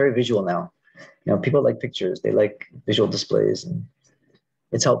 Everyone's very visual now. You know, people like pictures, they like visual displays, and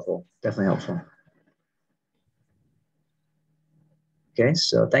it's helpful, definitely helpful. Okay,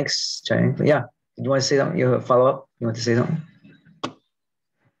 so thanks, Chang. But yeah, did you want to say something? You have a follow-up? You want to say something?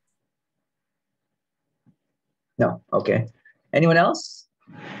 No, okay. Anyone else?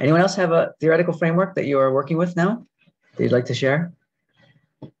 Anyone else have a theoretical framework that you are working with now that you'd like to share?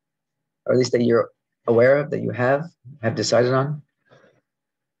 Or at least that you're aware of, that you have decided on?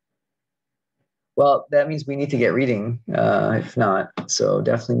 Well, that means we need to get reading, if not. So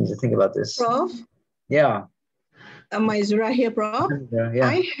definitely need to think about this. Prof? Yeah. Maizura here, Prof. Yeah.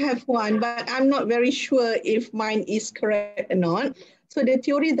 I have one, but I'm not very sure if mine is correct or not. So the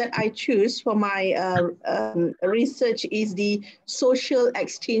theory that I choose for my research is the social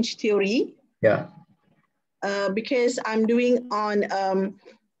exchange theory. Yeah. Because I'm doing on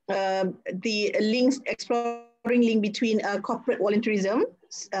the links, exploring link between corporate volunteerism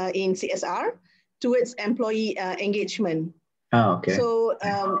in CSR towards employee engagement. Oh, okay. So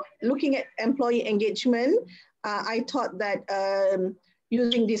looking at employee engagement, I thought that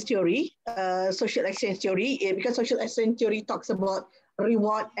using this theory, social exchange theory, because social exchange theory talks about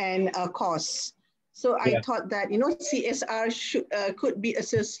reward and costs. So I thought that, you know, CSR should, could be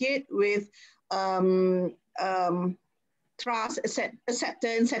associated with trust,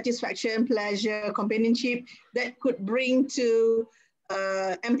 acceptance, satisfaction, pleasure, companionship that could bring to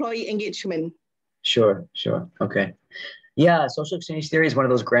employee engagement. Sure, sure. Okay. Yeah, social exchange theory is one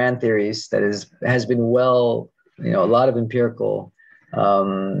of those grand theories that has been well, you know, a lot of empirical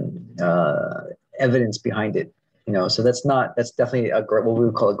evidence behind it. You know, so that's definitely what we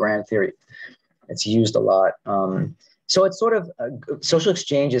would call a grand theory. It's used a lot. So it's sort of social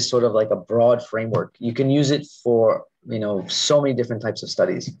exchange is sort of like a broad framework. You can use it for, you know, so many different types of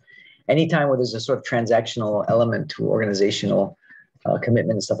studies. Anytime where there's a sort of transactional element to organizational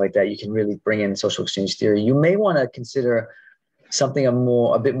commitment and stuff like that, you can really bring in social exchange theory. You may want to consider something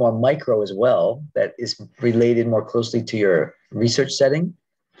a bit more micro as well, that is related more closely to your research setting.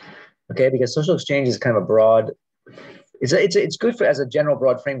 Okay, because social exchange is kind of a broad. It's good for as a general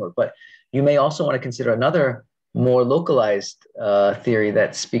broad framework, but you may also want to consider another more localized theory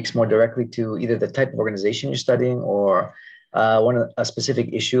that speaks more directly to either the type of organization you're studying or a specific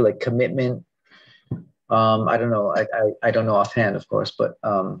issue like commitment. I don't know. I don't know offhand, of course, but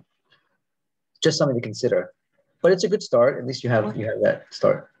just something to consider. But it's a good start. At least you have that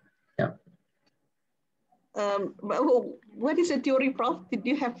start. Yeah. But what is a theory, Prof? Did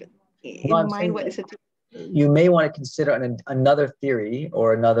you have in mind what is a theory? You may want to consider another theory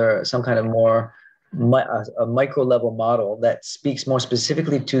or some kind of more a micro level model that speaks more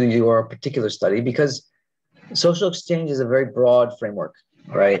specifically to your particular study, because social exchange is a very broad framework,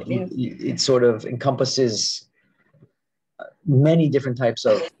 right? It sort of encompasses many different types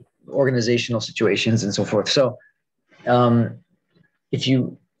of organizational situations and so forth. So I'm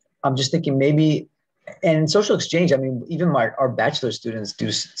just thinking maybe, and in social exchange, I mean, even our bachelor students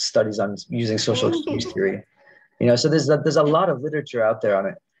do studies on using social exchange theory, you know, so there's a lot of literature out there on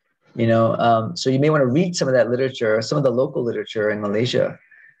it, you know, so you may want to read some of that literature, some of the local literature in Malaysia,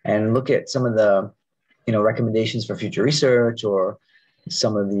 and look at some of the, you know, recommendations for future research or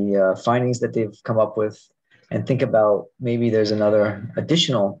some of the findings that they've come up with, and think about maybe there's another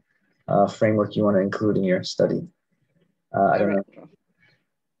additional framework you want to include in your study. I don't know.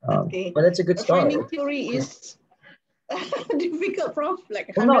 Okay. But it's a good start. Finding theory is difficult, Prof.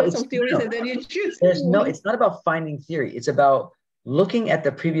 Like hundreds of theories, and then you choose. It's not about finding theory. It's about looking at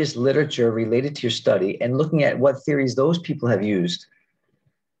the previous literature related to your study and looking at what theories those people have used.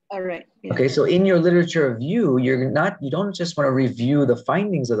 All right. Yeah. Okay, so in your literature review, you don't just want to review the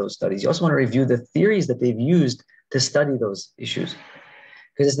findings of those studies. You also want to review the theories that they've used to study those issues,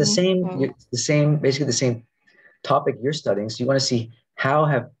 because it's basically the same topic you're studying. So you want to see how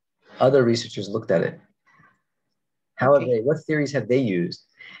have other researchers looked at it. What theories have they used?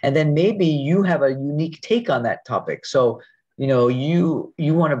 And then maybe you have a unique take on that topic. So, you know, you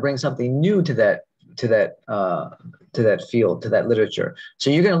want to bring something new to that field, to that literature. So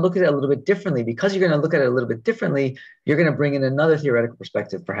you're going to look at it a little bit differently. Because you're going to look at it a little bit differently, you're going to bring in another theoretical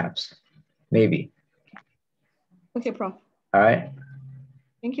perspective, perhaps, maybe. Okay, Prof. All right.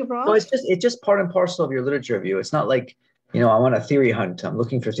 Thank you, Prof. So it's just part and parcel of your literature review. It's not like, you know, I want a theory hunt. I'm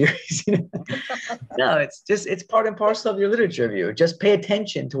looking for theories. No, it's part and parcel of your literature review. Just pay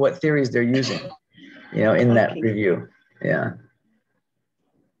attention to what theories they're using, you know, in that review. Yeah.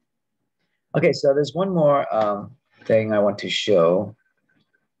 Okay, so there's one more thing I want to show.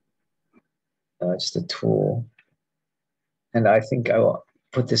 Just a tool. And I think I will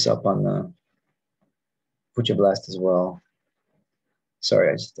put this up on the Puja Blast as well. Sorry,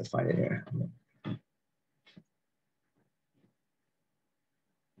 I just have to find it here.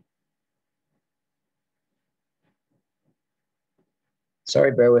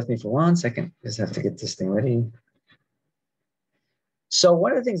 Sorry, bear with me for 1 second. Just have to get this thing ready. So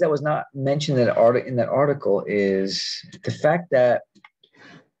one of the things that was not mentioned in that article is the fact that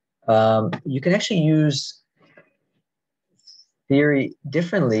you can actually use theory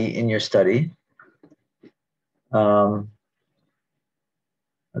differently in your study. Okay,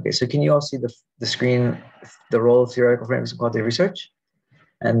 so can you all see the screen, the role of theoretical frameworks in quantitative research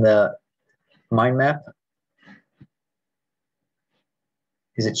and the mind map?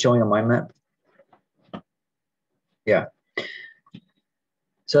 Is it showing a mind map? Yeah.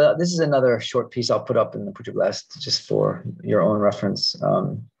 So this is another short piece I'll put up in the Puja Blast just for your own reference.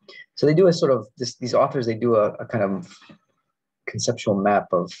 So they do a sort of, these authors, they do a kind of conceptual map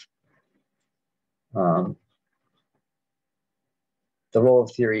of the role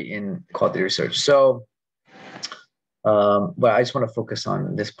of theory in qualitative research. So, but I just want to focus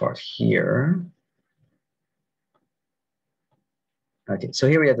on this part here. Okay, so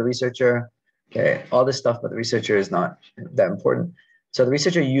here we have the researcher. Okay, all this stuff, but the researcher is not that important. So the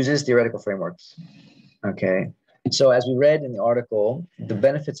researcher uses theoretical frameworks. Okay, so as we read in the article, the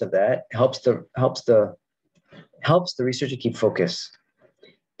benefits of that helps the researcher keep focus.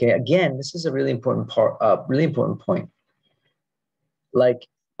 Okay, again, this is a really important part, really important point. Like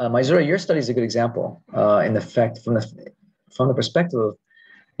Maizura, your study is a good example in the fact from the perspective of,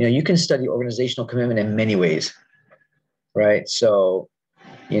 you can study organizational commitment in many ways, right? So,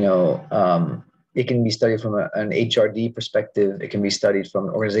 it can be studied from an HRD perspective. It can be studied from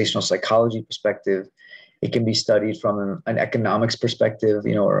an organizational psychology perspective. It can be studied from an economics perspective,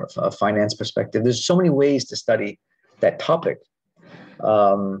 or a finance perspective. There's so many ways to study that topic.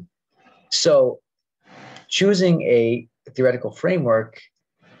 So choosing a theoretical framework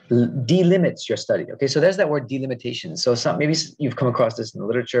delimits your study. Okay, so there's that word delimitation. So maybe you've come across this in the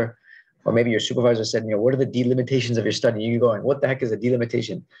literature, or maybe your supervisor said, what are the delimitations of your study? You're going, what the heck is a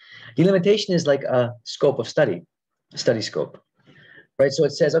delimitation? Delimitation is like a scope of study scope, right? So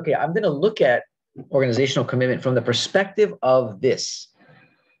it says, okay, I'm going to look at organizational commitment from the perspective of this,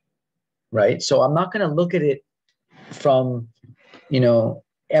 right? So I'm not going to look at it from,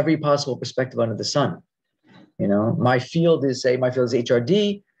 every possible perspective under the sun. My field is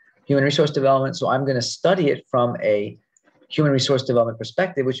HRD, human resource development. So I'm going to study it from a human resource development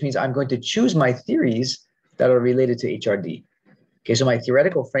perspective, which means I'm going to choose my theories that are related to HRD. Okay, so my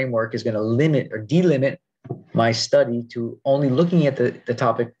theoretical framework is going to limit or delimit my study to only looking at the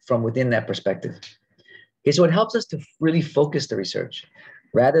topic from within that perspective. Okay, so it helps us to really focus the research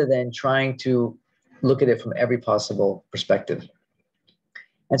rather than trying to look at it from every possible perspective.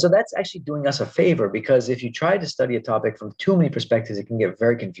 And so that's actually doing us a favor, because if you try to study a topic from too many perspectives, it can get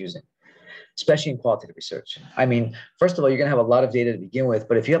very confusing, especially in qualitative research. I mean, first of all, you're going to have a lot of data to begin with,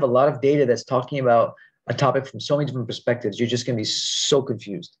 but if you have a lot of data that's talking about a topic from so many different perspectives, you're just going to be so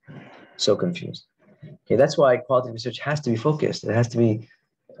confused. Okay, that's why qualitative research has to be focused. It has to be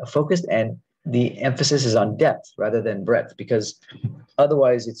focused, and the emphasis is on depth rather than breadth, because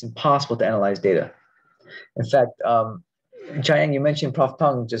otherwise it's impossible to analyze data. In fact, Chayang, you mentioned Prof.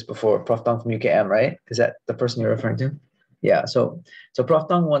 Tong just before, Prof. Tong from UKM, right? Is that the person you're referring to? Yeah, so Prof.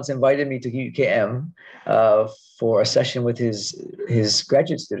 Tong once invited me to UKM for a session with his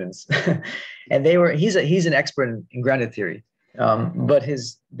graduate students, and he's an expert in grounded theory, but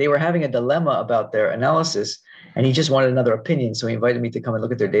they were having a dilemma about their analysis, and he just wanted another opinion, so he invited me to come and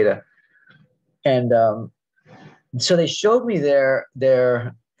look at their data, and so they showed me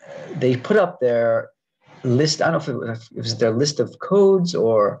they put up their list. I don't know if it was their list of codes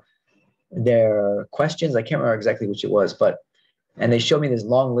or their questions. I can't remember exactly which it was, and they showed me this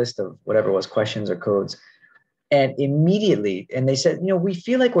long list of whatever it was, questions or codes. And immediately, and they said, we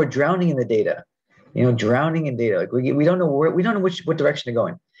feel like we're drowning in the data, drowning in data. Like we don't know what direction to go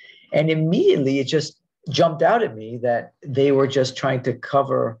in. And immediately it just jumped out at me that they were just trying to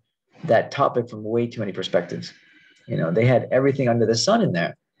cover that topic from way too many perspectives. They had everything under the sun in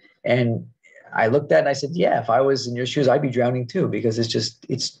there. And I looked at it and I said, yeah, if I was in your shoes, I'd be drowning too, because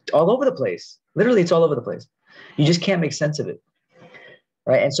it's all over the place. Literally, it's all over the place. You just can't make sense of it.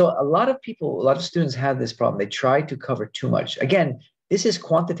 Right. And so a lot of students have this problem. They try to cover too much. Again, this is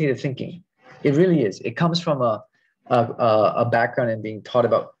quantitative thinking. It really is. It comes from a background in being taught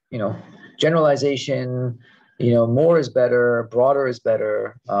about, generalization, more is better, broader is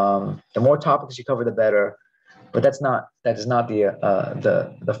better. The more topics you cover, the better. But that is not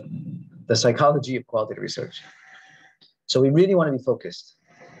the psychology of qualitative research. So we really want to be focused.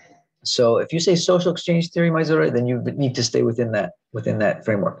 So if you say social exchange theory, Maizura, then you need to stay within that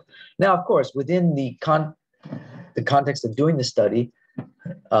framework. Now, of course, within the context of doing the study,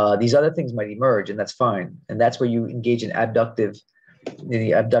 these other things might emerge, and that's fine. And that's where you engage in abductive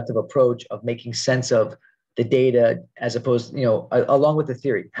the abductive approach of making sense of the data as opposed, along with the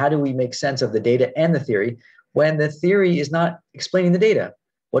theory. How do we make sense of the data and the theory when the theory is not explaining the data?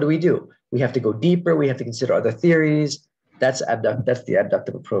 What do? We have to go deeper. We have to consider other theories. That's the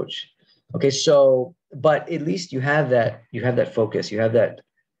abductive approach. Okay, so, but at least you have that focus. You have that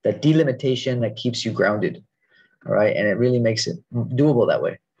delimitation that keeps you grounded. All right, and it really makes it doable that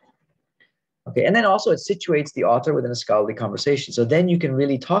way. Okay, and then also it situates the author within a scholarly conversation. So then you can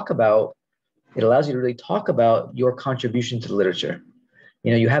really it allows you to really talk about your contribution to the literature.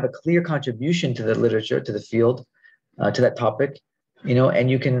 You have a clear contribution to the literature, to the field, to that topic,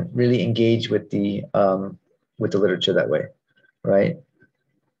 and you can really engage with the literature that way, right?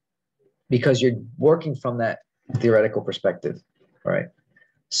 Because you're working from that theoretical perspective, right?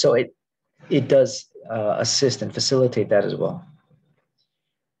 So it does assist and facilitate that as well.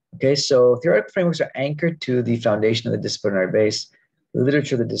 Okay, so theoretical frameworks are anchored to the foundation of the disciplinary base,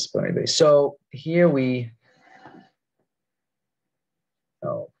 literature of the disciplinary base. So here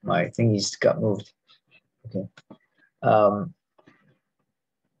my thingies got moved. Okay.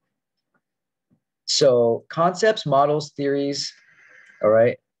 So concepts, models, theories, all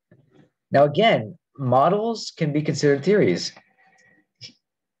right. Now again, models can be considered theories,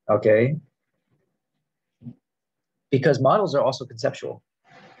 okay? Because models are also conceptual.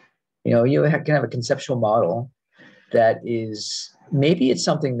 You can have a conceptual model that is, maybe it's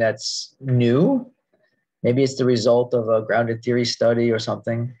something that's new, maybe it's the result of a grounded theory study or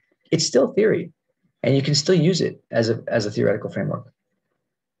something. It's still theory, and you can still use it as a theoretical framework,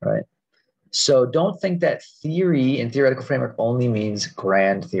 right? So don't think that theory and theoretical framework only means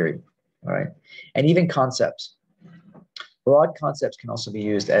grand theory, all right? And even concepts. Broad concepts can also be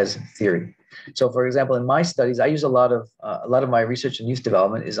used as theory. So for example, in my studies, I use a lot of my research in youth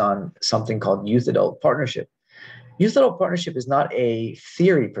development is on something called youth-adult partnership. Youth-adult partnership is not a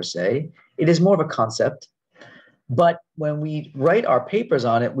theory per se. It is more of a concept. But when we write our papers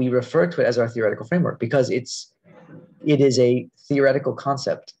on it, we refer to it as our theoretical framework because it is a theoretical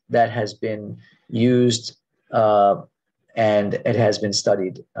concept that has been used and it has been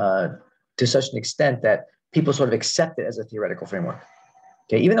studied to such an extent that people sort of accept it as a theoretical framework.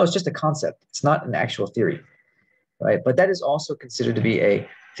 Okay, even though it's just a concept, it's not an actual theory, right? But that is also considered to be a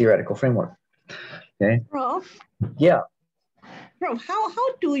theoretical framework. Okay. Prof? Yeah. Prof,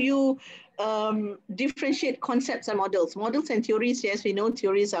 how do you differentiate concepts and models? Models and theories, yes, we know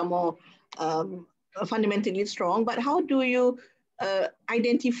theories are more fundamentally strong, but how do you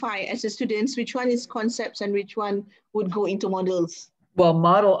identify as a student which one is concepts and which one would go into models? Well,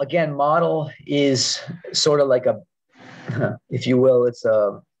 model is sort of like if you will, it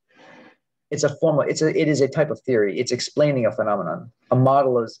is a type of theory. It's explaining a phenomenon. A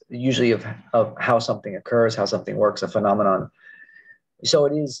model is usually of how something occurs, how something works, a phenomenon. So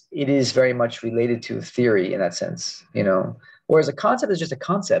it is very much related to theory in that sense, Whereas a concept is just a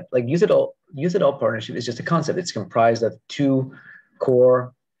concept. Like youth adult partnership is just a concept. It's comprised of two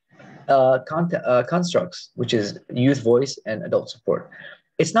core constructs, which is youth voice and adult support.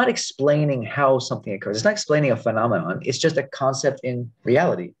 It's not explaining how something occurs. It's not explaining a phenomenon. It's just a concept in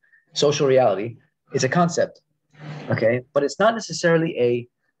reality, social reality. It's a concept, okay? But it's not necessarily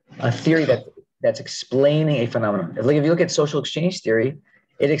a theory that's explaining a phenomenon. If you look at social exchange theory,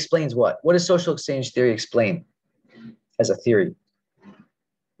 it explains what? What does social exchange theory explain as a theory?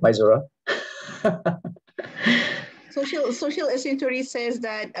 Maizura? Social exchange theory says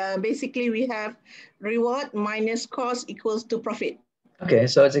that basically we have reward minus cost equals to profit. Okay,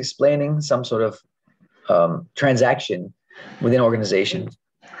 so it's explaining some sort of transaction within organization,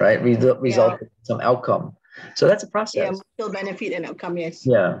 right? Result in some outcome. So that's a process. Yeah, mutual benefit and outcome, yes.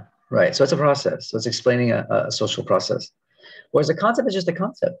 Yeah, right. So it's a process. So it's explaining a social process. Whereas a concept is just a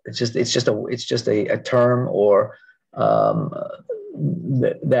concept. It's just a term or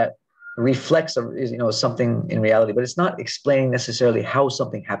that reflects something in reality, but it's not explaining necessarily how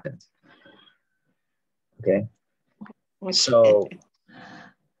something happens. Okay. So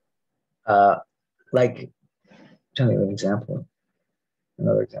tell me an example.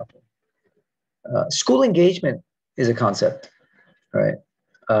 Another example. School engagement is a concept, right?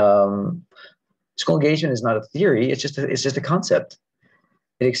 School engagement is not a theory. It's just a concept.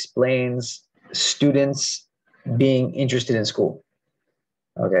 It explains students being interested in school.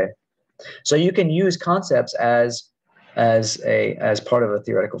 Okay, so you can use concepts as part of a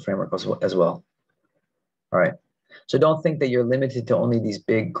theoretical framework as well. All right. So don't think that you're limited to only these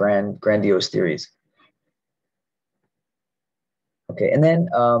big, grandiose theories. Okay, and then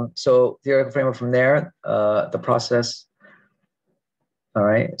so theoretical framework from there, the process. All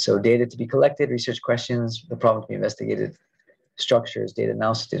right, so data to be collected, research questions, the problem to be investigated, structures, data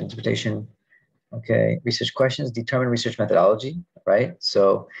analysis, data interpretation. Okay, research questions determine research methodology, right?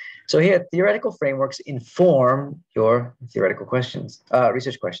 So here, theoretical frameworks inform your theoretical questions,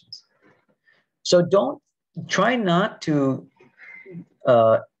 research questions. So try not to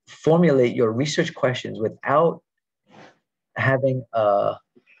formulate your research questions without having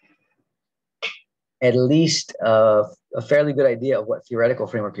at least a fairly good idea of what theoretical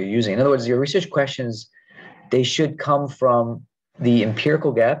framework you're using. In other words, your research questions, they should come from the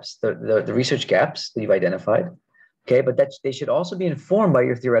empirical gaps, the research gaps that you've identified, okay? But they should also be informed by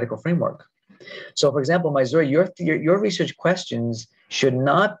your theoretical framework. So for example, Mysore, your research questions should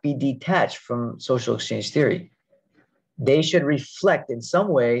not be detached from social exchange theory. They should reflect in some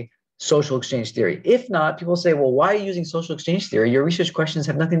way social exchange theory. If not, people say, well, why are you using social exchange theory? Your research questions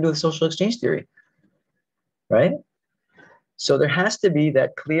have nothing to do with social exchange theory, right? So there has to be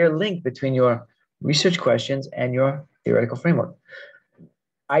that clear link between your research questions and your theoretical framework.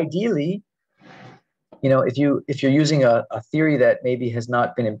 Ideally, if you're using a theory that maybe has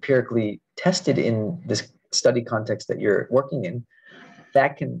not been empirically tested in this study context that you're working in,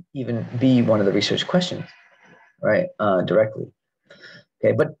 that can even be one of the research questions, right? Directly.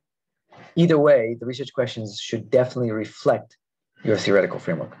 Okay, but either way, the research questions should definitely reflect your theoretical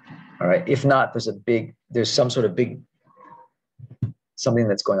framework. All right. If not, there's some sort of big something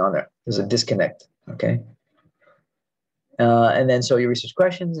that's going on there. There's a disconnect. Okay. And then so your research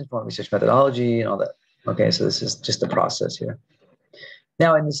questions inform research methodology and all that. Okay, so this is just the process here.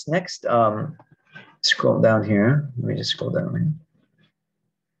 Now in this next scroll down here, let me just scroll down here.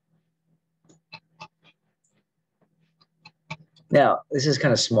 Now this is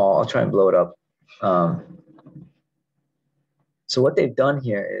kind of small. I'll try and blow it up. So what they've done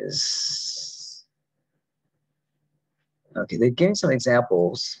here is, okay, they've given some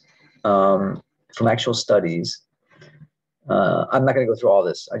examples from actual studies. I'm not going to go through all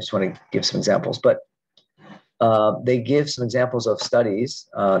this. I just want to give some examples, but they give some examples of studies,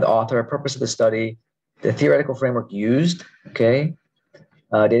 the author, purpose of the study, the theoretical framework used, okay,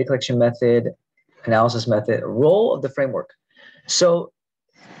 data collection method, analysis method, role of the framework. So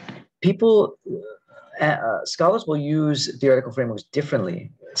scholars will use theoretical frameworks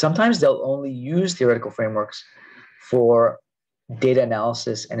differently. Sometimes they'll only use theoretical frameworks for data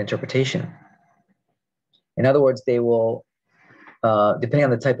analysis and interpretation. In other words, they will, depending on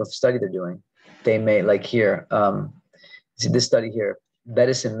the type of study they're doing, they may, like here, see this study here,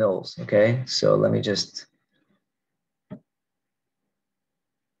 Bettis and Mills, okay? So let me just,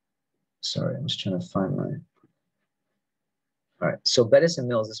 sorry, I'm just trying to find my, all right, so Bettis and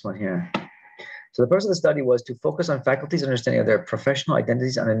Mills, this one here. So the purpose of the study was to focus on faculty's understanding of their professional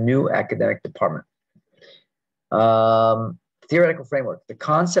identities on a new academic department. Theoretical framework, the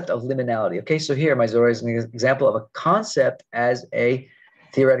concept of liminality. Okay, so here, Mysore is an example of a concept as a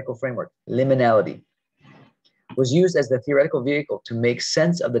theoretical framework. Liminality was used as the theoretical vehicle to make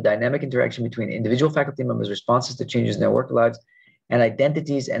sense of the dynamic interaction between individual faculty members' responses to changes in their work lives and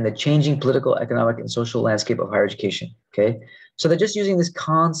identities and the changing political, economic, and social landscape of higher education. Okay, so they're just using this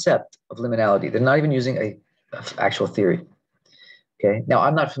concept of liminality. They're not even using a actual theory. Okay, now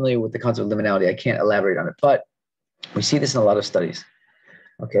I'm not familiar with the concept of liminality. I can't elaborate on it, but we see this in a lot of studies.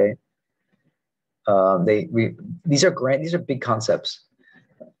 Okay, these are big concepts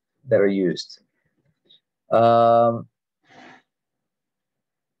that are used.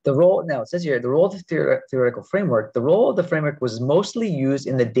 The role, now it says here, the role of the theoretical framework, the role of the framework was mostly used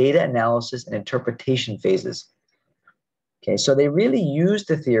in the data analysis and interpretation phases. Okay, so they really used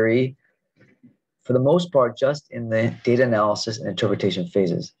the theory for the most part just in the data analysis and interpretation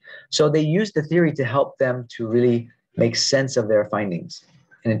phases. So they used the theory to help them to really make sense of their findings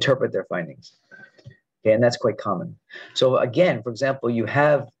and interpret their findings. Okay, and that's quite common. So again, for example, you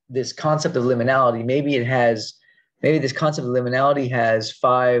have this concept of liminality. Maybe this concept of liminality has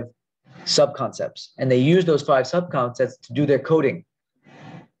 5 subconcepts, and they use those 5 subconcepts to do their coding,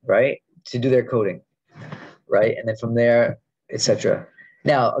 right? To do their coding, right? And then from there, etc.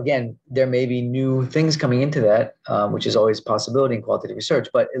 Now, again, there may be new things coming into that, which is always a possibility in qualitative research,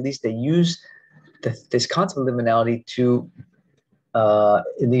 but at least they use this concept of liminality to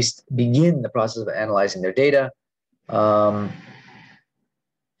at least begin the process of analyzing their data.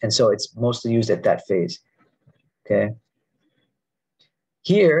 And so it's mostly used at that phase. Okay.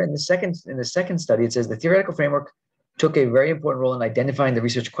 Here in the second study, it says the theoretical framework took a very important role in identifying the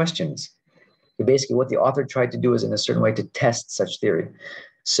research questions. Basically, what the author tried to do is in a certain way to test such theory.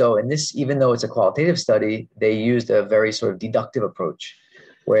 So in this, even though it's a qualitative study, they used a very sort of deductive approach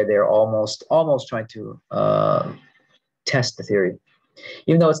where they're almost trying to test the theory,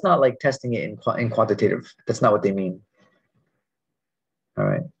 even though it's not like testing it in quantitative. That's not what they mean. All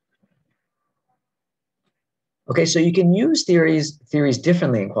right. Okay, so you can use theories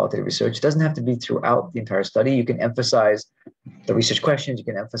differently in qualitative research. It doesn't have to be throughout the entire study. You can emphasize the research questions. You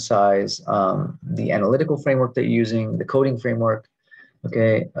can emphasize the analytical framework that you're using, the coding framework.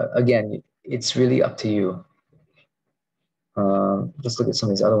 Okay, again, it's really up to you. Let's look at some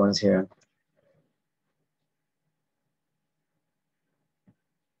of these other ones here.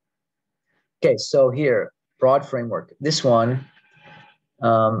 Okay, so here, broad framework. This one,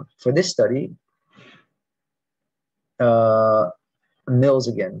 for this study, Mills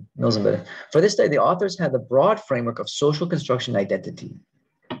and better. For this study, the authors had the broad framework of social construction identity.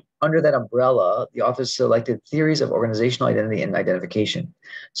 Under that umbrella, the authors selected theories of organizational identity and identification.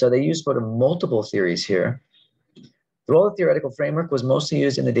 So they used sort of multiple theories here. The role of the theoretical framework was mostly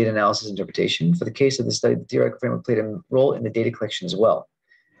used in the data analysis interpretation. For the case of the study, the theoretical framework played a role in the data collection as well.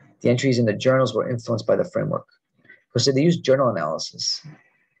 The entries in the journals were influenced by the framework. So they used journal analysis.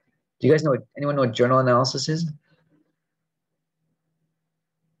 Do you guys know anyone know what journal analysis is?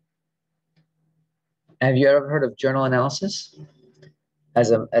 Have you ever heard of journal analysis as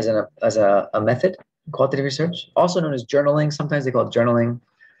a method in qualitative research? Also known as journaling. Sometimes they call it journaling.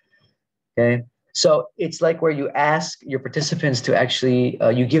 Okay. So it's like where you ask your participants to actually,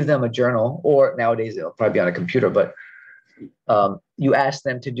 you give them a journal, or nowadays it'll probably be on a computer, but you ask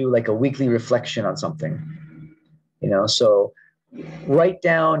them to do like a weekly reflection on something. So write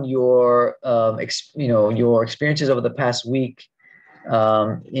down your, your experiences over the past week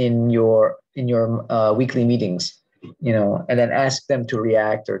in your weekly meetings, and then ask them to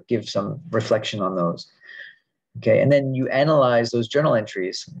react or give some reflection on those. Okay, and then you analyze those journal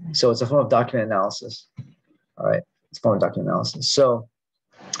entries. So it's a form of document analysis. All right, it's a form of document analysis. So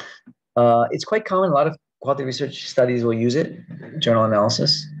it's quite common. A lot of quality research studies will use it, journal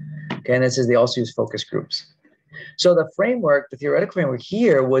analysis. Okay, and it says they also use focus groups. So the framework, the theoretical framework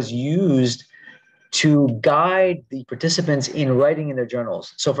here was used to guide the participants in writing in their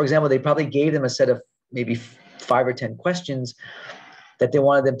journals. So for example, they probably gave them a set of maybe 5 or 10 questions that they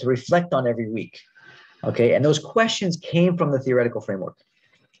wanted them to reflect on every week. Okay, and those questions came from the theoretical framework.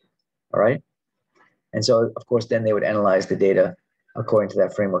 All right. And so, of course, then they would analyze the data according to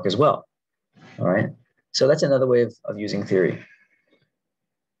that framework as well. All right. So that's another way of using theory.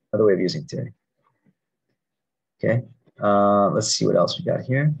 Another way of using theory. Okay. Let's see what else we got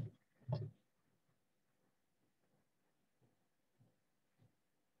here.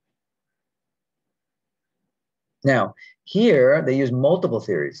 Now, here they use multiple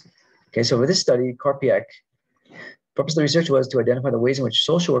theories. Okay, so for this study, Karpiak, purpose of the research was to identify the ways in which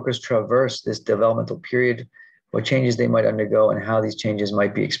social workers traverse this developmental period, what changes they might undergo, and how these changes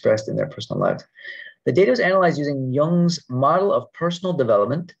might be expressed in their personal lives. The data was analyzed using Jung's model of personal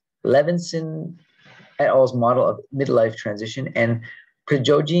development, Levinson et al.'s model of midlife transition, and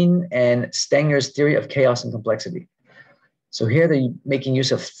Prigogine and Stanger's theory of chaos and complexity. So here they're making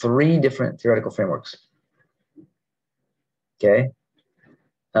use of 3 different theoretical frameworks. Okay.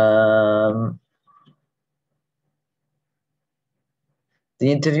 The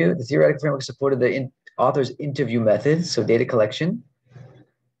theoretical framework supported the author's interview method, so data collection.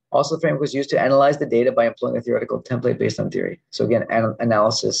 Also, the framework was used to analyze the data by employing a theoretical template based on theory. So again,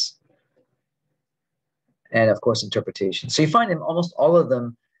 analysis and, of course, interpretation. So you find in almost all of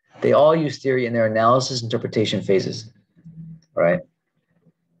them, they all use theory in their analysis interpretation phases, right?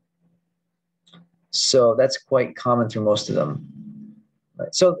 So that's quite common through most of them.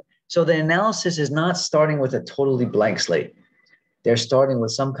 Right? So the analysis is not starting with a totally blank slate. They're starting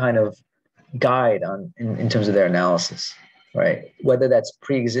with some kind of guide in terms of their analysis, right? Whether that's a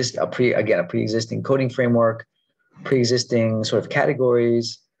pre-existing coding framework, pre-existing sort of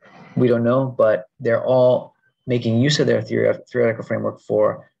categories, we don't know, but they're all making use of their theoretical framework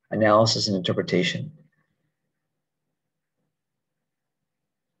for analysis and interpretation.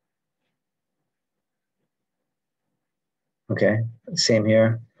 Okay, same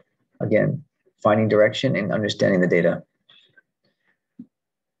here. Again, finding direction and understanding the data.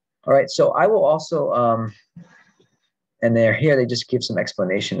 All right, so I will also, and they just give some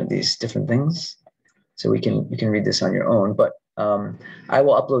explanation of these different things. So you can read this on your own, but I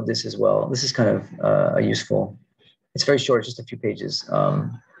will upload this as well. This is kind of a useful, it's very short, just a few pages,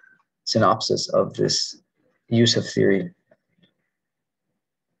 synopsis of this use of theory.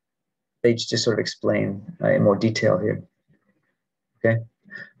 They just sort of explain in more detail here. Okay,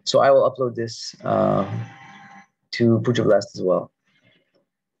 so I will upload this to Puja Blast as well.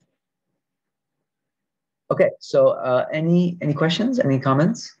 Okay, so any questions, any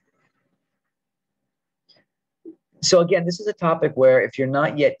comments? So again, this is a topic where if you're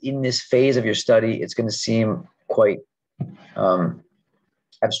not yet in this phase of your study, it's going to seem quite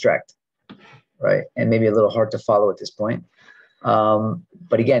abstract, right? And maybe a little hard to follow at this point.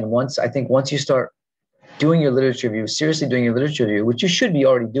 But again, once you start doing your literature review, seriously doing your literature review, which you should be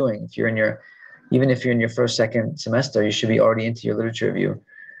already doing if you're in your, even if you're in your first, second semester, you should be already into your literature review.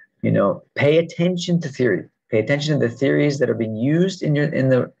 You know, pay attention to theory. Pay attention to the theories that are being used in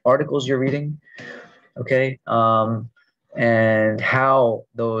the articles you're reading, okay? And how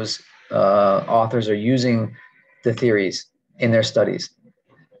those authors are using the theories in their studies,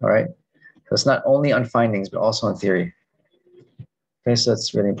 all right? So it's not only on findings, but also on theory. Okay, so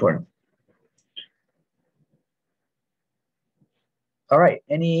that's really important. All right,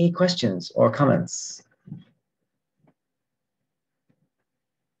 any questions or comments?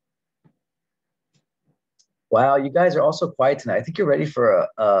 Wow, you guys are also quiet tonight. I think you're ready for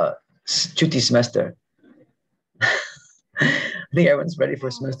a chuti semester. I think everyone's ready for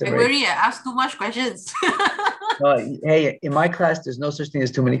a semester break. I worry, I asked too much questions. Hey, in my class, there's no such thing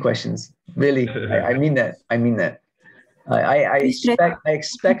as too many questions. Really, I mean that. I mean that. I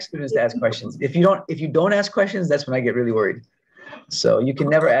expect students to ask questions. If you don't ask questions, that's when I get really worried. So you can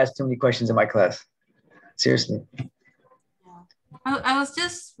never ask too many questions in my class. Seriously. I was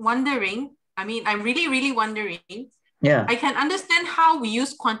just wondering. I mean, I'm really wondering. Yeah. I can understand how we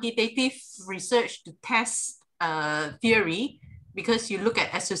use quantitative research to test theory, because you look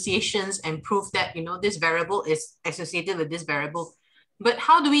at associations and prove that, you know, this variable is associated with this variable. But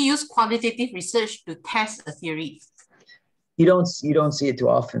how do we use qualitative research to test a theory? You don't see it too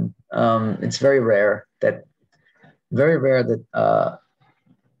often. It's very rare that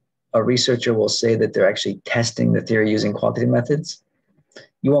a researcher will say that they're actually testing the theory using qualitative methods.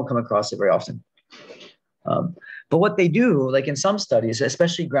 You won't come across it very often. But what they do, like in some studies,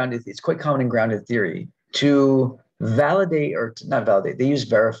 especially grounded, it's quite common in grounded theory to validate, or to not validate, they use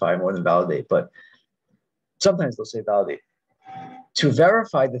verify more than validate, but sometimes they'll say validate. To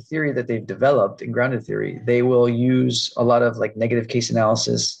verify the theory that they've developed in grounded theory, they will use a lot of like negative case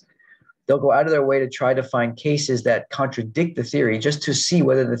analysis. They'll go out of their way to try to find cases that contradict the theory just to see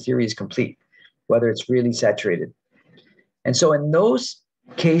whether the theory is complete, whether it's really saturated. And so in those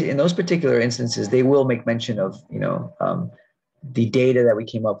particular instances, they will make mention of, you know, the data that we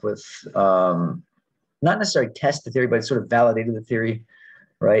came up with, not necessarily test the theory, but it sort of validated the theory,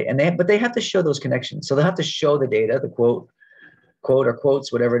 right? And they have to show those connections. So they'll have to show the data, the quote or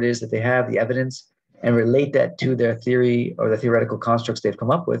quotes, whatever it is that they have, the evidence, and relate that to their theory or the theoretical constructs they've come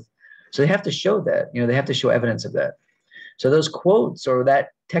up with. So they have to show that, you know, they have to show evidence of that. So those quotes or that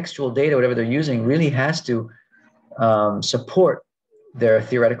textual data, whatever they're using, really has to support their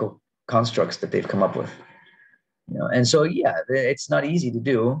theoretical constructs that they've come up with. You know, and so yeah, it's not easy to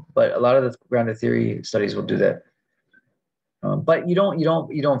do, but a lot of the grounded theory studies will do that. But you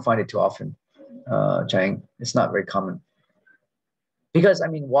don't find it too often, Chang. It's not very common. Because I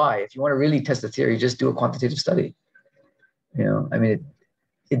mean, why? If you want to really test the theory, just do a quantitative study. You know, I mean,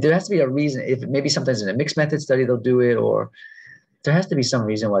 there has to be a reason. If maybe sometimes in a mixed method study they'll do it, or there has to be some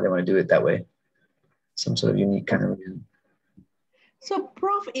reason why they want to do it that way. Some sort of unique kind of reason. So,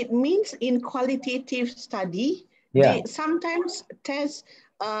 Prof, it means in qualitative study, they sometimes test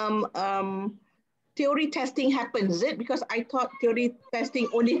theory testing happens. Is it? Because I thought theory testing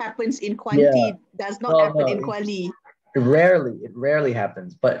only happens in quanti, does not happen in quali. It rarely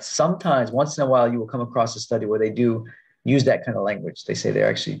happens, but sometimes, once in a while, you will come across a study where they do use that kind of language. They say they're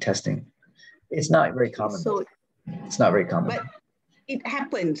actually testing. It's not very common. So it's not very common. But it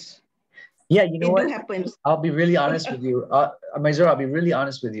happens. Yeah, you know what? It happens. I'll be really honest with you. Maizur, I'll be really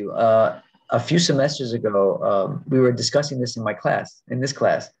honest with you. A few semesters ago, we were discussing this in this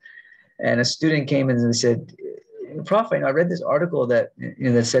class, and a student came in and said, "Prof, I read this article that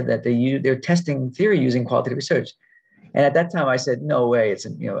that said that they're testing theory using qualitative research." And at that time, I said, "No way!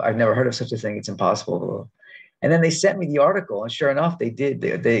 I've never heard of such a thing. It's impossible." And then they sent me the article, and sure enough, they did.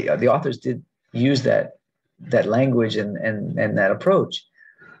 The authors did use that language and that approach.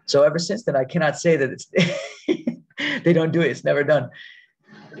 So ever since then, I cannot say that it's they don't do it. It's never done.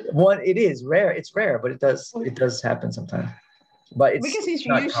 It is rare. It's rare, but it does happen sometimes. But it's because it's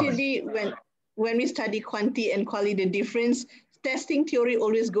usually common. when we study quanti and quali, the difference, testing theory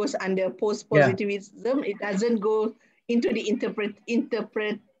always goes under post-positivism. It doesn't go into the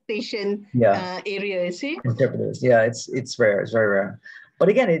interpretation area, you see? Interpreters, it's rare. It's very rare. But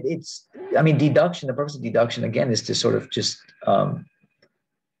again, deduction, the purpose of deduction, again, is to sort of just,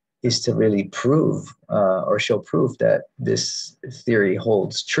 is to really prove or show proof that this theory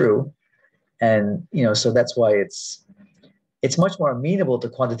holds true. And, so that's why it's much more amenable to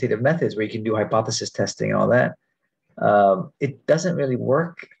quantitative methods where you can do hypothesis testing and all that. It doesn't really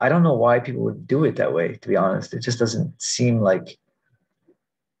work. I don't know why people would do it that way, to be honest. It just doesn't seem like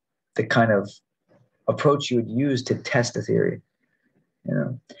the kind of approach you would use to test a theory. You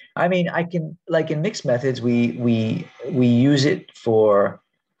know, I mean, I can, like in mixed methods, we use it for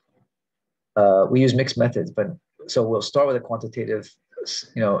we use mixed methods, but so we'll start with a quantitative,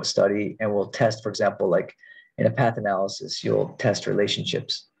 study, and we'll test, for example, like in a path analysis, you'll test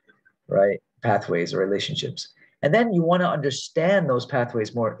relationships, right? Pathways or relationships. And then you want to understand those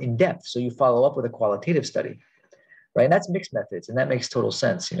pathways more in depth. So you follow up with a qualitative study, right? And that's mixed methods. And that makes total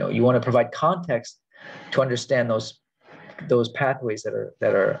sense. You know, you want to provide context to understand those pathways that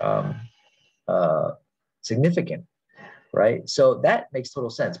are significant, right? So that makes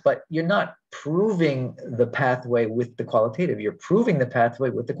total sense. But you're not proving the pathway with the qualitative. You're proving the pathway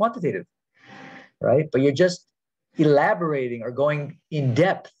with the quantitative, right? But you're just elaborating or going in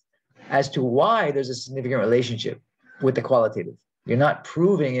depth as to why there's a significant relationship with the qualitative. You're not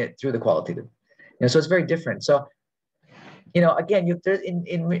proving it through the qualitative. So it's very different. So, again,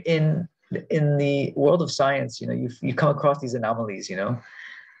 in the world of science, you come across these anomalies,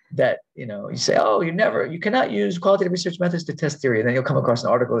 that, you say, oh, you cannot use qualitative research methods to test theory. And then you'll come across an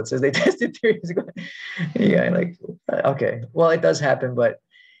article that says they tested theories. Yeah, like, okay, well, it does happen, but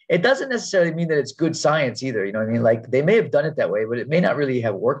it doesn't necessarily mean that it's good science either. You know what I mean? Like, they may have done it that way, but it may not really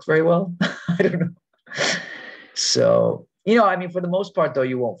have worked very well. I don't know. So, I mean, for the most part, though,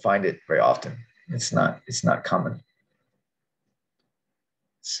 you won't find it very often. It's not common.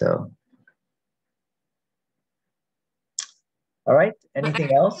 So, all right.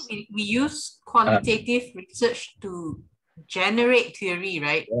 Anything else? We use qualitative research to generate theory,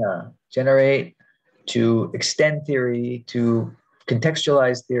 right? Yeah, generate, to extend theory, to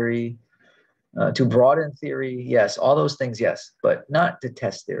contextualize theory, to broaden theory. Yes, all those things, yes, but not to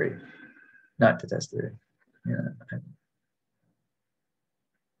test theory. Not to test theory. Yeah.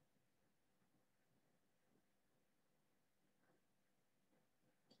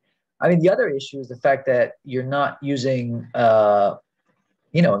 I mean, the other issue is the fact that you're not using,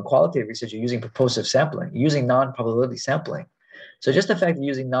 in qualitative research, you're using purposive sampling, you're using non-probability sampling. So just the fact that you're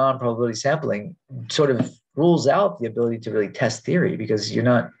using non-probability sampling sort of rules out the ability to really test theory, because you're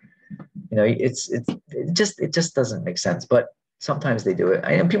not, it just doesn't make sense. But sometimes they do it.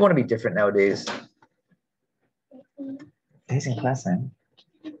 I know people want to be different nowadays. Days in class, Can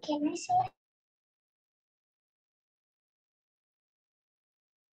I say it?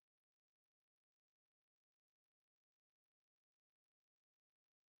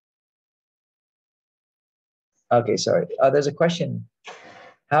 Okay, sorry. There's a question.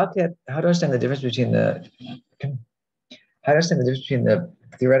 How to understand the difference between the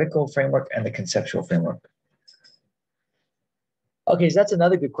theoretical framework and the conceptual framework? Okay, so that's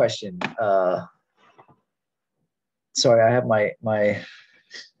another good question. Sorry, I have my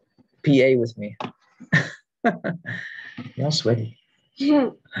PA with me. You're all sweaty.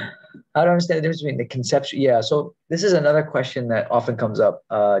 How to understand the difference between the conceptual? Yeah, so this is another question that often comes up.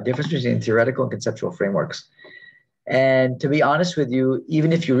 Difference between theoretical and conceptual frameworks. And to be honest with you,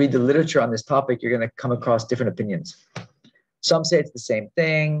 even if you read the literature on this topic, you're going to come across different opinions. Some say it's the same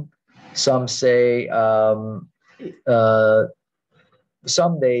thing. Some say some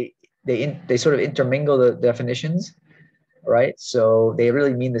they sort of intermingle the definitions, right? So they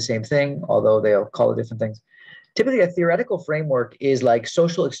really mean the same thing, although they'll call it different things. Typically, a theoretical framework is like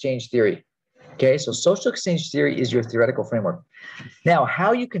social exchange theory. Okay, so social exchange theory is your theoretical framework. Now,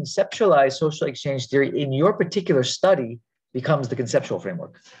 how you conceptualize social exchange theory in your particular study becomes the conceptual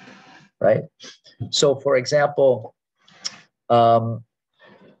framework, right? So, for example,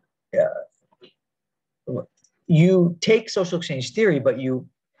 you take social exchange theory, but you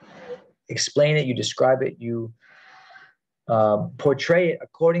explain it, you describe it, you portray it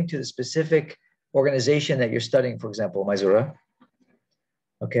according to the specific organization that you're studying, for example, Maizura.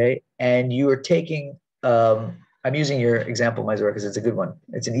 Okay, and you are taking, I'm using your example, Maizura, because it's a good one.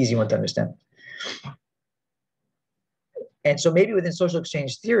 It's an easy one to understand. And so maybe within social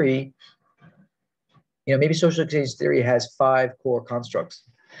exchange theory, maybe social exchange theory has 5 core constructs.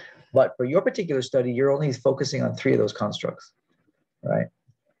 But for your particular study, you're only focusing on 3 of those constructs, right?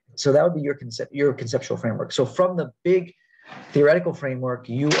 So that would be your conceptual framework. So from the big theoretical framework,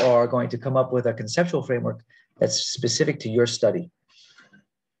 you are going to come up with a conceptual framework that's specific to your study.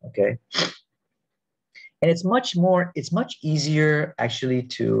 Okay. And it's much easier actually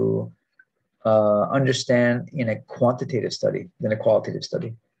to understand in a quantitative study than a qualitative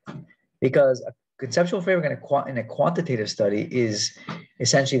study, because a conceptual framework in a quantitative study is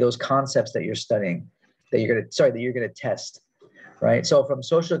essentially those concepts that you're studying, that you're going to test, right? So from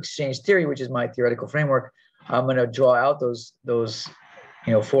social exchange theory, which is my theoretical framework, I'm going to draw out those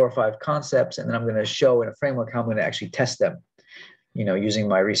 4 or 5 concepts, and then I'm going to show in a framework how I'm going to actually test them. using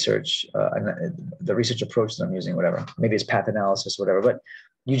my research, the research approach that I'm using, whatever. Maybe it's path analysis, whatever. But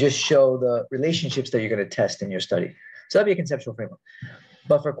you just show the relationships that you're going to test in your study. So that'd be a conceptual framework.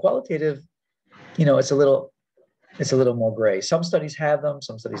 But for qualitative, it's a little more gray. Some studies have them,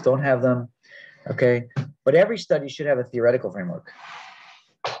 some studies don't have them. Okay, but every study should have a theoretical framework.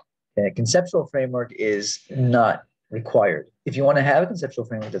 And a conceptual framework is not required. If you want to have a conceptual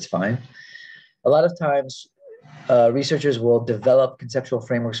framework, that's fine. A lot of times, researchers will develop conceptual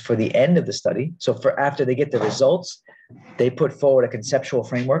frameworks for the end of the study. So for after they get the results, they put forward a conceptual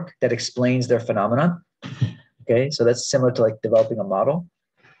framework that explains their phenomenon. Okay, so that's similar to like developing a model.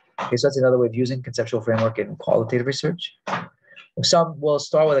 Okay, so that's another way of using conceptual framework in qualitative research. Some will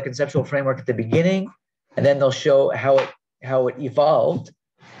start with a conceptual framework at the beginning, and then they'll show how it evolved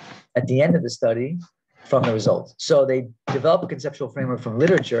at the end of the study from the results. So they develop a conceptual framework from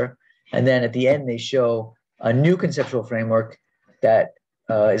literature, and then at the end they show a new conceptual framework that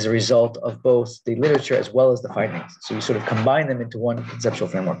is a result of both the literature as well as the findings. So you sort of combine them into one conceptual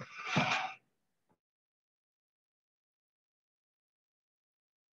framework.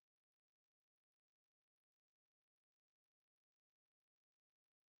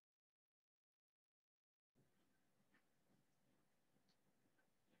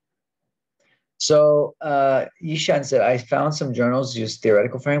 So Yishan said, I found some journals use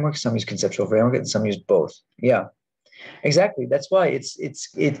theoretical framework, some use conceptual framework, and some use both. Yeah, exactly. That's why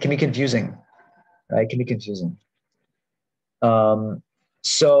it can be confusing. Right? It can be confusing.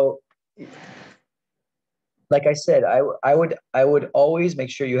 So, like I said, I would always make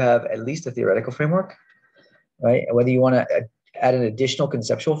sure you have at least a theoretical framework, right? And whether you want to add an additional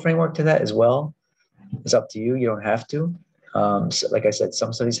conceptual framework to that as well, it's up to you. You don't have to. So like I said,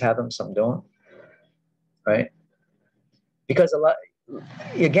 some studies have them, some don't. Right? Because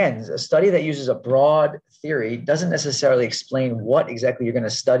a study that uses a broad theory doesn't necessarily explain what exactly you're going to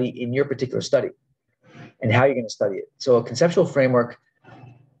study in your particular study and how you're going to study it. So a conceptual framework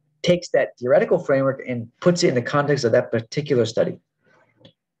takes that theoretical framework and puts it in the context of that particular study.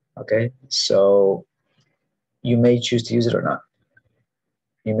 Okay, so you may choose to use it or not.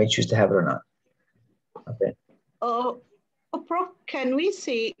 You may choose to have it or not. Okay. Prof, can we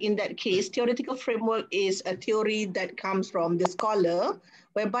say in that case, theoretical framework is a theory that comes from the scholar,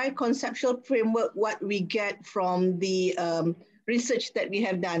 whereby conceptual framework, what we get from the research that we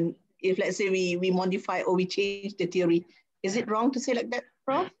have done, if let's say we modify or we change the theory. Is it wrong to say like that,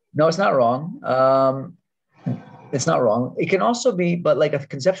 Prof? No, it's not wrong. It's not wrong. It can also be, but like a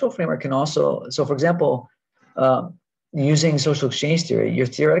conceptual framework can also, so for example, using social exchange theory, your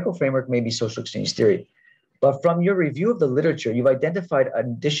theoretical framework may be social exchange theory. But from your review of the literature, you've identified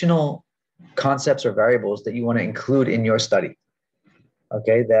additional concepts or variables that you want to include in your study,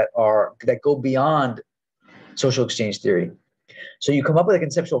 okay, that go beyond social exchange theory. So you come up with a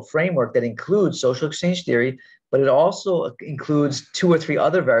conceptual framework that includes social exchange theory, but it also includes 2 or 3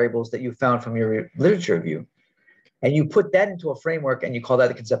 other variables that you found from your literature review. And you put that into a framework and you call that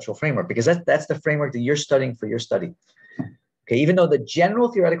a conceptual framework, because that's the framework that you're studying for your study. Okay, even though the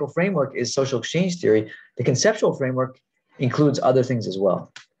general theoretical framework is social exchange theory, the conceptual framework includes other things as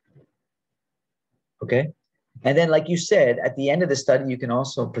well. Okay, and then like you said, at the end of the study, you can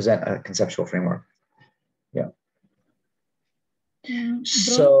also present a conceptual framework. Yeah.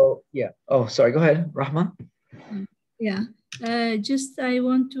 So, yeah. Oh, sorry, go ahead, Rahma. Yeah, just I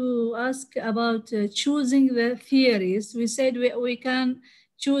want to ask about choosing the theories. We said we can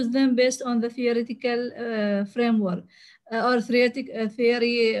choose them based on the theoretical framework or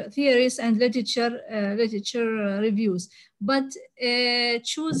theories and literature reviews. But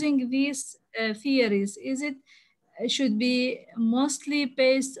choosing these theories, should be mostly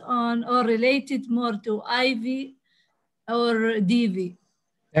based on or related more to IV or DV,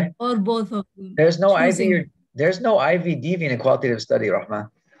 or both of them? There's no IV DV in a qualitative study, Rahma.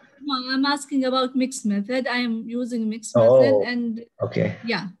 No, I'm asking about mixed method. I'm using mixed method, and okay.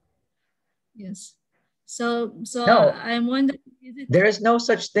 Yeah. Yes. So no, I'm wondering, there is no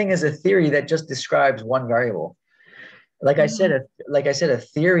such thing as a theory that just describes one variable. Like I said, a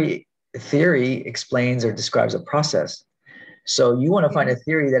theory explains or describes a process. So you want to find a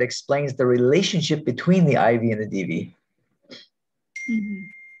theory that explains the relationship between the IV and the DV.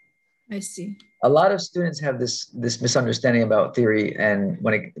 I see. A lot of students have this misunderstanding about theory, and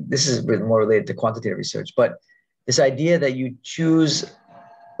this is more related to quantitative research, but this idea that you choose,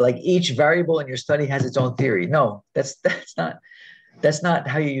 like each variable in your study has its own theory. No, that's not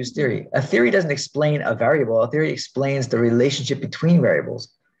how you use theory. A theory doesn't explain a variable. A theory explains the relationship between variables.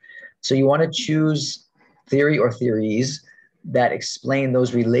 So you want to choose theory or theories that explain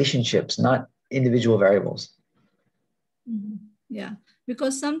those relationships, not individual variables. Yeah,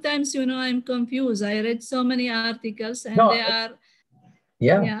 because sometimes, you know, I'm confused. I read so many articles and No, they are,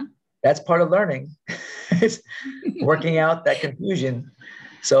 yeah, yeah. that's part of learning. It's working out that confusion.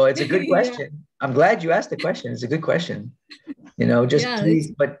 So it's a good Yeah, question. I'm glad you asked the question. It's a good question. You know, just yeah, it's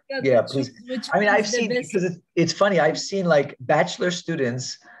please, but difficult yeah, to please. choose which I mean, one I've is the seen, best. because it's funny, I've seen like bachelor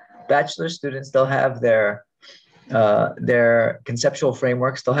students, they'll have their conceptual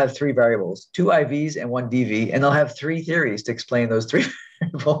frameworks. They'll have three variables, two IVs and one DV, and they'll have three theories to explain those three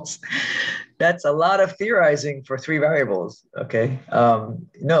variables. That's a lot of theorizing for three variables. Okay.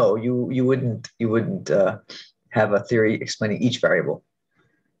 No, you wouldn't have a theory explaining each variable.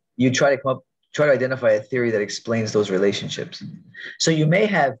 You try to identify a theory that explains those relationships. So you may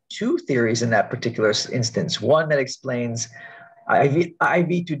have two theories in that particular instance, one that explains IV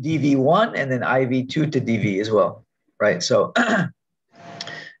to DV1 and then IV2 to DV as well, right? So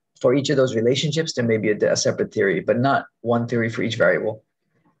for each of those relationships, there may be a separate theory, but not one theory for each variable.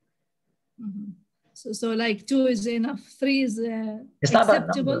 Mhm. So like 2 is enough, 3 is It's not about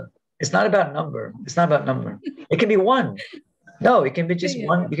acceptable. number. It's not about number. It's not about number. It can be one. No, it can be just Yeah,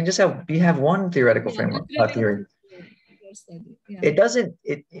 one. You can just have one theoretical yeah, framework, not theory. related to your study. Yeah. It doesn't,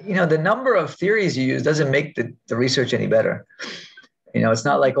 the number of theories you use doesn't make the research any better. You know, it's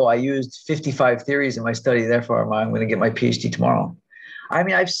not like, oh, I used 55 theories in my study, therefore I'm going to get my PhD tomorrow. I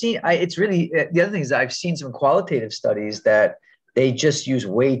mean, it's really, the other thing is that I've seen some qualitative studies that they just use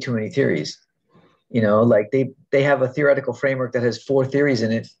way too many theories. You know, like they have a theoretical framework that has 4 theories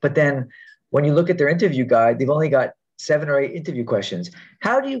in it, but then when you look at their interview guide, they've only got 7 or 8 interview questions.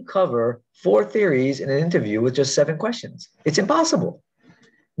 How do you cover 4 theories in an interview with just 7 questions? It's impossible.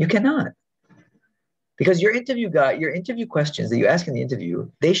 You cannot. Because your interview questions that you ask in the interview,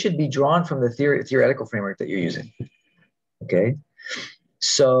 they should be drawn from the theoretical framework that you're using. Okay.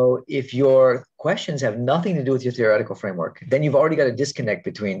 So if your questions have nothing to do with your theoretical framework, then you've already got a disconnect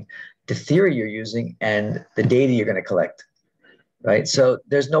between the theory you're using and the data you're going to collect, right? So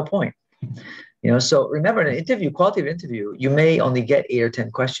there's no point. You know, so remember, in an interview, qualitative interview, you may only get 8 or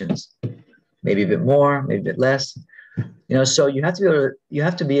 10 questions, maybe a bit more, maybe a bit less. You know, so you have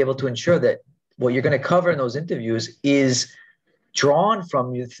to be able to ensure that what you're going to cover in those interviews is drawn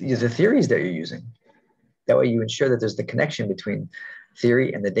from the theories that you're using. That way you ensure that there's the connection between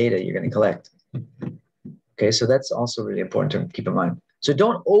theory and the data you're going to collect. Okay, so that's also really important to keep in mind. So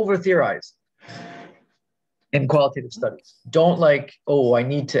don't over theorize in qualitative studies. Don't like, oh, I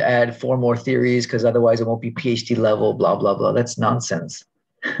need to add 4 more theories because otherwise it won't be PhD level, blah, blah, blah. That's nonsense.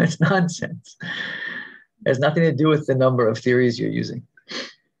 That's nonsense. It has nothing to do with the number of theories you're using.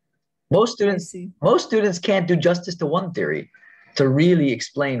 Most students can't do justice to one theory, to really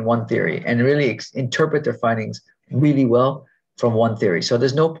explain one theory and really interpret their findings really well from one theory. So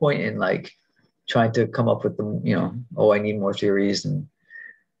there's no point in like trying to come up with them, you know, oh, I need more theories. And,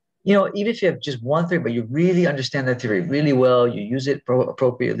 you know, even if you have just one theory, but you really understand that theory really well, you use it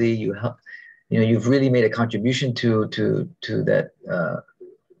appropriately, you help, you know, you've really made a contribution to that,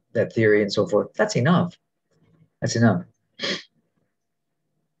 that theory and so forth. That's enough. That's enough.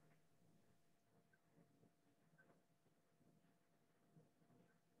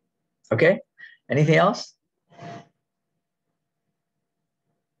 Okay. Anything else?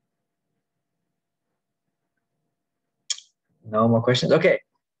 No more questions. Okay.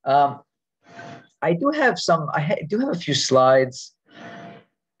 I do have a few slides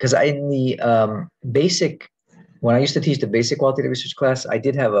because in the basic, when I used to teach the basic qualitative research class, I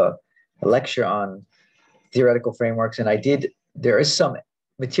did have a lecture on theoretical frameworks, and there is some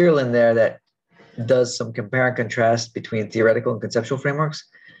material in there that does some compare and contrast between theoretical and conceptual frameworks.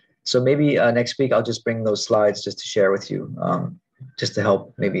 So maybe next week I'll just bring those slides just to share with you, just to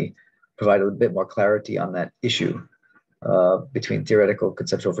help maybe provide a bit more clarity on that issue between theoretical and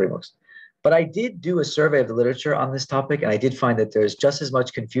conceptual frameworks. But I did do a survey of the literature on this topic, and I did find that there's just as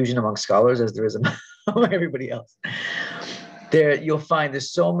much confusion among scholars as there is among everybody else. You'll find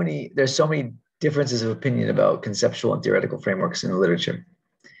there's so many differences of opinion about conceptual and theoretical frameworks in the literature.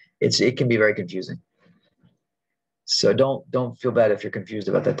 It can be very confusing. So don't feel bad if you're confused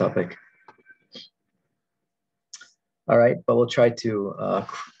about that topic. All right, but we'll try to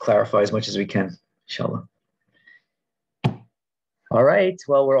clarify as much as we can, inshallah. All right,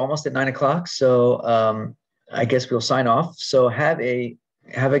 well, we're almost at 9 o'clock, so I guess we'll sign off. So have a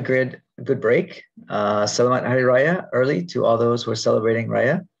good break. Selamat Hari Raya early to all those who are celebrating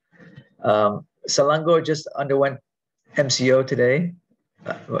Raya. Selangor just underwent MCO today.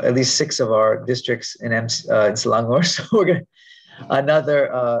 At least 6 of our districts in Selangor. So we're going to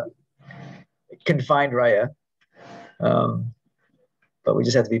another confined Raya. But we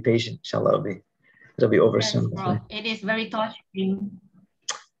just have to be patient. Inshallah, it'll be It'll be over Yes, soon. Prof. It is very touching.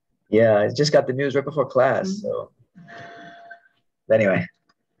 Yeah, I just got the news right before class. So, but anyway,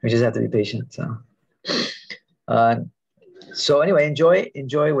 we just have to be patient. So anyway,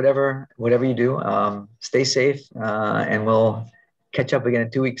 enjoy whatever you do. Stay safe, and we'll catch up again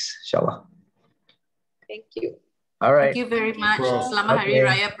in 2 weeks, inshallah. Thank you. All right. Thank you very much. Prof. Selamat Hari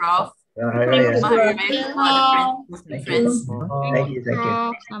Raya, Prof. Selamat Hari Raya. Selamat Hari Raya to all the friends, Muslim friends. Thank you.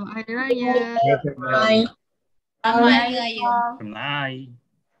 Prof. Selamat Hari Raya. Thank you. Bye. Selamat Hari Raya. Bye.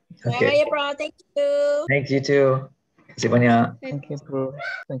 Okay. Raya, Prof. Thank you. Thanks, you too. Kasih banyak. Thank you, Prof.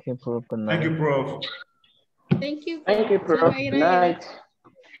 Thank you, Prof. Good night. Thank you, Prof. Thank you. Thank you, Prof. Selamat Hari Good Raya. night.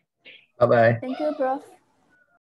 Bye-bye. Thank you, Prof.